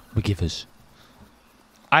 We're givers.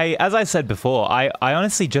 As I said before, I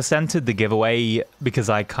honestly just entered the giveaway because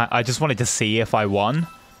I just wanted to see if I won.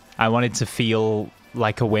 I wanted to feel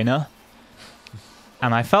like a winner.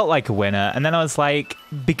 And I felt like a winner. And then I was like,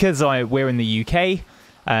 because we're in the UK,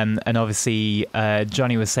 and obviously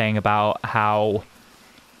Johnny was saying about how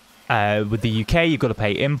with the UK you've got to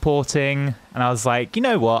pay importing. And I was like, you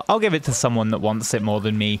know what? I'll give it to someone that wants it more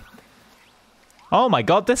than me. Oh my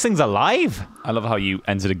god, this thing's alive! I love how you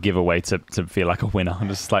entered a giveaway to feel like a winner. I'm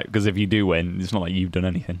just like, because if you do win, it's not like you've done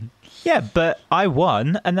anything. Yeah, but I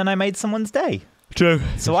won, and then I made someone's day. True.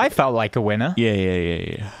 So I felt like a winner.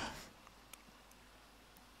 Yeah.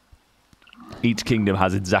 Each kingdom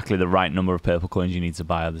has exactly the right number of purple coins you need to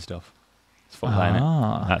buy other stuff. It's fun, isn't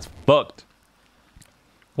it? That's fucked.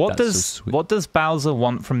 What That's so does sweet. what does Bowser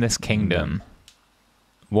want from this kingdom?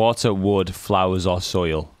 Water, wood, flowers, or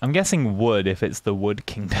soil. I'm guessing wood if it's the Wood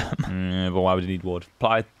Kingdom. But why would he need wood?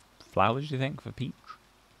 Flowers, do you think, for peach?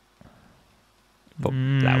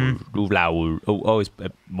 Flower. Oh, it's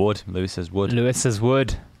wood. Lewis says wood. Lewis says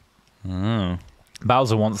wood. Oh.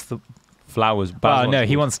 Bowser wants the... Flowers. Oh, no,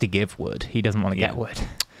 he wants to give wood. He doesn't want to get wood.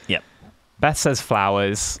 Yep. Beth says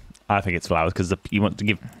flowers. I think it's flowers because he wants to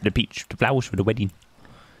give the peach the flowers for the wedding.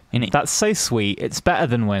 Innit? That's so sweet. It's better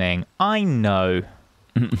than winning. I know.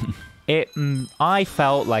 I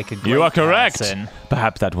felt like a great You are correct. person.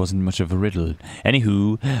 Perhaps that wasn't much of a riddle.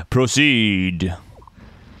 Anywho, proceed.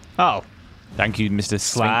 Oh, Thank you, Mr.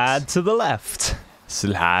 slide Sphinx. to the left.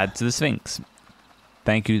 Slide to the Sphinx.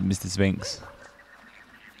 Thank you, Mr. Sphinx.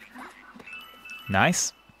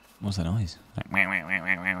 Nice. What's that noise?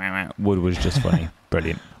 Wood was just funny.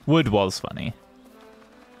 Brilliant. Wood was funny.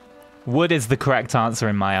 Wood is the correct answer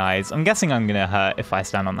in my eyes. I'm guessing I'm going to hurt if I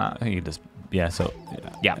stand on that. I think you just... Yeah, so...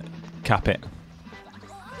 Yeah. Cap it.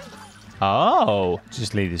 Oh.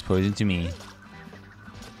 Just leave this poison to me.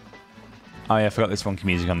 Oh yeah, I forgot there's funky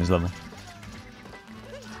music on this level.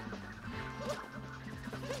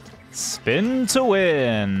 Spin to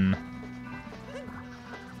win.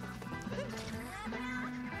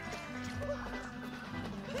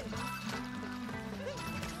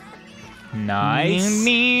 Nice.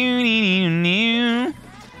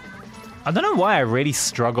 I don't know why I really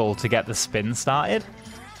struggle to get the spin started.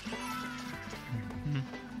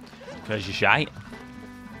 Because you're shite.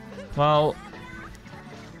 Well,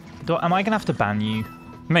 am I going to have to ban you?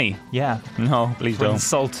 Me? Yeah. No, please For don't.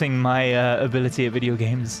 insulting my ability at video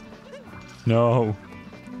games. No.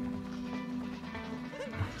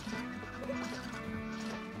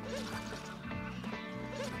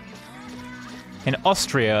 In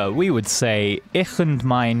Austria, we would say, ich und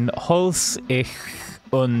mein Holz, ich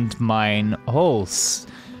und mein Holz.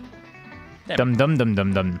 Dum dum dum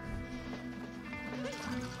dum dum.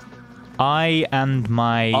 I and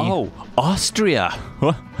my... Oh, Austria.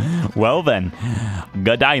 Well then,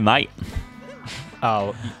 good day, mate.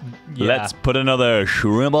 Oh, yeah. Let's put another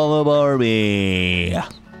shrimp on the Barbie.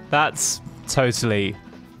 That's totally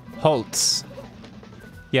Holtz.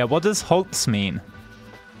 Yeah, what does Holtz mean?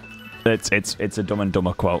 It's a Dumb and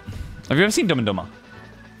Dumber quote. Have you ever seen Dumb and Dumber?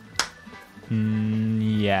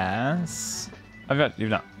 Yes. You've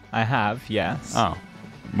not? I have, yes. Oh,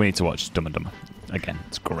 we need to watch Dumb and Dumber again.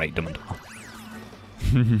 It's great, Dumb and Dumber.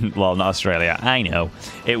 Well, not Australia. I know.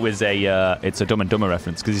 It was it's a Dumb and Dumber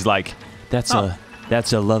reference because he's like, that's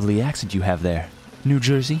a lovely accent you have there, New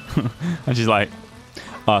Jersey. And she's like,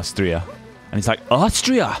 Austria, and he's like,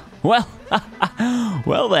 Austria. Well,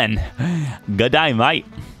 well then, good day, mate.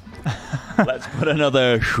 Let's put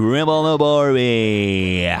another shrimp on the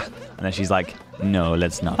Barbie. And then she's like, no,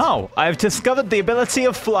 let's not. Oh, I've discovered the ability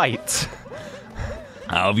of flight.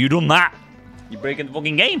 How have you done that? You're breaking the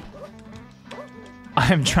fucking game.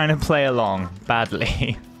 I'm trying to play along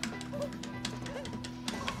badly.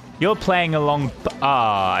 You're playing along...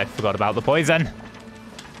 I forgot about the poison.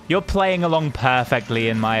 You're playing along perfectly,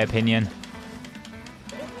 in my opinion.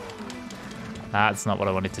 That's not what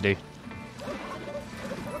I wanted to do.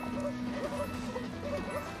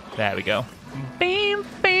 There we go.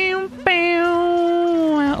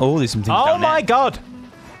 Oh, there's some things Oh down there. my god!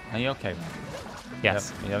 Are you okay?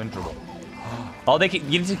 Yes. You're having trouble. Oh, you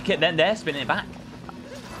need to get them there, spinning it back.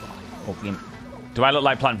 Okay. Do I look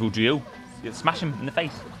like plant food to you? You smash him in the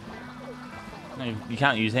face. No, you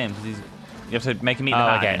can't use him because you have to make him eat the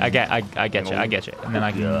Oh, hat. okay. I get you. And then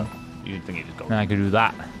I can... Yeah. You think you just go. Then I can do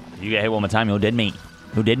that. You get hit one more time, you're dead meat.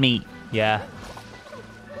 You're dead meat. Yeah.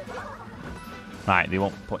 Right, they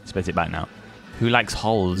won't spit it back now. Who likes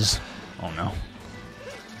holes? Oh no.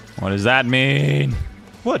 What does that mean?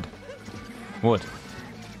 Wood. Wood.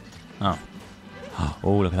 Oh.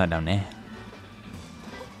 Oh, look at that down there.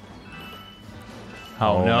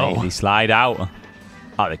 Oh, no. Mate, they slide out.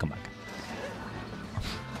 Oh, they come back.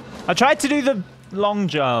 I tried to do the long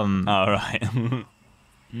jump. All right.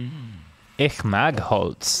 Ich mag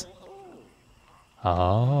Holz.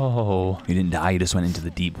 Oh. You didn't die, you just went into the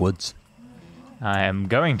deep woods. I am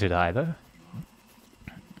going to die, though.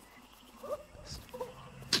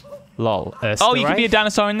 Lol. Oh, you could be a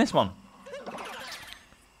dinosaur in this one.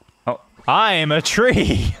 I'm a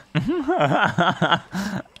tree.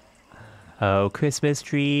 Oh, Christmas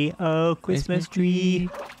tree. Oh, Christmas tree.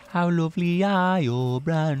 How lovely are your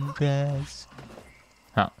branches.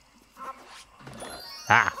 Oh.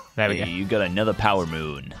 Ah, there we go. You got another power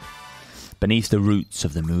moon. Beneath the roots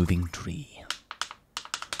of the moving tree.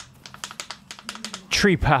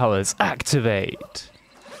 Tree powers activate.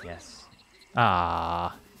 Yes.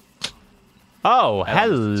 Ah. Oh,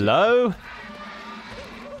 hello.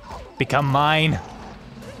 Become mine.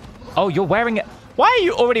 Oh, you're wearing it. Why are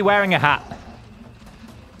you already wearing a hat?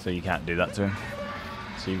 So you can't do that to him.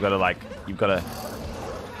 So you've got to like, you've got to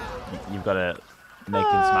make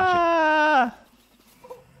him smash it.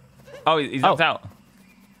 Oh, he's knocked out.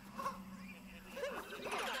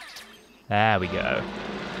 There we go.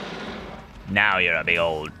 Now you're a big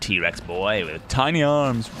old T-Rex boy with tiny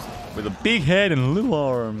arms, with a big head and little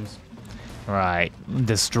arms. Right,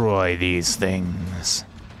 destroy these things.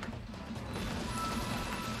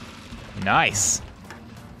 Nice.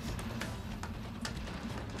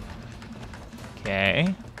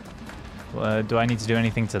 Okay. Well, do I need to do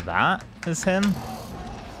anything to that as him?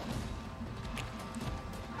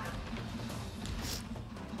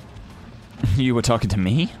 You were talking to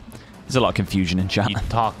me? There's a lot of confusion in chat. You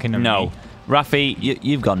talking to me? No. Rafi,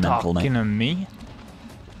 you've gone mental, mate. Talking to me?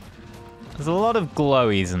 There's a lot of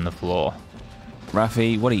glowies in the floor.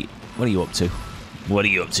 Rafi, what are you up to? What are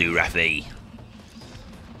you up to, Rafi?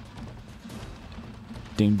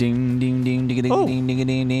 Ding ding ding ding ding ding ding ding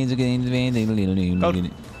ding ding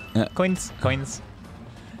ding. Coins, coins.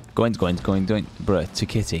 Coins. Bruh, to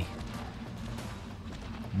Kitty.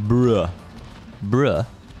 Bruh.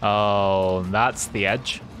 Oh, that's the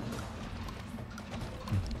edge.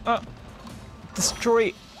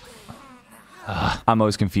 Destroy. I'm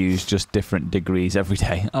always confused, just different degrees every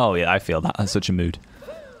day. Oh yeah, I feel that. That's such a mood.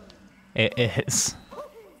 It is.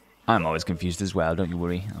 I'm always confused as well, don't you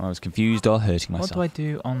worry. I'm always confused or hurting myself. What do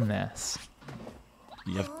I do on this?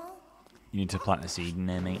 You need to plant a seed in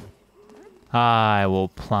there, mate. I will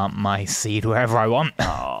plant my seed wherever I want.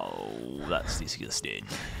 Oh, that's disgusting.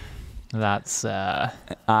 That's,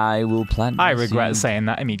 I will plant I my regret seed. saying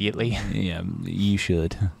that immediately. Yeah, you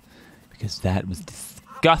should. Because that was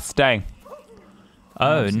disgusting.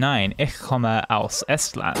 Oh, nein, ich komme aus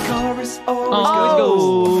Estland.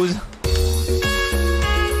 Oh,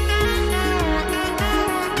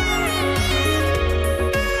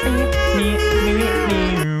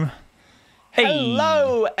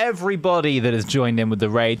 Hello, everybody that has joined in with the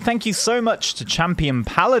raid. Thank you so much to Champion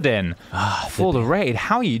Paladin for the raid.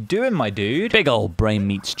 How are you doing, my dude? Big old brain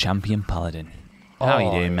meets Champion Paladin. How are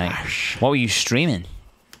you doing, mate? What were you streaming?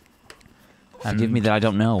 Forgive me that I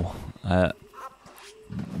don't know.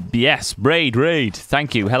 Yes, raid.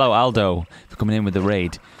 Thank you. Hello, Aldo, for coming in with the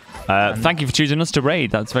raid. Thank you for choosing us to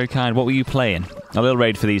raid. That's very kind. What were you playing? A little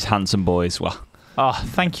raid for these handsome boys. Well, Oh,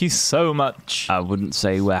 thank you so much. I wouldn't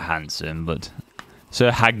say we're handsome, but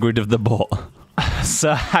Sir Hagrid of the Butt.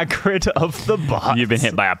 Sir Hagrid of the Butt. You've been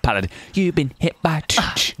hit by a paladin. You've been hit by...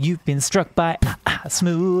 You've been struck by a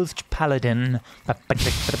smooth paladin. I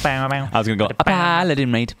was going to go, a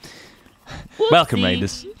paladin raid. Welcome,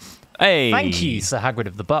 raiders. Hey. Thank you, Sir Hagrid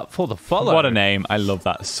of the Butt, for the follow. What a name. I love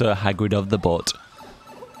that. Sir Hagrid of the Butt.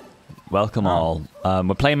 Welcome all.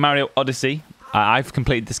 We're playing Mario Odyssey. I've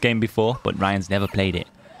completed this game before, but Ryan's never played it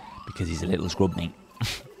because he's a little scrub mate.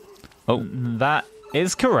 Oh. That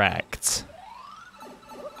is correct.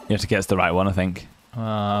 You have to guess the right one, I think.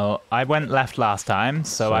 Well, I went left last time,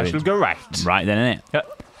 so I Sorry. shall go right. Right then, innit?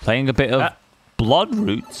 Yep. Playing a bit of Blood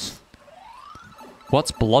Roots.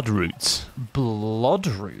 What's Blood Roots? Blood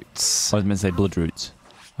Roots. I was meant to say Blood Roots.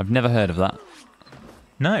 I've never heard of that.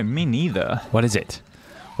 No, me neither. What is it?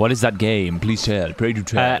 What is that game? Please tell. Pray do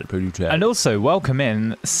tell. Pray do tell. And also, welcome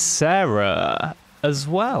in Sarah as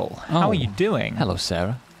well. How are you doing? Hello,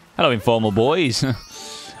 Sarah. Hello, Informal boys.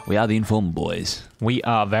 We are the Informal boys. We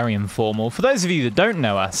are very informal. For those of you that don't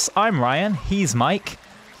know us, I'm Ryan. He's Mike.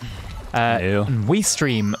 Hello. We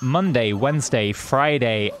stream Monday, Wednesday,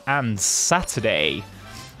 Friday, and Saturday.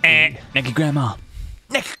 Nicky Grandma.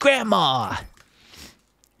 Nick Grandma!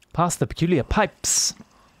 Pass the peculiar pipes.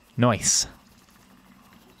 Nice.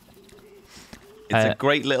 It's a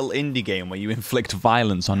great little indie game where you inflict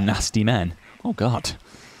violence on nasty men. Oh, God.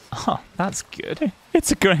 Oh, that's good.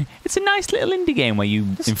 It's a nice little indie game where you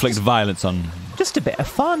inflict violence on... Just a bit of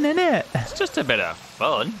fun, innit? It's just a bit of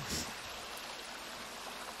fun.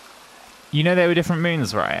 You know there were different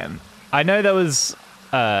moons, Ryan. I know there was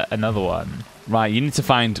another one. Right, you need to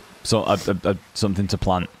find something to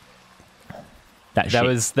plant. There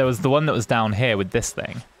was the one that was down here with this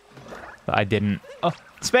thing. But I didn't... Oh,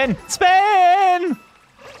 spin! Spin!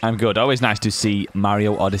 I'm good. Always nice to see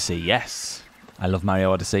Mario Odyssey. Yes. I love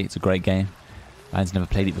Mario Odyssey. It's a great game. Ryan's never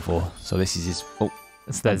played it before, so this is his... Oh.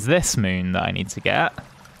 So there's this moon that I need to get.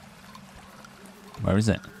 Where is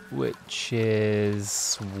it? Which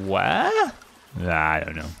is... where? I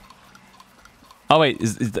don't know. Oh, wait.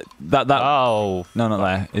 Is that... Oh. No, not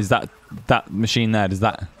there. Is that machine there? Does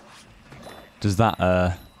that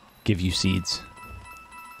give you seeds?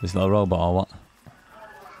 This little robot or what?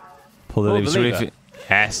 Pull the Pull lever. the lever.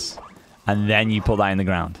 Yes. And then you put that in the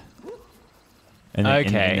ground.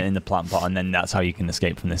 Okay. In the plant pot, and then that's how you can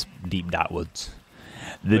escape from this deep dark woods.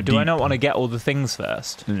 But do I not want to get all the things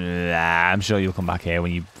first? Nah, I'm sure you'll come back here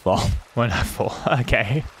when you fall. When I fall.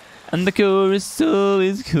 Okay. And the chorus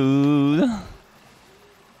is cool.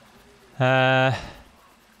 Right,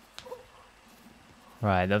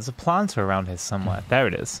 there's a planter around here somewhere. There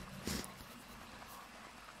it is.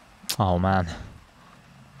 Oh, man.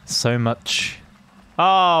 So much.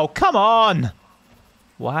 Oh, come on!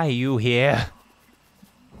 Why are you here?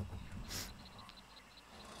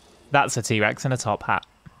 That's a T-Rex in a top hat.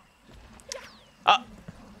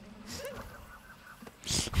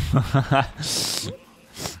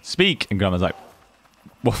 Speak! And Grandma's like,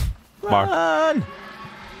 woof, bark. Run!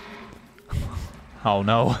 Oh,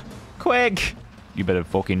 no. Quick! You better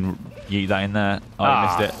fucking yeet that in there. Oh,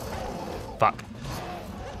 Ah. you missed it. Fuck.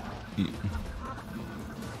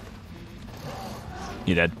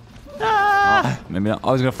 You're dead. Ah! Oh, maybe not.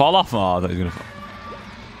 I was going to fall off. Oh, I thought he was going to fall.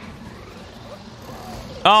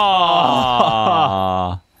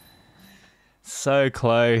 Oh! So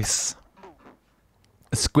close.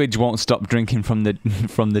 Squidge won't stop drinking from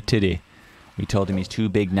the tiddy. We told him he's too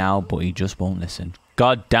big now, but he just won't listen.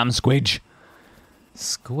 God damn Squidge.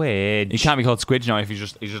 Squidge. He can't be called Squidge now if he's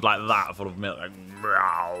just like that, full of milk. Like,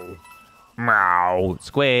 meow. Meow.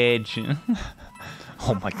 Squidge.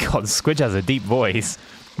 Oh my god, Squidge has a deep voice.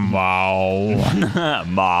 Mow.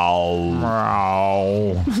 Mow.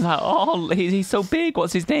 Mow. Like, oh, he's so big.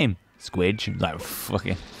 What's his name? Squidge. Like,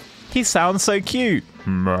 fucking. He sounds so cute.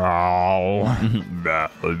 Mow.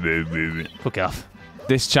 Fuck off.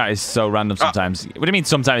 This chat is so random sometimes. What do you mean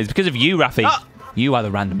sometimes? It's because of you, Rafi. You are the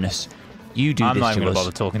randomness. You do I'm this not even to going to us.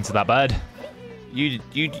 bother talking to that bird. You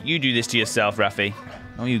do this to yourself, Rafi.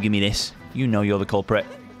 Don't you give me this. You know you're the culprit.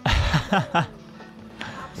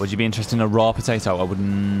 Would you be interested in a raw potato? I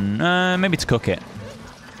wouldn't. Maybe to cook it.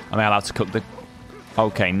 Am I allowed to cook the...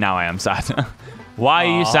 Okay, now I am sad. Why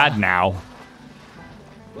are you sad now?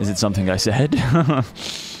 Is it something I said?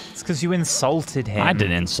 It's because you insulted him. I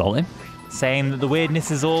didn't insult him. Saying that the weirdness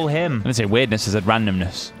is all him. I didn't say weirdness, I said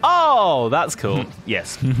randomness. Oh, that's cool.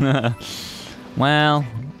 Yes. Well,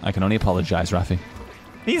 I can only apologise, Rafi.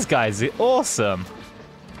 These guys are awesome.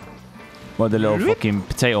 What the little fucking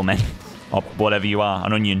potato men? Or whatever you are,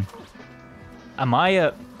 an onion. Am I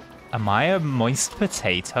a moist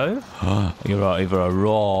potato? You're either a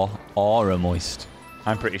raw or a moist.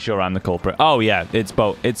 I'm pretty sure I'm the culprit. Oh yeah, it's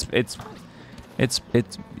both. It's.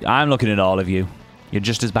 I'm looking at all of you. You're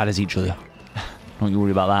just as bad as each other. Don't you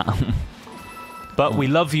worry about that. But we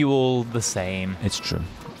love you all the same. It's true.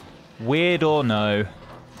 Weird or no.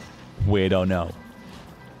 Weird or no?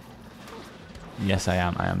 Yes, I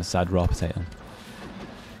am. I am a sad raw potato.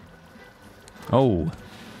 Oh.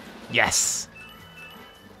 Yes.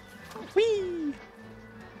 Whee!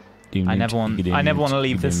 I never want to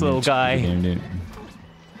leave this little guy.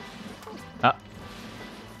 Ah.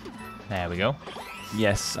 There we go.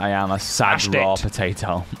 Yes, I am a sad Smashed raw it.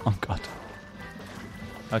 potato. Oh god.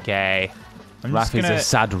 Okay. I'm just Rafi's gonna... a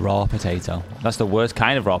sad raw potato. That's the worst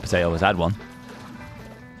kind of raw potato. I've had one.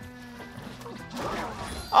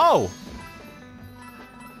 Oh!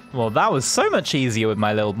 Well, that was so much easier with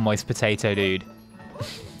my little moist potato dude.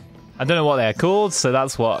 I don't know what they're called, so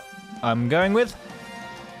that's what I'm going with.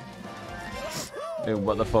 Ew,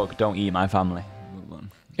 what the fuck? Don't eat my family.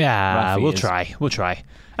 Yeah, Rafi we'll is- try. We'll try.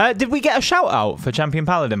 Did we get a shout out for Champion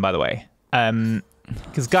Paladin, by the way?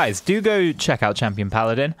 Because guys, do go check out Champion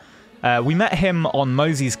Paladin. We met him on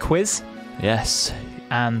Mosey's quiz, Yes.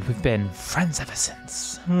 and we've been friends ever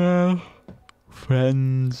since.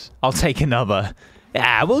 Friends. I'll take another.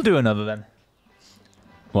 Yeah, we'll do another then.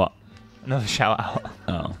 What? Another shout out.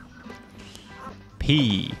 Oh.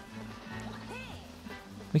 P.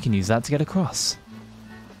 We can use that to get across.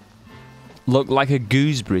 Look like a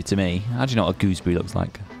gooseberry to me. How do you know what a gooseberry looks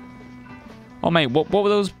like? Oh mate, what were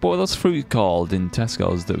those fruit called in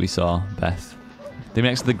Tesco's that we saw, Beth? They were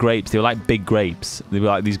next to the grapes. They were like big grapes. They were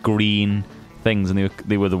like these green things, and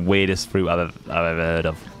they were the weirdest fruit I've ever heard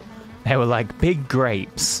of. They were like big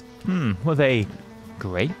grapes. Were they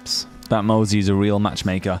grapes? That Mosey's a real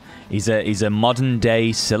matchmaker. He's a modern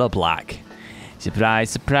day Cilla Black.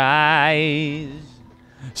 Surprise, surprise.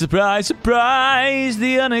 Surprise, surprise.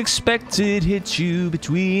 The unexpected hits you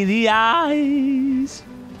between the eyes.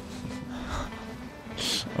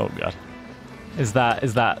 Oh god. Is that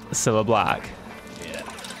Cilla Black?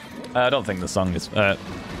 I don't think the song is.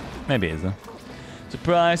 Maybe it is though.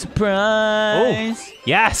 Surprise, surprise. Oh,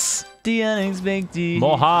 yes! The unexpected.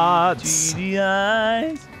 More hearts. between the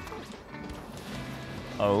eyes.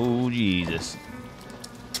 Oh, Jesus.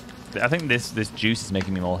 I think this juice is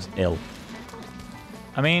making me more ill.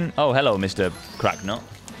 I mean, Oh, hello, Mr. Cracknut.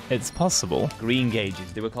 it's possible. Green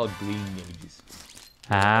gauges. They were called green gauges.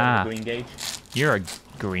 Ah, Green gauge. you're a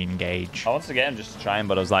green gauge. I wanted to get him just to try him,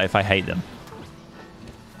 but I was like, if I hate them.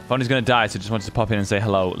 Fonny's going to die, so just wanted to pop in and say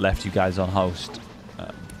hello. Left you guys on host.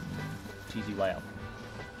 TTYL.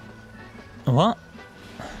 What?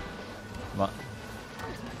 What?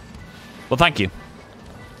 Well, thank you.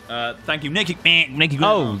 Thank you, Naked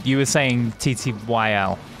Oh, you were saying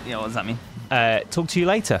TTYL. Yeah, what does that mean? Talk to you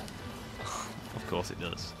later. Of course it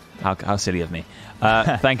does. How silly of me.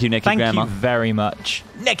 Thank you, Nicky Thank Grandma. you very much.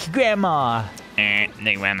 Nicky Grandma.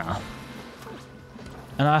 Nicky Grandma.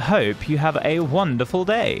 And I hope you have a wonderful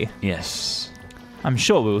day. Yes. I'm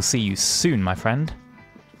sure we will see you soon, my friend.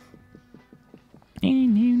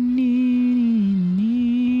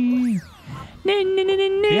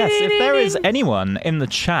 Yes, if there is anyone in the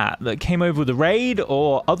chat that came over with a raid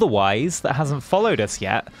or otherwise that hasn't followed us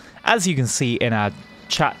yet, as you can see in our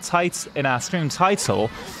in our stream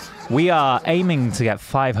title, we are aiming to get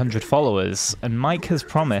 500 followers, and Mike has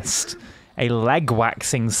promised a leg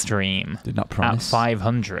waxing stream. Did not promise. At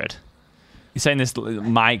 500. You're saying this,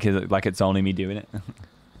 Mike, is like it's only me doing it?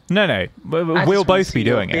 No, we'll both be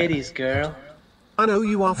doing it. Bitties, girl. I know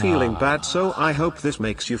you are feeling bad, so I hope this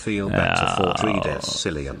makes you feel better for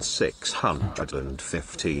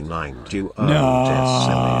 3,659 you owe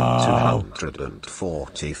No.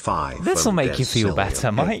 245. This'll make you feel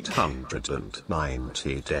better, Mike.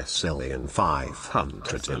 890 decillion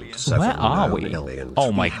 507 Where are we? million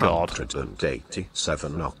Oh my God.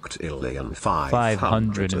 387 octillion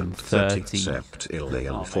 530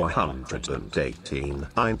 septillion 418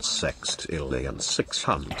 sextillion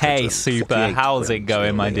 600. Hey, Super, how's it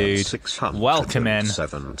going, my dude? Welcome in.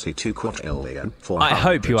 I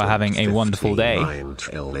hope you are having a wonderful day. I'm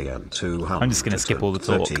just going to skip all the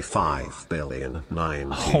talk.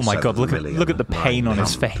 Oh my God, look at the pain on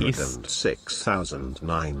his face.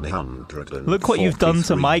 Look what you've done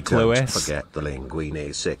to Mike, Lewis. Forget the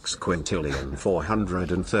linguine 6 quintillion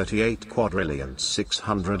 438 quadrillion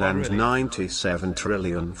 697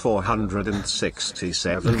 trillion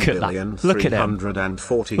 467 billion Look at him.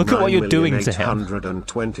 349 Look at what you're doing to him.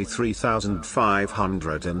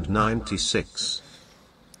 823,596.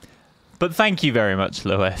 But thank you very much,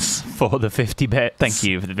 Lewis, for the 50 bits. Thank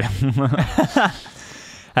you for the...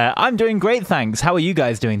 I'm doing great, thanks. How are you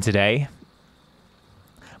guys doing today?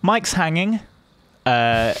 Mike's hanging.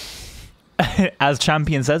 As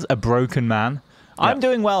Champion says, a broken man. I'm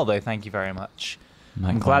doing well, though. Thank you very much.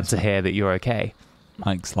 I'm glad to hear that you're okay.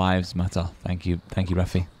 Mike's lives matter. Thank you,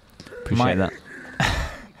 Ruffy. Appreciate that.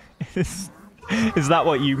 Is that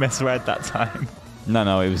what you misread that time?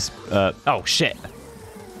 No, it was... oh, shit.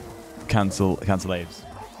 Cancel Aves.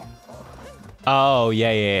 Oh,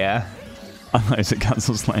 yeah. I thought it was a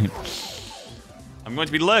cancel slave. I'm going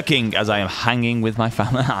to be lurking as I am hanging with my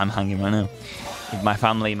family. I'm hanging right now. With my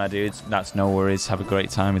family, my dudes. That's no worries. Have a great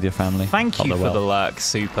time with your family. Thank you for the lurk,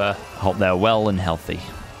 Super. Hope they're well and healthy.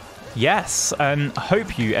 Yes, and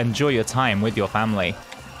hope you enjoy your time with your family.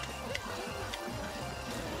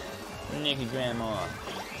 Nicky Grandma.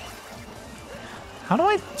 How do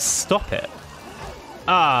I stop it?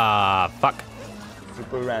 Ah, fuck.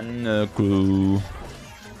 Super and the crew.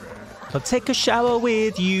 I'll take a shower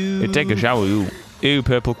with you. Take a shower, Ooh,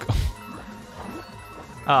 purple.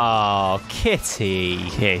 Oh, Kitty.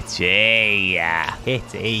 Kitty.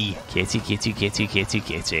 Kitty.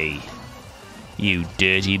 Kitty. You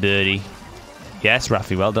dirty birdie. Yes,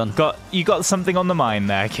 Raffy, well done. You got something on the mind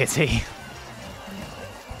there, Kitty.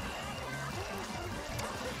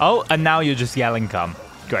 Oh, and now you're just yelling come.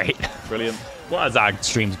 Great. Brilliant. What has our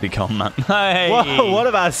streams become, man? Hey. What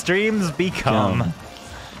have our streams become?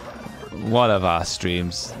 What have our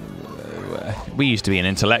streams... We used to be an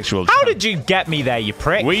intellectual... How did you get me there, you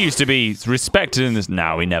prick? We used to be respected in this...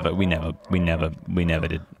 No, we never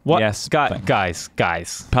did. What? Yes, guys.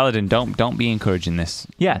 Paladin, don't be encouraging this.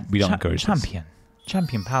 Yeah, we don't encourage this.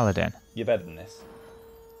 Champion Paladin. You're better than this.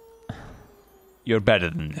 You're better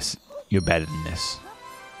than this. You're better than this.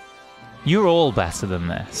 You're all better than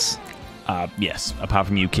this. Yes, apart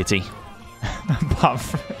from you, Kitty. Apart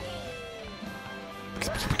from...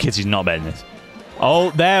 Kitty's not better than this.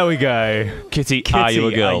 Oh, there we go. Kitty, are you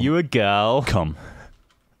a girl? Are you a girl? Come.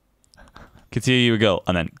 Kitty, are you a girl?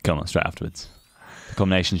 And then come on, straight afterwards. The cum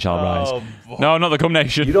nation shall rise. Boy. No, not the cum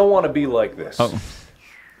nation. You don't want to be like this. Oh.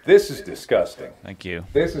 This is disgusting. Thank you.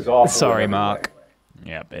 This is awful. Sorry, Mark.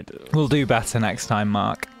 Yeah, we'll do better next time,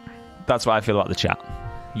 Mark. That's what I feel about the chat.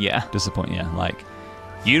 Yeah. Disappointing, yeah. Like,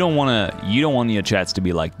 You don't want your chats to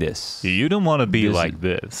be like this. You don't want to be This like is-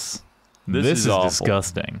 this. this This is is awful.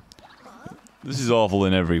 disgusting. This is awful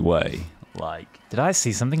in every way. Like, Did I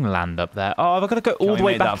see something land up there? Oh, I've got to go all can the we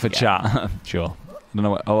way make back that for again? chat. Sure. I don't know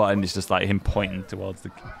what, oh, and it's just like him pointing towards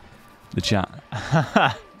the chat.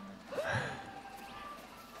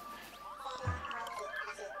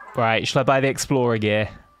 Right, shall I buy the Explorer gear?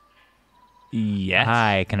 Yes.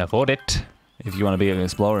 I can afford it. If you want to be an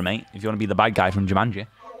explorer, mate. If you want to be the bad guy from Jumanji.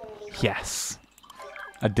 Yes.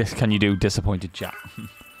 Can you do disappointed chat?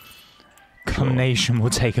 Combination will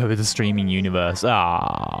take over the streaming universe.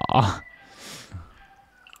 Ah.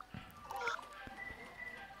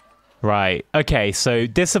 Right. Okay, so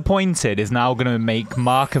disappointed is now going to make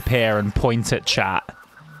Mark appear and point at chat.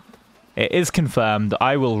 It is confirmed.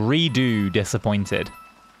 I will redo disappointed.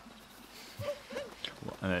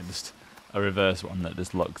 And then just a reverse one that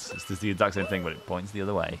just looks. It's just the exact same thing, but it points the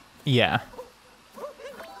other way. Yeah.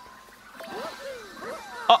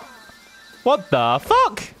 Oh. What the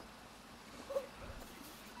fuck?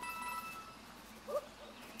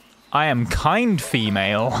 I am kind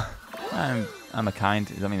female. I'm a kind.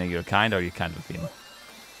 Does that mean that you're a kind or are you kind of a female?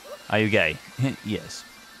 Are you gay? Yes.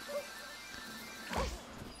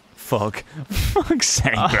 Fuck. Fuck's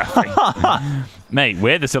sake, Rafi. Mate,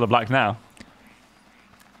 we're the Silver Black now.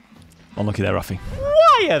 Unlucky there, Rafi.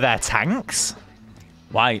 Why are there tanks?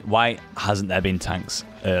 Why hasn't there been tanks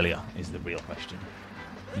earlier is the real question.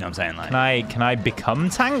 You know what I'm saying? Like, Can I become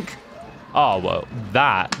tank? Oh, well,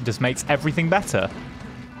 that just makes everything better.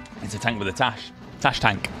 it's a tank with a tash. Tash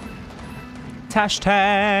tank. Tash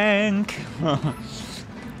tank.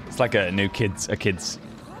 It's like a kid's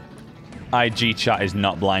IG chat is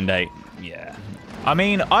not blind date. Yeah. I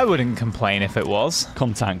mean, I wouldn't complain if it was.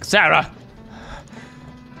 Come tank. Sarah!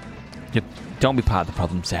 Don't be part of the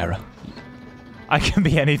problem, Sarah. I can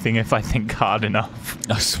be anything if I think hard enough.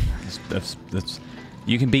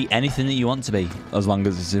 You can be anything that you want to be, as long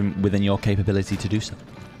as it's within your capability to do so.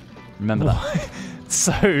 Remember that.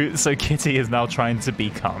 So Kitty is now trying to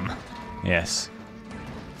become. Yes.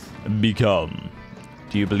 Become.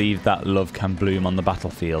 Do you believe that love can bloom on the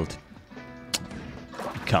battlefield?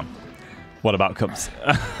 Come. What about cubs?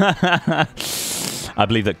 I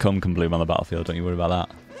believe that cum can bloom on the battlefield. Don't you worry about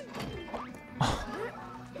that.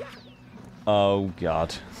 Oh,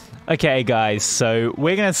 God. Okay, guys. So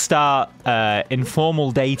we're gonna start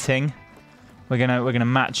informal dating. We're gonna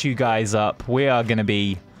match you guys up. We are gonna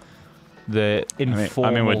be the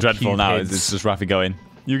informal. I mean, we're dreadful now. Cupids. It's just Rafi going,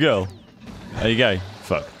 "You girl, there you go."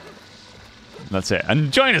 Fuck. That's it.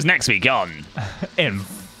 And join us next week on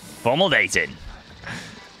Formal dating.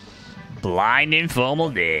 Blind informal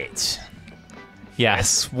dates.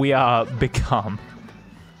 Yes, we are become.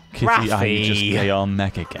 Kitty, are you just Rafi. gay or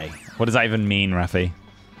mecca gay? What does that even mean, Rafi?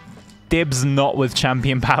 Dibs not with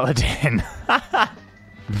Champion Paladin.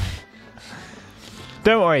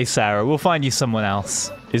 Don't worry, Sarah. We'll find you someone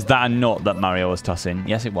else. Is that a nut that Mario was tossing?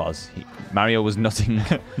 Yes, it was. Mario was nutting.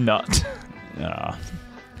 Nut. Ah.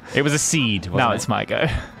 It was a seed. Wasn't Now it? it's my go.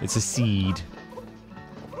 It's a seed.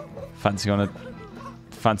 Fancy going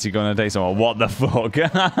to date someone? What the fuck?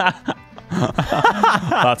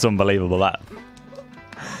 That's unbelievable. That.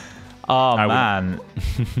 Oh, I would- man.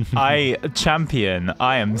 Champion,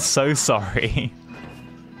 I am so sorry.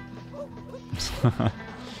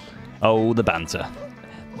 Oh, the banter.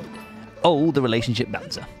 Oh, the relationship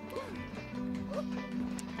banter.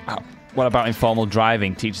 Oh, what about informal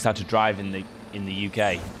driving? Teach us how to drive in the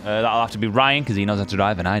UK. That'll have to be Ryan because he knows how to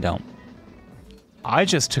drive and I don't. I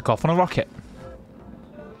just took off on a rocket.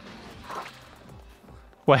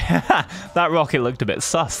 Well, that rocket looked a bit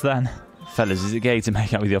sus then. Fellas, is it gay to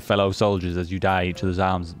make out with your fellow soldiers as you die each other's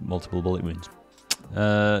arms, multiple bullet wounds?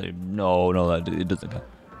 No, it doesn't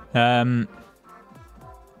count.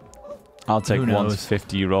 I'll take Who one knows?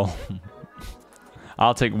 50-year-old.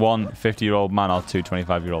 I'll take one 50-year-old man or two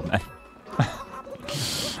 25-year-old men.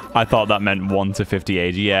 I thought that meant 1 to 50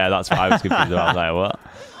 age. Yeah, that's what I was confused about. I was like,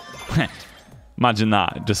 what? Imagine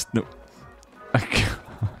that. Just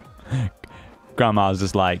Grandma's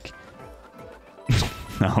just like.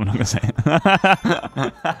 No, I'm not gonna say it.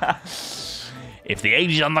 If the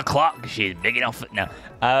age is on the clock, she's big enough. No.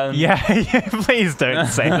 Yeah, please don't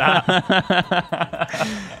say that.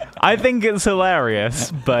 I think it's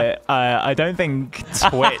hilarious, but I don't think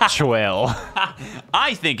Twitch will.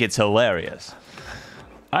 I think it's hilarious.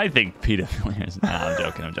 I think pedophilia is... Nah, I'm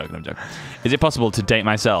joking. Is it possible to date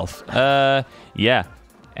myself? Yeah.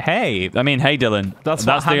 Hey, I mean, hey, Dylan. that's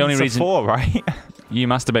what the only hands are reason for, right? you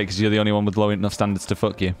masturbate because you're the only one with low enough standards to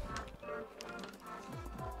fuck you.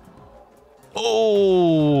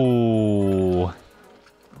 Oh.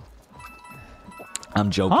 I'm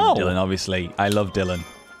joking, Oh. Dylan, obviously. I love Dylan.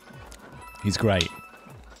 He's great.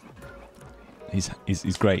 He's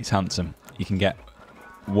great. He's handsome. You can get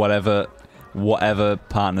whatever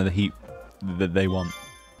partner that they want.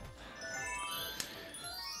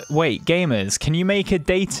 Wait, gamers, can you make a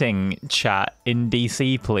dating chat in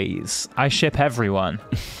DC, please? I ship everyone.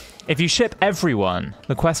 If you ship everyone,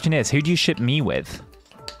 the question is, who do you ship me with?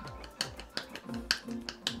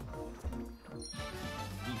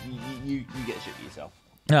 You get shipped yourself.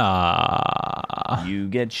 Ah, You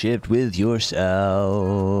get shipped with yourselves.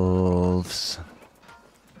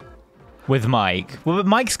 with Mike. Well, but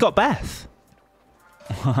Mike's got Beth.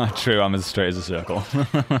 True, I'm as straight as a circle.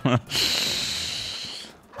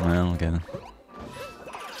 Well, okay then.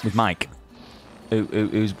 With Mike.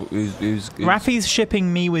 Who's Rafi's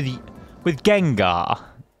shipping me with Gengar.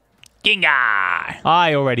 Gengar!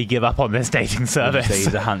 I already give up on this dating service.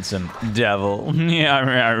 He's a handsome devil.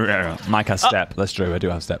 Yeah, Mike has step. That's true, I do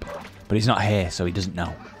have step. But he's not here, so he doesn't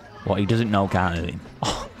know. What he doesn't know can't hurt him.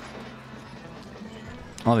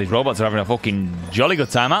 Oh, these robots are having a fucking jolly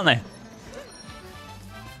good time, aren't they?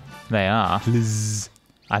 They are.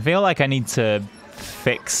 I feel like I need to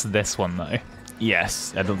fix this one, though.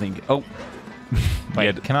 Yes, I don't think... Oh.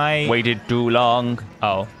 Wait, can I... Waited too long.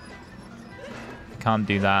 Oh. Can't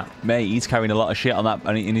do that. Mate, he's carrying a lot of shit on that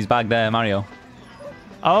in his bag there, Mario.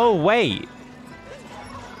 Oh, wait.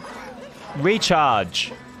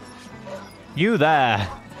 Recharge. You there.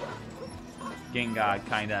 Gengar,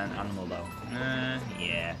 kinda an animal, though.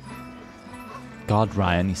 Yeah. God,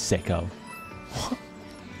 Ryan, you sicko.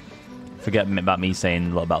 Forget about me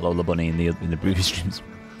saying about Lola Bunny in the previous streams.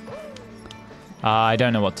 I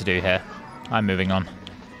don't know what to do here. I'm moving on.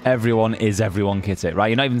 Everyone is everyone, Kitty. Right,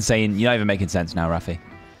 you're not even making sense now, Rafi.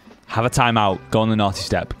 Have a timeout. Go on the naughty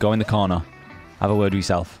step. Go in the corner. Have a word with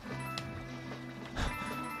yourself.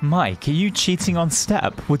 Mike, are you cheating on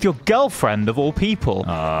step with your girlfriend of all people?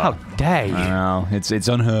 How dare you? I know, it's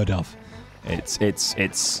unheard of. It's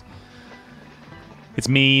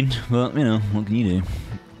mean, but you know, what can you do?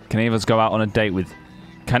 Can any of us go out on a date with...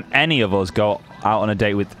 Can any of us go out on a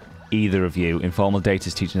date with either of you? Informal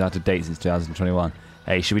Data's teaching us how to date since 2021.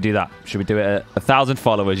 Hey, should we do that? Should we do it at 1,000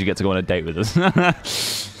 followers? You get to go on a date with us.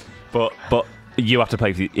 but you have to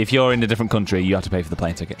pay for... If you're in a different country, you have to pay for the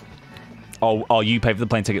plane ticket. Or you pay for the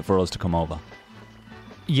plane ticket for us to come over.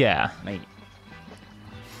 Yeah. Mate.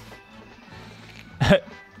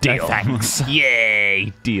 Deal. No, thanks.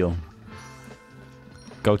 Yay! Deal.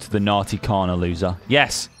 Go to the naughty corner, loser.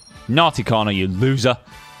 Yes! Naughty corner, you loser!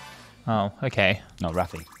 Oh, okay. No,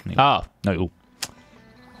 Rafi. Oh. No.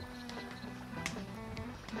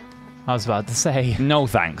 I was about to say. No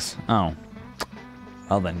thanks. Oh.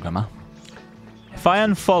 Well then, Grandma. If I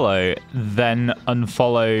unfollow, then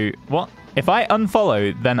unfollow... What? If I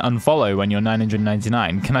unfollow, then unfollow when you're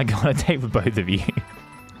 999, can I go on a date with both of you?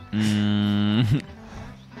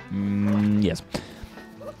 Yes.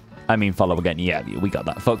 I mean, follow again. Yeah, we got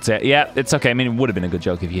that. Fucked it. Yeah, it's okay. I mean, it would have been a good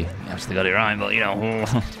joke if you Actually got it right, but you know,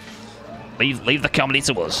 leave the comedy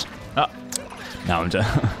to us. Oh. No, I'm just...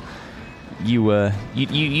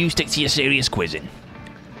 You stick to your serious quizzing.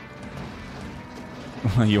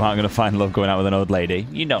 You aren't going to find love going out with an old lady.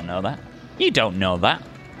 You don't know that. You don't know that.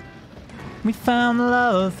 We found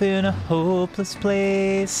love in a hopeless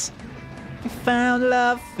place. We found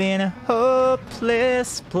love in a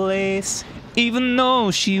hopeless place. Even though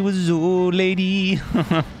she was old lady.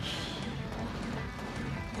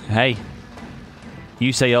 Hey.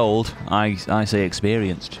 You say old, I say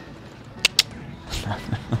experienced.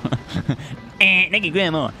 Nicky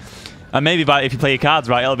Grandma. And maybe if you play your cards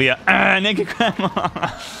right, it'll be a naked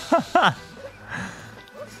grandma.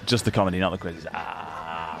 Just the comedy, not the quizzes.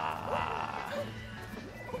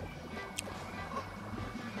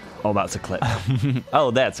 Oh, that's a clip.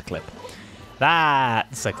 Oh, that's a clip.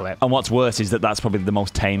 That's a clip. And what's worse is that's probably the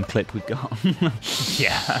most tame clip we've got.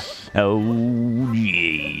 Yeah. Oh,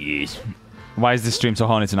 yes. Why is this stream so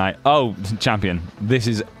horny tonight? Oh, champion, this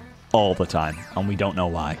is all the time, and we don't know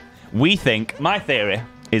why. We think, my theory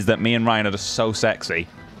is that me and Ryan are just so sexy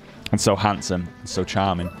and so handsome and so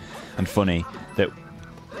charming and funny that,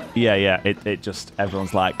 it just,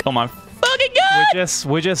 everyone's like, oh my fucking god!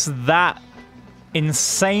 We're just that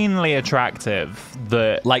insanely attractive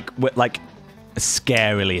that... Like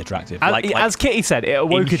scarily attractive. As Kitty said, it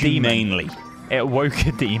awoke a demon. Inhumanely. It awoke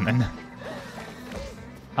a demon.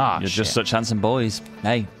 You're just such handsome boys.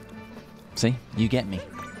 Hey, see? You get me.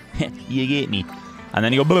 You get me. And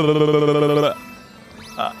then you go... Blah, blah, blah, blah, blah,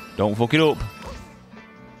 blah. Don't fuck it up.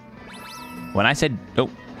 When I said... Oh.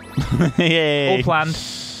 Yay. All planned.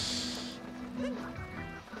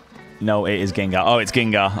 No, it is Gengar. Oh, it's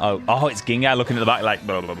Gengar. Oh, it's Gengar looking at the back like,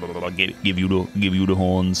 blah, blah, blah, blah, give you the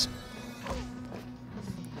horns.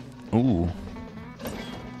 Ooh.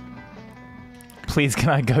 Please, can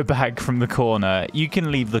I go back from the corner? You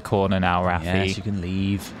can leave the corner now, Rafi. Yes, you can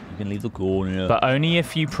leave. You can leave the corner. But only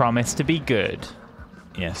if you promise to be good.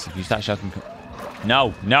 Yes, if you start shouting...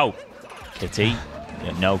 No, no! Kitty.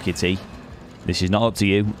 Yeah, no, Kitty. This is not up to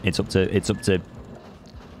you. It's up to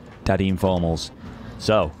Daddy Informals.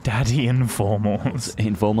 So... Daddy Informals.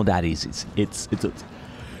 Informal daddies. It's up to...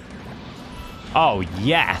 Oh,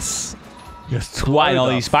 yes! Just twine all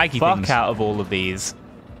these spiky fuck things. Out of all of these.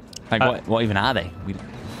 Like, what even are they?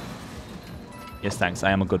 Yes, thanks.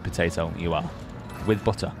 I am a good potato. You are. With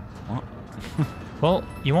butter. What? Well,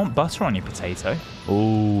 you want butter on your potato.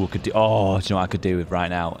 Oh, do you know what I could do with right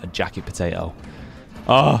now? A jacket potato.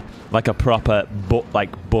 Oh, like a proper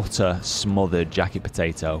butter smothered jacket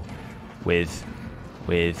potato with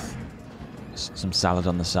some salad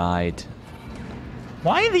on the side.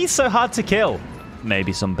 Why are these so hard to kill?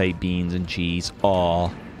 Maybe some baked beans and cheese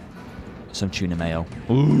or some tuna mayo.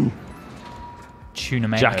 Ooh. Tuna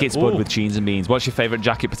mayo. Jacket spud with cheese and beans. What's your favourite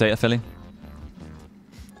jacket potato filling?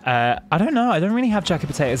 I don't know. I don't really have jacket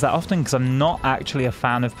potatoes that often because I'm not actually a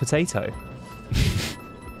fan of potato.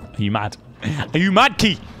 Are you mad? Are you mad,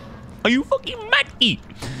 Key? Are you fucking mad, Key?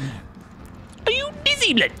 Are you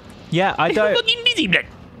dizzy, blood? Yeah, I don't. Are you fucking dizzy, blood?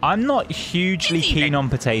 I'm not hugely keen on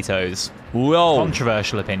potatoes. Whoa.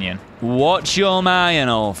 Controversial opinion. What's your man,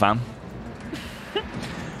 old fam?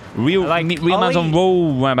 Real man's on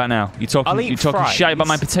roll right about now. You're talking fries. shit about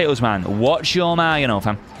my potatoes, man. What's your man,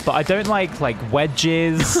 fam? But I don't like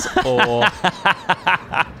wedges or...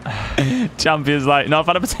 Champion's like, no, I've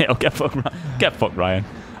had a potato. Get fucked, Ryan.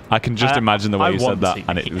 I can just imagine the way you said that,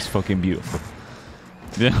 and it was fucking beautiful.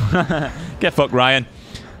 Get fucked, Ryan.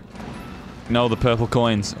 No, the purple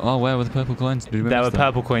coins. Oh, where were the purple coins? There were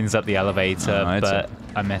purple coins up the elevator, but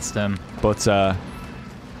I missed them. But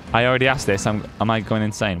I already asked this. Am I going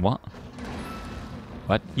insane? What?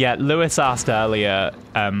 Yeah, Lewis asked earlier,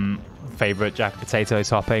 favourite jacket potato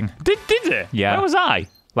topping. Did it? Yeah. Where was I?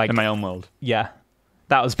 Like in my own world. Yeah.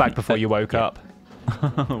 That was back before you woke up.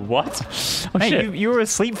 What? Oh, hey, shit. You were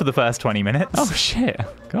asleep for the first 20 minutes. Oh, shit.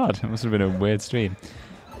 God, it must have been a weird stream.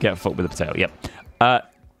 Get fucked with a potato. Yep.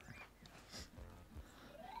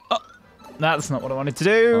 That's not what I wanted to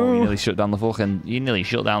do. Oh, you nearly shut down the fucking...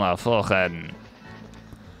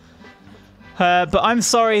 But I'm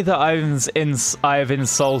sorry that I've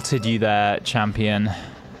insulted you there, champion.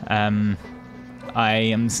 I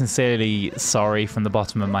am sincerely sorry from the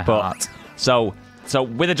bottom of my heart. So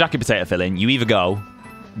with a jacket potato filling, you either go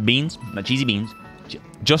beans, like cheesy beans,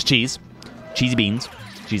 just cheese, cheesy beans,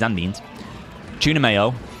 cheese and beans, tuna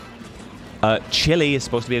mayo, chili is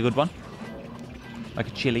supposed to be a good one. Like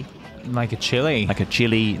a chili. Like a chili. Like a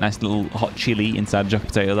chili, nice little hot chili inside a jacket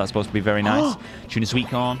potato. That's supposed to be very nice. Tuna sweet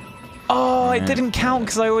corn. Oh, it didn't count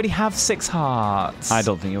because I already have 6 hearts. I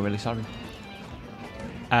don't think you're really sorry.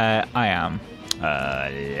 I am.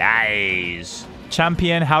 Lies.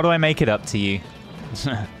 Champion, how do I make it up to you?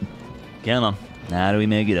 Come on. How do we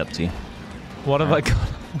make it up to you? What have I got?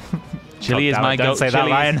 Chili is my go-to. Don't say that,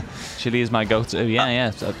 Ryan. Chili is my go-to.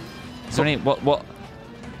 Yeah. So, is there any what?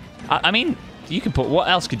 I mean, you can put. What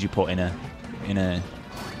else could you put in a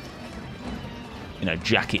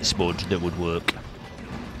jacket spud that would work?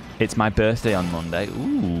 It's my birthday on Monday.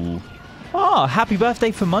 Ooh. Oh, happy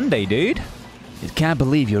birthday for Monday, dude. I can't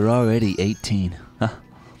believe you're already 18. Huh?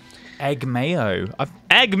 Egg mayo.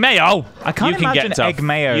 Egg mayo? I can't imagine egg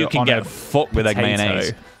mayo. You can on get fucked with egg potato.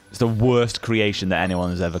 mayonnaise. It's the worst creation that anyone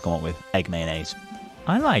has ever come up with. Egg mayonnaise.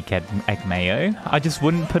 I like egg mayo. I just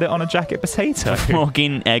wouldn't put it on a jacket potato.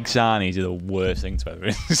 Fucking egg sarnies are the worst thing to ever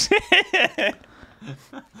exist.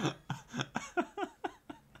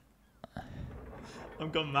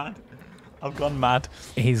 I've gone mad.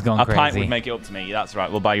 He's gone crazy. A pint crazy. would make it up to me. That's right.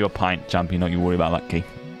 We'll buy you a pint, champion. Don't you worry about that, Key.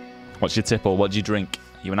 What's your tipple? What do you drink?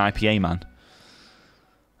 Are you an IPA man?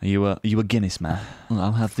 Are you a Guinness man?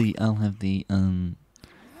 I'll have the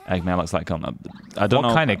egg mayo looks like cum. I don't know.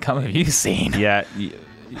 What kind of cum have you seen? Yeah,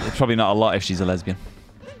 it's probably not a lot if she's a lesbian.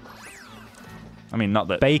 I mean, not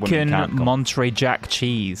that bacon can't come. Monterey Jack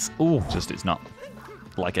cheese. Ooh, just it's not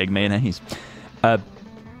like egg mayonnaise.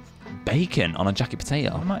 Bacon on a jacket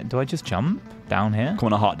potato. Do I just jump down here? Come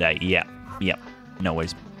on a hot day. Yeah. No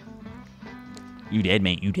worries. You did,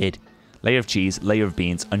 mate. You did. Layer of cheese, layer of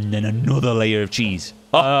beans, and then another layer of cheese.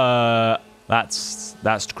 Oh, that's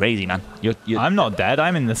crazy, man. You're I'm not dead.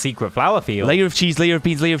 I'm in the secret flower field. Layer of cheese, layer of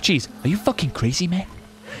beans, layer of cheese. Are you fucking crazy, man?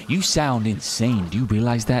 You sound insane. Do you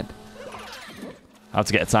realize that? I have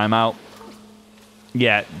to get a timeout.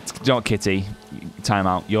 Yeah, don't Kitty. Time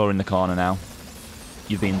out. You're in the corner now.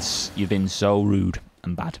 You've been so rude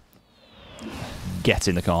and bad. Get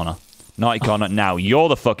in the corner. Naughty corner now. You're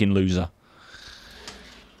the fucking loser.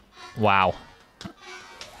 Wow.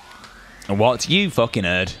 And what you fucking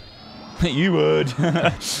heard? You heard.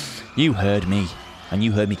 You heard me, and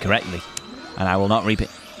you heard me correctly, and I will not repeat.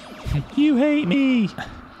 You hate me.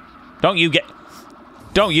 Don't you get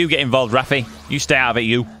involved, Raffy. You stay out of it,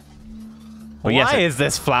 you. But Why is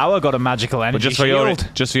this flower got a magical energy just for your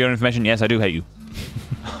shield? information, yes, I do hate you.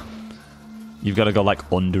 You've got to go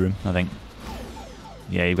like under him, I think.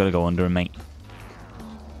 Yeah, you've got to go under him, mate.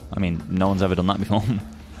 I mean, no one's ever done that before.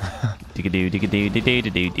 Digga-doo.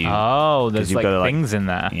 Oh, there's like gotta, things in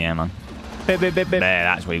there. Yeah, man. Bip, bip, bip, bip. There,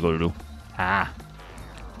 that's what you got to do. Ah.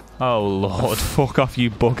 Oh, Lord. Fuck off,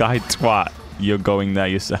 you bug-eyed twat. You're going there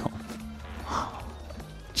yourself.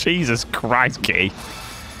 Jesus Christ, Kitty.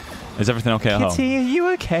 Is everything okay at home? Kitty, are you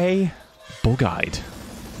okay? Bug-eyed.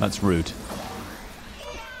 That's rude.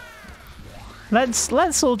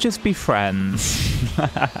 Let's all just be friends.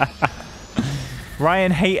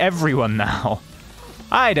 Ryan hate everyone now.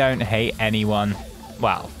 I don't hate anyone.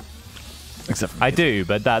 Well, Except for I do,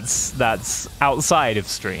 but that's outside of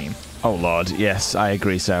stream. Oh Lord, yes, I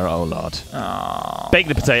agree, Sarah. Oh Lord. Aww. Bake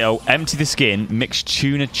the potato, empty the skin, mix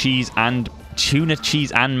tuna cheese and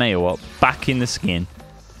mayo up, back in the skin,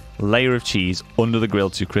 layer of cheese under the grill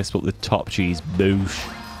to crisp up the top cheese.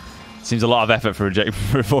 Boosh. Seems a lot of effort for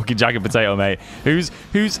a fucking jacket potato, mate. Who's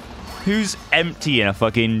emptying a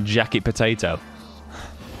fucking jacket potato?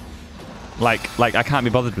 Like I can't be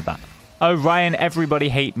bothered with that. Oh, Ryan, everybody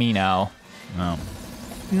hate me now. No.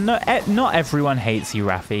 Not everyone hates you,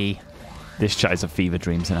 Raffy. This chat is a fever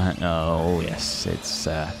dream tonight. Oh yes, it's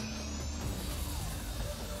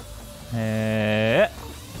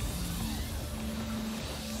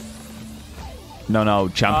No,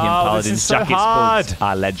 champion paladins so jacket hard. spuds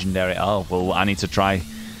are legendary. Oh well, I need to try.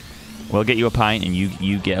 We'll get you a pint, and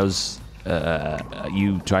you get us.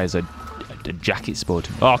 You try as a jacket spud.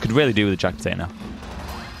 Oh, I could really do with a jacket potato now.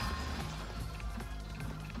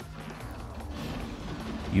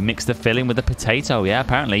 You mix the filling with the potato. Yeah,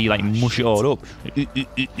 apparently you like mush it all up.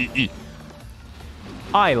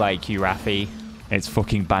 I like you, Raffy. It's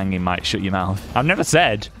fucking banging, Mike. Shut your mouth. I've never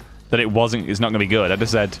said that it wasn't. It's not going to be good. I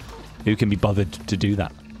just said, who can be bothered to do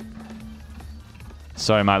that?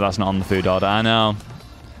 Sorry, Mike. That's not on the food order. I know.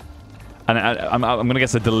 And I'm going to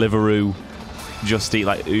guess the Deliveroo Just Eat,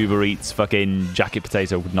 like Uber Eats fucking jacket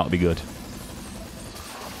potato would not be good.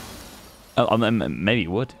 Maybe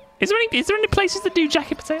it would. Is there any places that do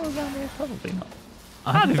jacket potatoes down there? Probably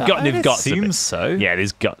not. They've got to be. So. Yeah,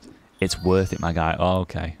 it's worth it, my guy. Oh,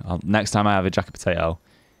 okay. Next time I have a jacket potato,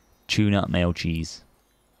 tuna mayo cheese.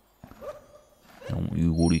 Don't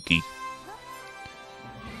you worry, Keith.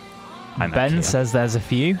 Ben says there's a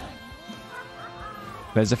few.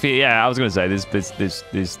 There's a few. Yeah, I was going to say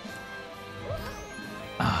there's.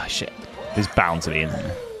 Ah, shit. There's bound to be in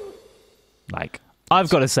there. Like,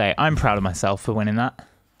 I've got to say, I'm proud of myself for winning that.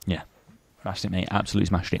 yeah, smashed it, mate. Absolutely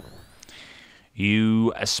smashed it.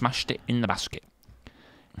 You smashed it in the basket.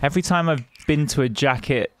 Every time I've been to a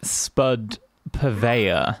jacket spud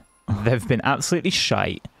purveyor, they've been absolutely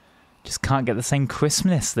shite. Just can't get the same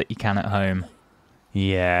crispness that you can at home.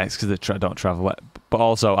 Yeah, it's because they don't travel wet. But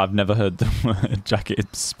also, I've never heard the word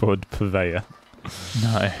jacket spud purveyor.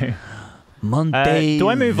 No. Monday. Do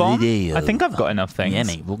I move on? Video. I think I've got enough things. Yeah,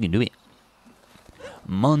 mate, we can do it.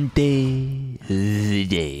 Monday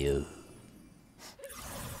video.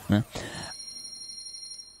 Huh?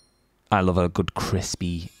 I love a good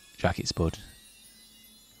crispy jacket spud.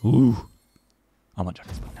 Ooh. I want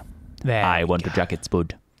jacket spud now. There I we want go. a jacket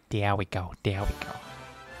spud. There we go. There we go.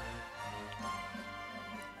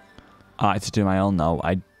 I like to do my own though.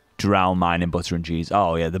 I drown mine in butter and cheese.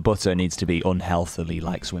 Oh yeah, the butter needs to be unhealthily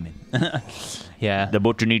like swimming. Yeah. The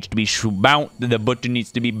butter needs to be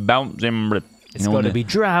bouncing. It's got to be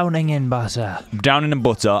drowning in butter. Down in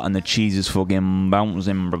butter, and the cheese is fucking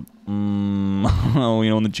bouncing. Oh, you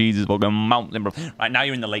know, the cheese is fucking bouncing. Right, now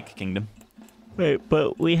you're in the Lake Kingdom. Wait,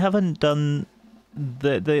 but we haven't done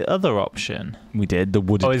the other option. We did, the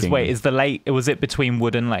Wooded Kingdom. Wait, is the lake, was it between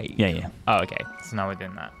Wood and Lake? Yeah. Oh, okay. So now we're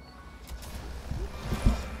doing that.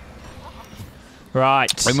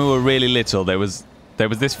 Right. When we were really little, there was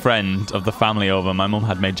this friend of the family over. My mum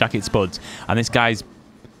had made jacket spuds, and this guy's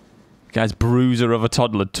bruiser of a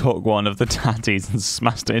toddler took one of the tatties and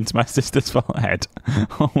smashed it into my sister's forehead.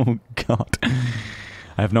 Oh God!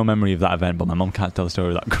 I have no memory of that event, but my mum can't tell the story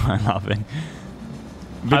without crying laughing.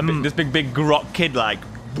 This big grok kid, like.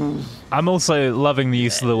 I'm also loving the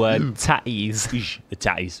use of the word tatties. The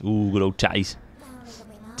tatties. Ooh, good old tatties.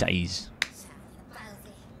 potatoes.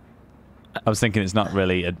 I was thinking it's not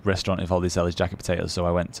really a restaurant if all they sell is jacket potatoes, so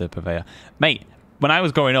I went to Purveyor. Mate, when I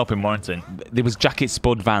was growing up in Warrington, there was jacket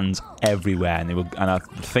spud vans everywhere, and I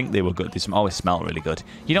think they were good. They always smell really good.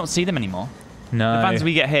 You don't see them anymore. No. The vans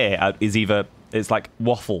we get here is either it's like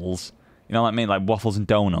waffles, you know what I mean, like waffles and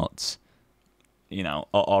donuts, you know,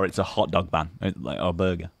 or it's a hot dog van, like or a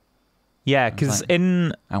burger. Yeah, because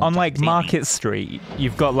on like Market Street,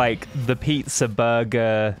 you've got like the pizza,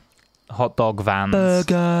 burger, hot dog vans.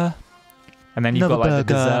 Burger. And then you've got like the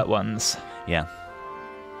burger. dessert ones. Yeah.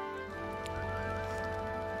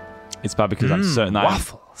 It's bad because I'm certain that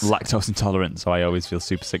waffles. I'm lactose intolerant, so I always feel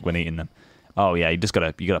super sick when eating them. Oh yeah, you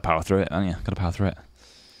gotta power through it, haven't you? Gotta power through it.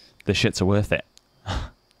 The shits are worth it.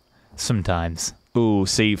 Sometimes. Ooh,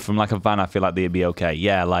 see, from like a van, I feel like they'd be okay.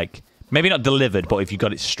 Yeah, like maybe not delivered, but if you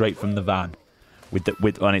got it straight from the van, with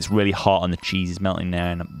and it's really hot and the cheese is melting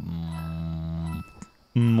there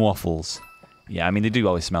and waffles. Yeah, I mean they do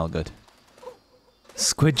always smell good.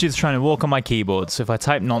 Squidge is trying to walk on my keyboard, so if I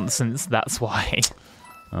type nonsense, that's why.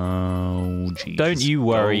 Oh, Jesus. Don't you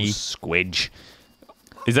worry. Oh, Squidge.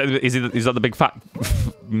 Is that the big fat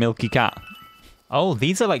milky cat? Oh,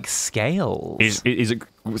 these are like scales. Is it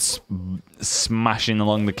smashing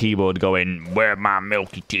along the keyboard going, where are my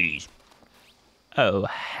milky titties? Oh,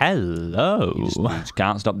 hello. You just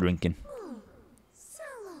can't stop drinking.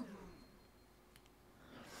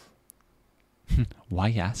 Why are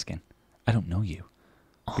you asking? I don't know you.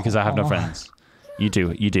 Because I have no friends. You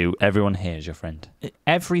do. Everyone here is your friend.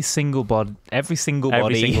 Every single body. Every single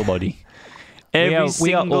body. We are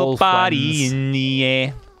single all body friends. in the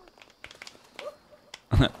air.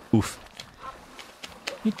 Oof.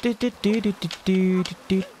 I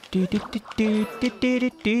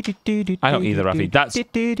don't either,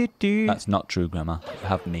 Rafi. That's not true, Grandma. You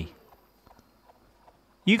have me.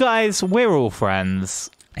 You guys, we're all friends.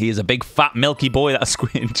 He is a big fat milky boy, that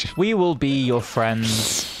Squidge. We will be your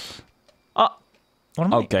friends. What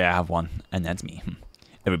am I? Okay, I have one, and that's me.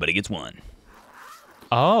 Everybody gets one.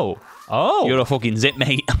 Oh. You're a fucking zip,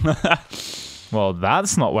 mate. Well,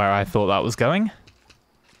 that's not where I thought that was going.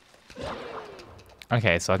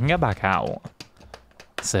 Okay, so I can get back out.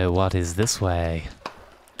 So what is this way?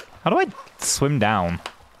 How do I swim down?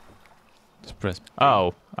 Just press.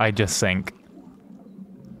 Oh, I just sink.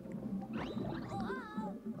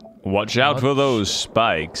 Watch out for those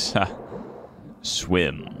spikes.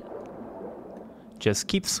 Swim. Just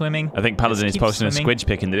keep swimming. I think Paladin is keep posting swimming. a Squidge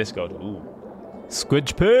pic in the Discord. Ooh.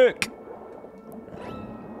 Squidge pick.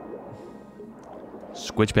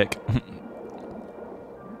 Squidge pic.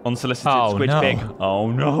 Unsolicited Oh, Squidge no. pic.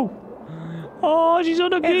 Oh no. Oh, she's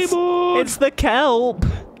on a keyboard. It's the kelp.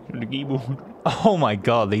 The keyboard. Oh my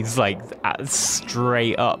god, these like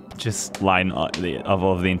straight up just Line of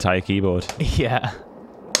the entire keyboard. yeah.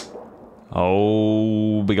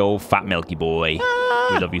 Oh, big old fat milky boy.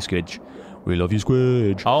 We love you, Squidge. We love you,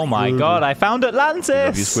 Squidge. Oh my god, I found Atlantis. We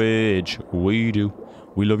love you, Squidge. We do.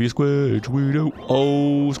 We love you, Squidge. We do.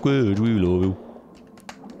 Oh, Squidge, we love you.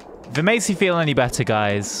 If it makes you feel any better,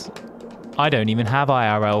 guys, I don't even have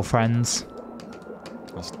IRL friends.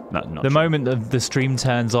 That's not The true. moment the stream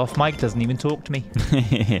turns off, Mike doesn't even talk to me.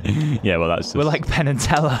 Yeah, well, that's just... We're like Penn and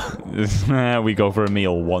Teller. we go for a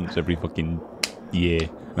meal once every fucking year.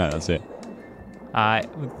 No, that's it.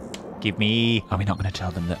 Give me... Are we not going to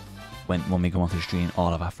tell them that when we come off the stream,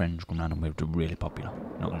 all of our friends come round and we're really popular?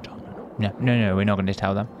 Not going to tell them. No, we're not going to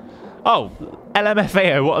tell them. Oh,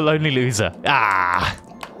 LMFAO, what a lonely loser. Ah!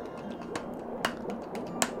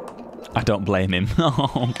 I don't blame him.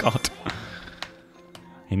 Oh, God.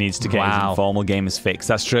 He needs to get his informal gamers fixed.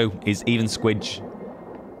 That's true. He's even Squidge.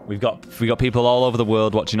 We've got people all over the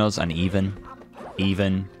world watching us, and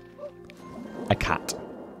even a cat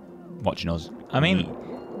watching us. I mean,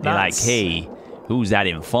 they're like, hey, who's that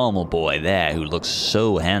informal boy there who looks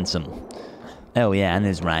so handsome? Oh yeah, and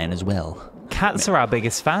there's Ryan as well. Cats are our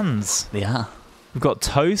biggest fans. They are. We've got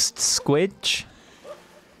Toast, Squidge.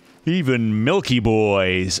 Even Milky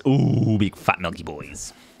Boys. Ooh, big fat Milky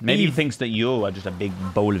Boys. Maybe he thinks that you are just a big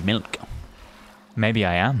bowl of milk. Maybe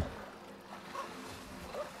I am.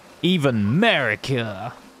 Even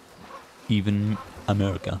America. Even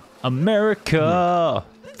America. America.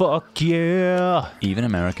 Fuck yeah. Even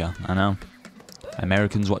America. I know.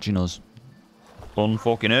 Americans watching us.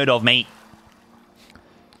 Unfucking heard of, mate.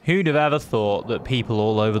 Who'd have ever thought that people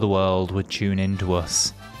all over the world would tune into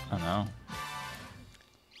us? I know.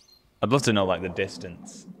 I'd love to know, like, the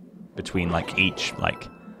distance between, like, each, like,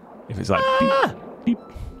 if it's like, beep, beep.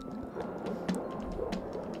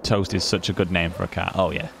 Toast is such a good name for a cat. Oh,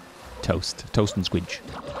 yeah. Toast. Toast and Squidge.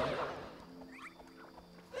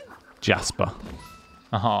 Jasper.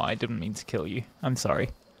 Oh, I didn't mean to kill you. I'm sorry.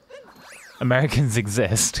 Americans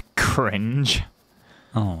exist. Cringe.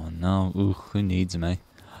 Oh no. Ooh, who needs me?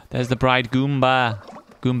 There's the bride Goomba.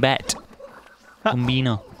 Goombette.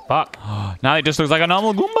 Goombino. Fuck. Now it just looks like a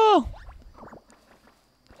normal Goomba.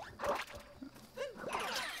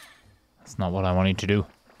 That's not what I wanted to do.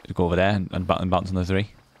 Just go over there and bounce on the 3.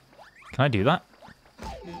 Can I do that?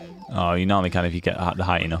 Oh, you normally can if you get the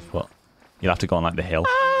height enough, but you'll have to go on like the hill.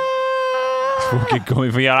 It's fucking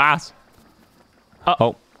coming for your ass.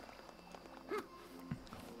 Oh.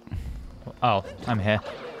 Oh, I'm here.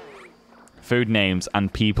 Food names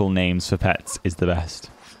and people names for pets is the best.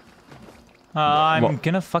 I'm What?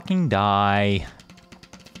 gonna fucking die.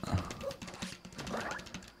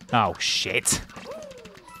 Oh, shit.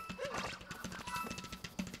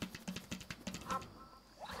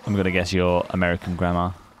 I'm gonna guess you're American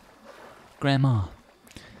grandma. Grandma.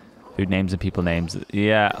 Food names and people names.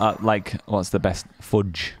 Yeah, like, what's the best?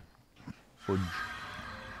 Fudge. Fudge.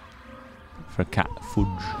 For a cat, fudge.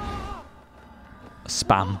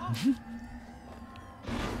 Spam.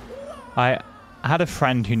 I had a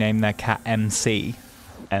friend who named their cat MC.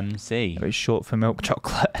 MC. It was short for milk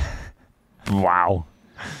chocolate. Wow.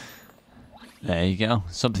 There you go.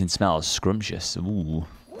 Something smells scrumptious. Ooh.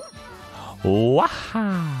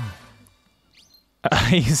 Wow. I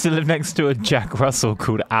used to live next to a Jack Russell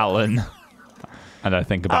called Alan. And I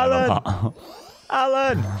think about it a lot.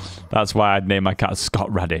 Alan! That's why I'd name my cat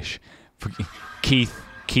Scott Radish. Keith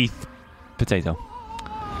Potato.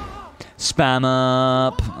 Spam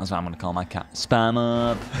up. That's what I'm going to call my cat. Spam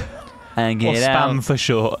up. And Or get Spam out. for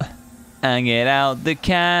short. And get out the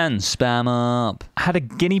can. Spam up. I had a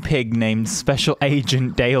guinea pig named Special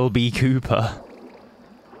Agent Dale B. Cooper.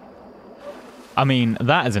 I mean,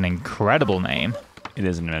 that is an incredible name. It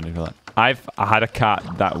isn't ready for that. I had a cat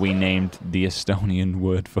that we named the Estonian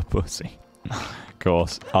word for pussy.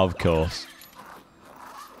 Of course.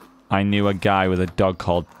 I knew a guy with a dog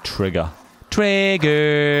called Trigger.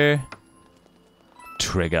 Trigger.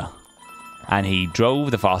 And he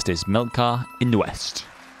drove the fastest milk car in the West.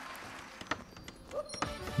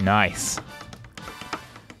 Nice.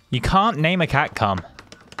 You can't name a cat cum.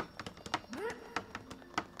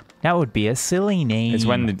 That would be a silly name. It's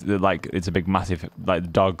when like it's a big massive like the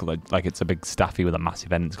dog like it's a big staffy with a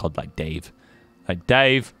massive end. It's called like Dave, or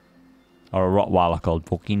a Rottweiler called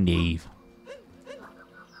fucking Dave.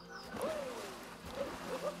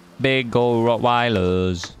 Big old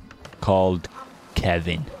Rottweilers called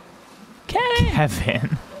Kevin.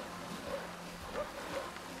 Kevin.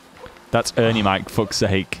 That's Ernie, Mike. Fuck's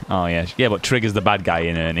sake. Oh yeah, but Trigger's the bad guy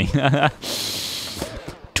in Ernie.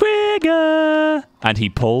 Trigger! And he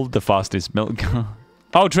pulled the fastest milk car.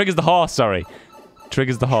 Oh, Trigger's the horse, sorry.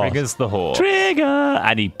 Trigger's the horse. Trigger's the horse. Trigger!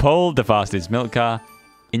 And he pulled the fastest milk car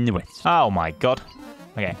in the West. Oh my god.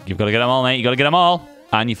 Okay. You've got to get them all, mate. You've got to get them all.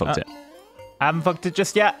 And you fucked it. I haven't fucked it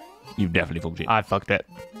just yet. You've definitely fucked it. I fucked it.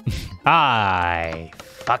 I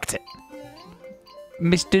fucked it.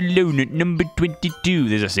 Mr. Lonut number 22.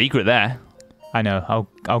 There's a secret there. I know.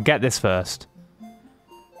 I'll get this first.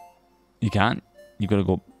 You can't. You've got to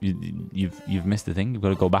go. You've missed the thing. You've got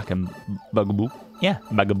to go back and bugaboo. Yeah.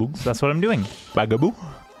 Bugaboo. So that's what I'm doing. Bugaboo.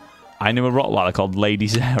 I knew a Rottweiler called Lady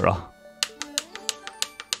Sarah.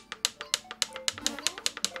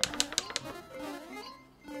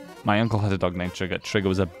 My uncle had a dog named Trigger. Trigger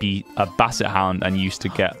was a basset hound and used to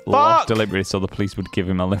get lost delivery, so the police would give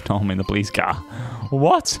him a lift home in the police car.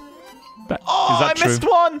 What? Is that I true? missed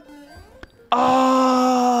one.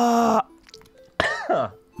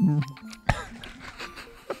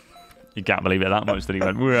 You can't believe it that much that he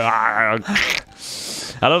went.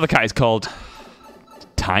 Another cat is called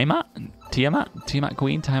Tiamat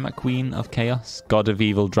Queen of Chaos, God of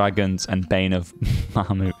Evil Dragons, and Bane of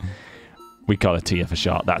Mahamut. We call it Tia for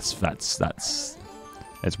short. That's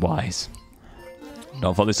wise.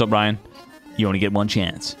 Don't fuck this up, Ryan. You only get one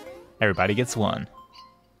chance. Everybody gets one.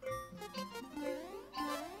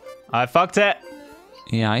 I fucked it.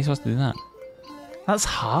 Yeah, how are you supposed to do that? That's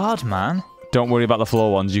hard, man. Don't worry about the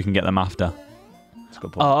floor ones. You can get them after. That's a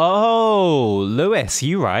good point. Oh, Lewis,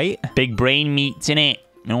 you right? Big brain meats in it.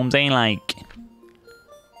 You know what I'm saying? Like,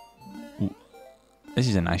 ooh, this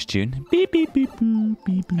is a nice tune. Beep, beep, beep, boop,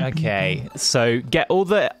 beep, beep, Okay, so get all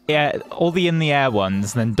the in the air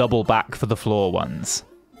ones, then double back for the floor ones.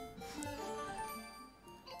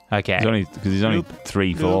 Okay. There's only Bloop,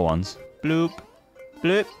 3 floor ones. Bloop,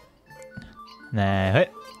 bloop. Now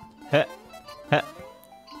hit, hit, hit,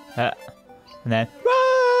 hit, and then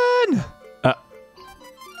run.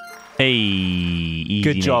 Hey, easy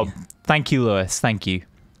Good mate. job. Thank you, Lewis. Thank you.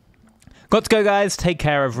 Got to go, guys. Take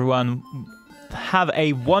care, everyone. Have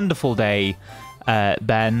a wonderful day.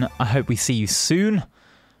 Ben, I hope we see you soon.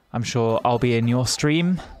 I'm sure I'll be in your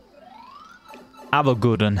stream. Have a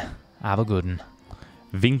good one. Have a good one.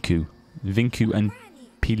 Vinku and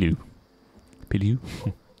Pilu.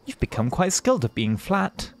 You've become quite skilled at being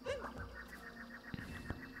flat.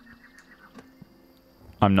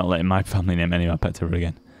 I'm not letting my family name any of my pets ever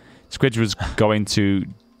again. Squidge was going to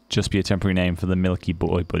just be a temporary name for the Milky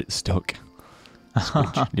Boy, but it's stuck.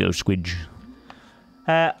 Squidge. Little Squidge.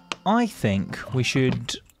 I think we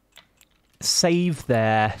should save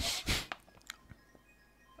there.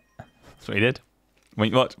 That's what he did.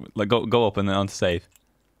 Wait, what? Like, go up and then on to save.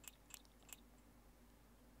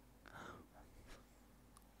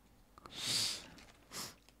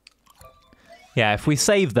 Yeah, if we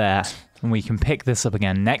save there, and we can pick this up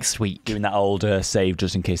again next week. Doing that old save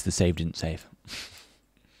just in case the save didn't save.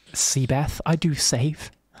 Seabeth, I do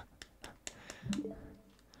save.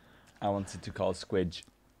 I wanted to call Squidge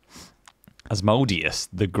Asmodeus,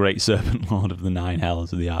 the great serpent lord of the 9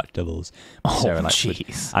 hells of the archdevils. Oh, Squidge.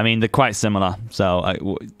 jeez. I mean, they're quite similar.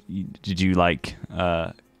 So, did you like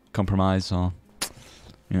compromise or,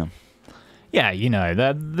 you know? Yeah, you know,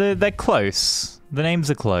 they're close. The names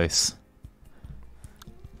are close.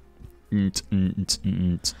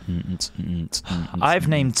 I've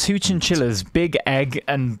named 2 chinchillas Big Egg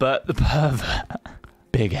and Bert the Pervert.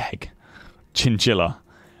 Big Egg. Chinchilla.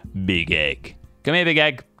 Big Egg. Come here, Big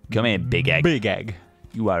Egg. Come here, Big Egg. Big Egg.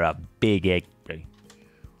 You are a big egg.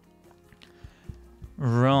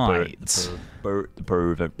 Right. Bert the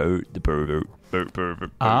pervert. Bert the pervert. Bert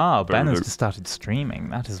pervert. Ah, Ben has just started streaming.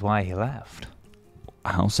 That is why he left.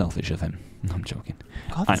 How selfish of him. No, I'm joking.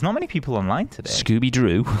 God, there's not many people online today.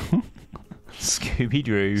 Scooby-Drew.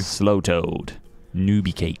 Scooby-Doo. Slow Toad.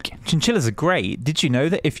 Newbie Cake. Chinchillas are great. Did you know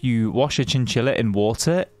that if you wash a chinchilla in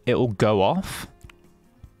water, it'll go off?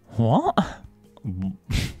 What?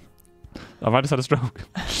 Have I just had a stroke?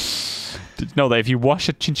 Did you know that if you wash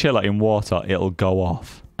a chinchilla in water, it'll go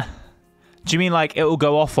off? Do you mean like it'll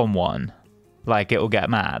go off on one? Like it'll get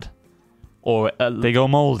mad? Or they go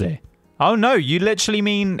mouldy? Oh no, you literally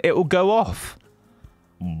mean it'll go off.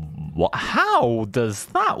 What? How does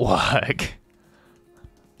that work?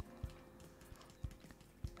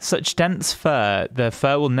 Such dense fur, the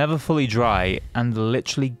fur will never fully dry and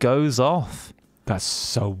literally goes off. That's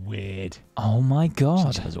so weird. Oh my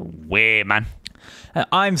god. That's weird, man.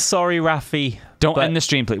 I'm sorry, Rafi. Don't end the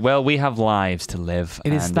stream, please. Well, we have lives to live.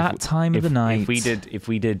 It is that time of the night. If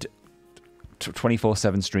we did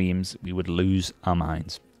 24/7 streams, we would lose our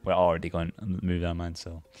minds. We're already going to move our minds,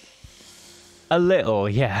 so. A little,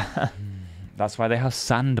 yeah. That's why they have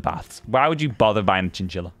sand baths. Why would you bother buying a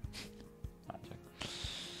chinchilla?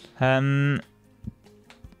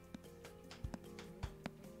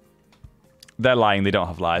 They're lying. They don't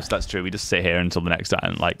have lives. That's true. We just sit here until the next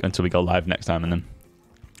time, like until we go live next time, and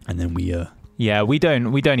then we. Yeah, we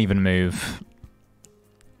don't even move.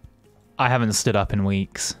 I haven't stood up in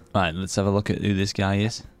weeks. All right, let's have a look at who this guy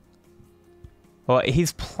is. Well,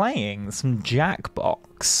 he's playing some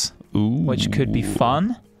Jackbox, Ooh. which could be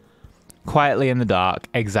fun. Quietly in the dark,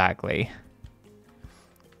 exactly.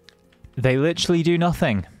 They literally do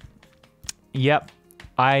nothing. Yep.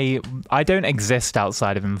 I don't exist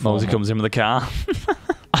outside of Informal. Mosey comes in with a car.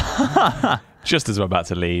 Just as we're about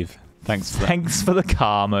to leave. Thanks for the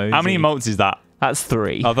car, Mosey. How many emotes is that? That's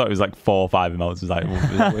 3. I thought it was like 4 or 5 emotes. I was like,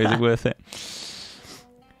 is it worth it?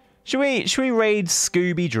 Should we raid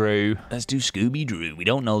Scooby-Drew? Let's do Scooby-Drew. We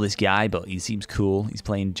don't know this guy, but he seems cool. He's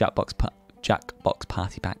playing Jackbox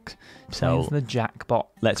Party Pack. So the Jackbox.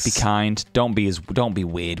 Let's be kind. Don't be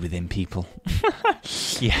weird with him, people.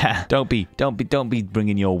 Yeah. Don't be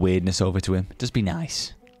bringing your weirdness over to him. Just be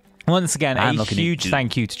nice. Once again, a huge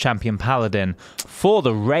thank you to Champion Paladin for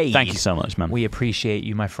the raid. Thank you so much, man. We appreciate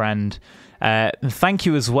you, my friend. Thank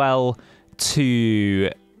you as well to...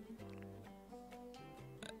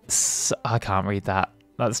 I can't read that.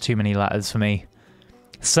 That's too many letters for me.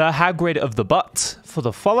 Sir Hagrid of the Butt for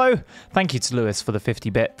the follow. Thank you to Lewis for the 50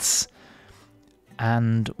 bits.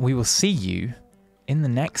 And we will see you in the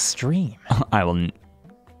next stream. I will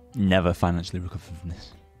never financially recover from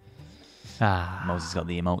this. Ah. Moses got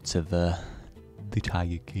the emotes of the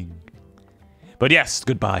Tiger King. But yes,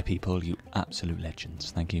 goodbye, people. You absolute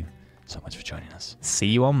legends. Thank you so much for joining us. See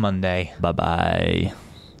you on Monday. Bye-bye.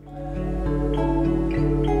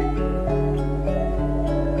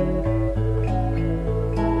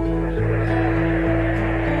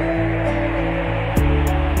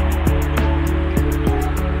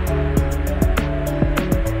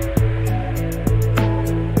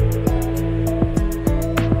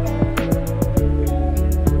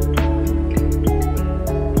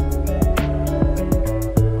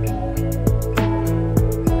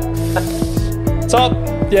 Top.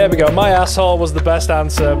 Yeah, we go. My asshole was the best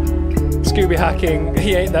answer. Scooby hacking.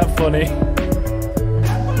 He ain't that funny.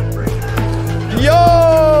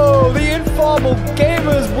 Yo! The Informal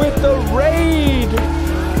Gamers with the raid!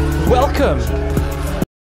 Welcome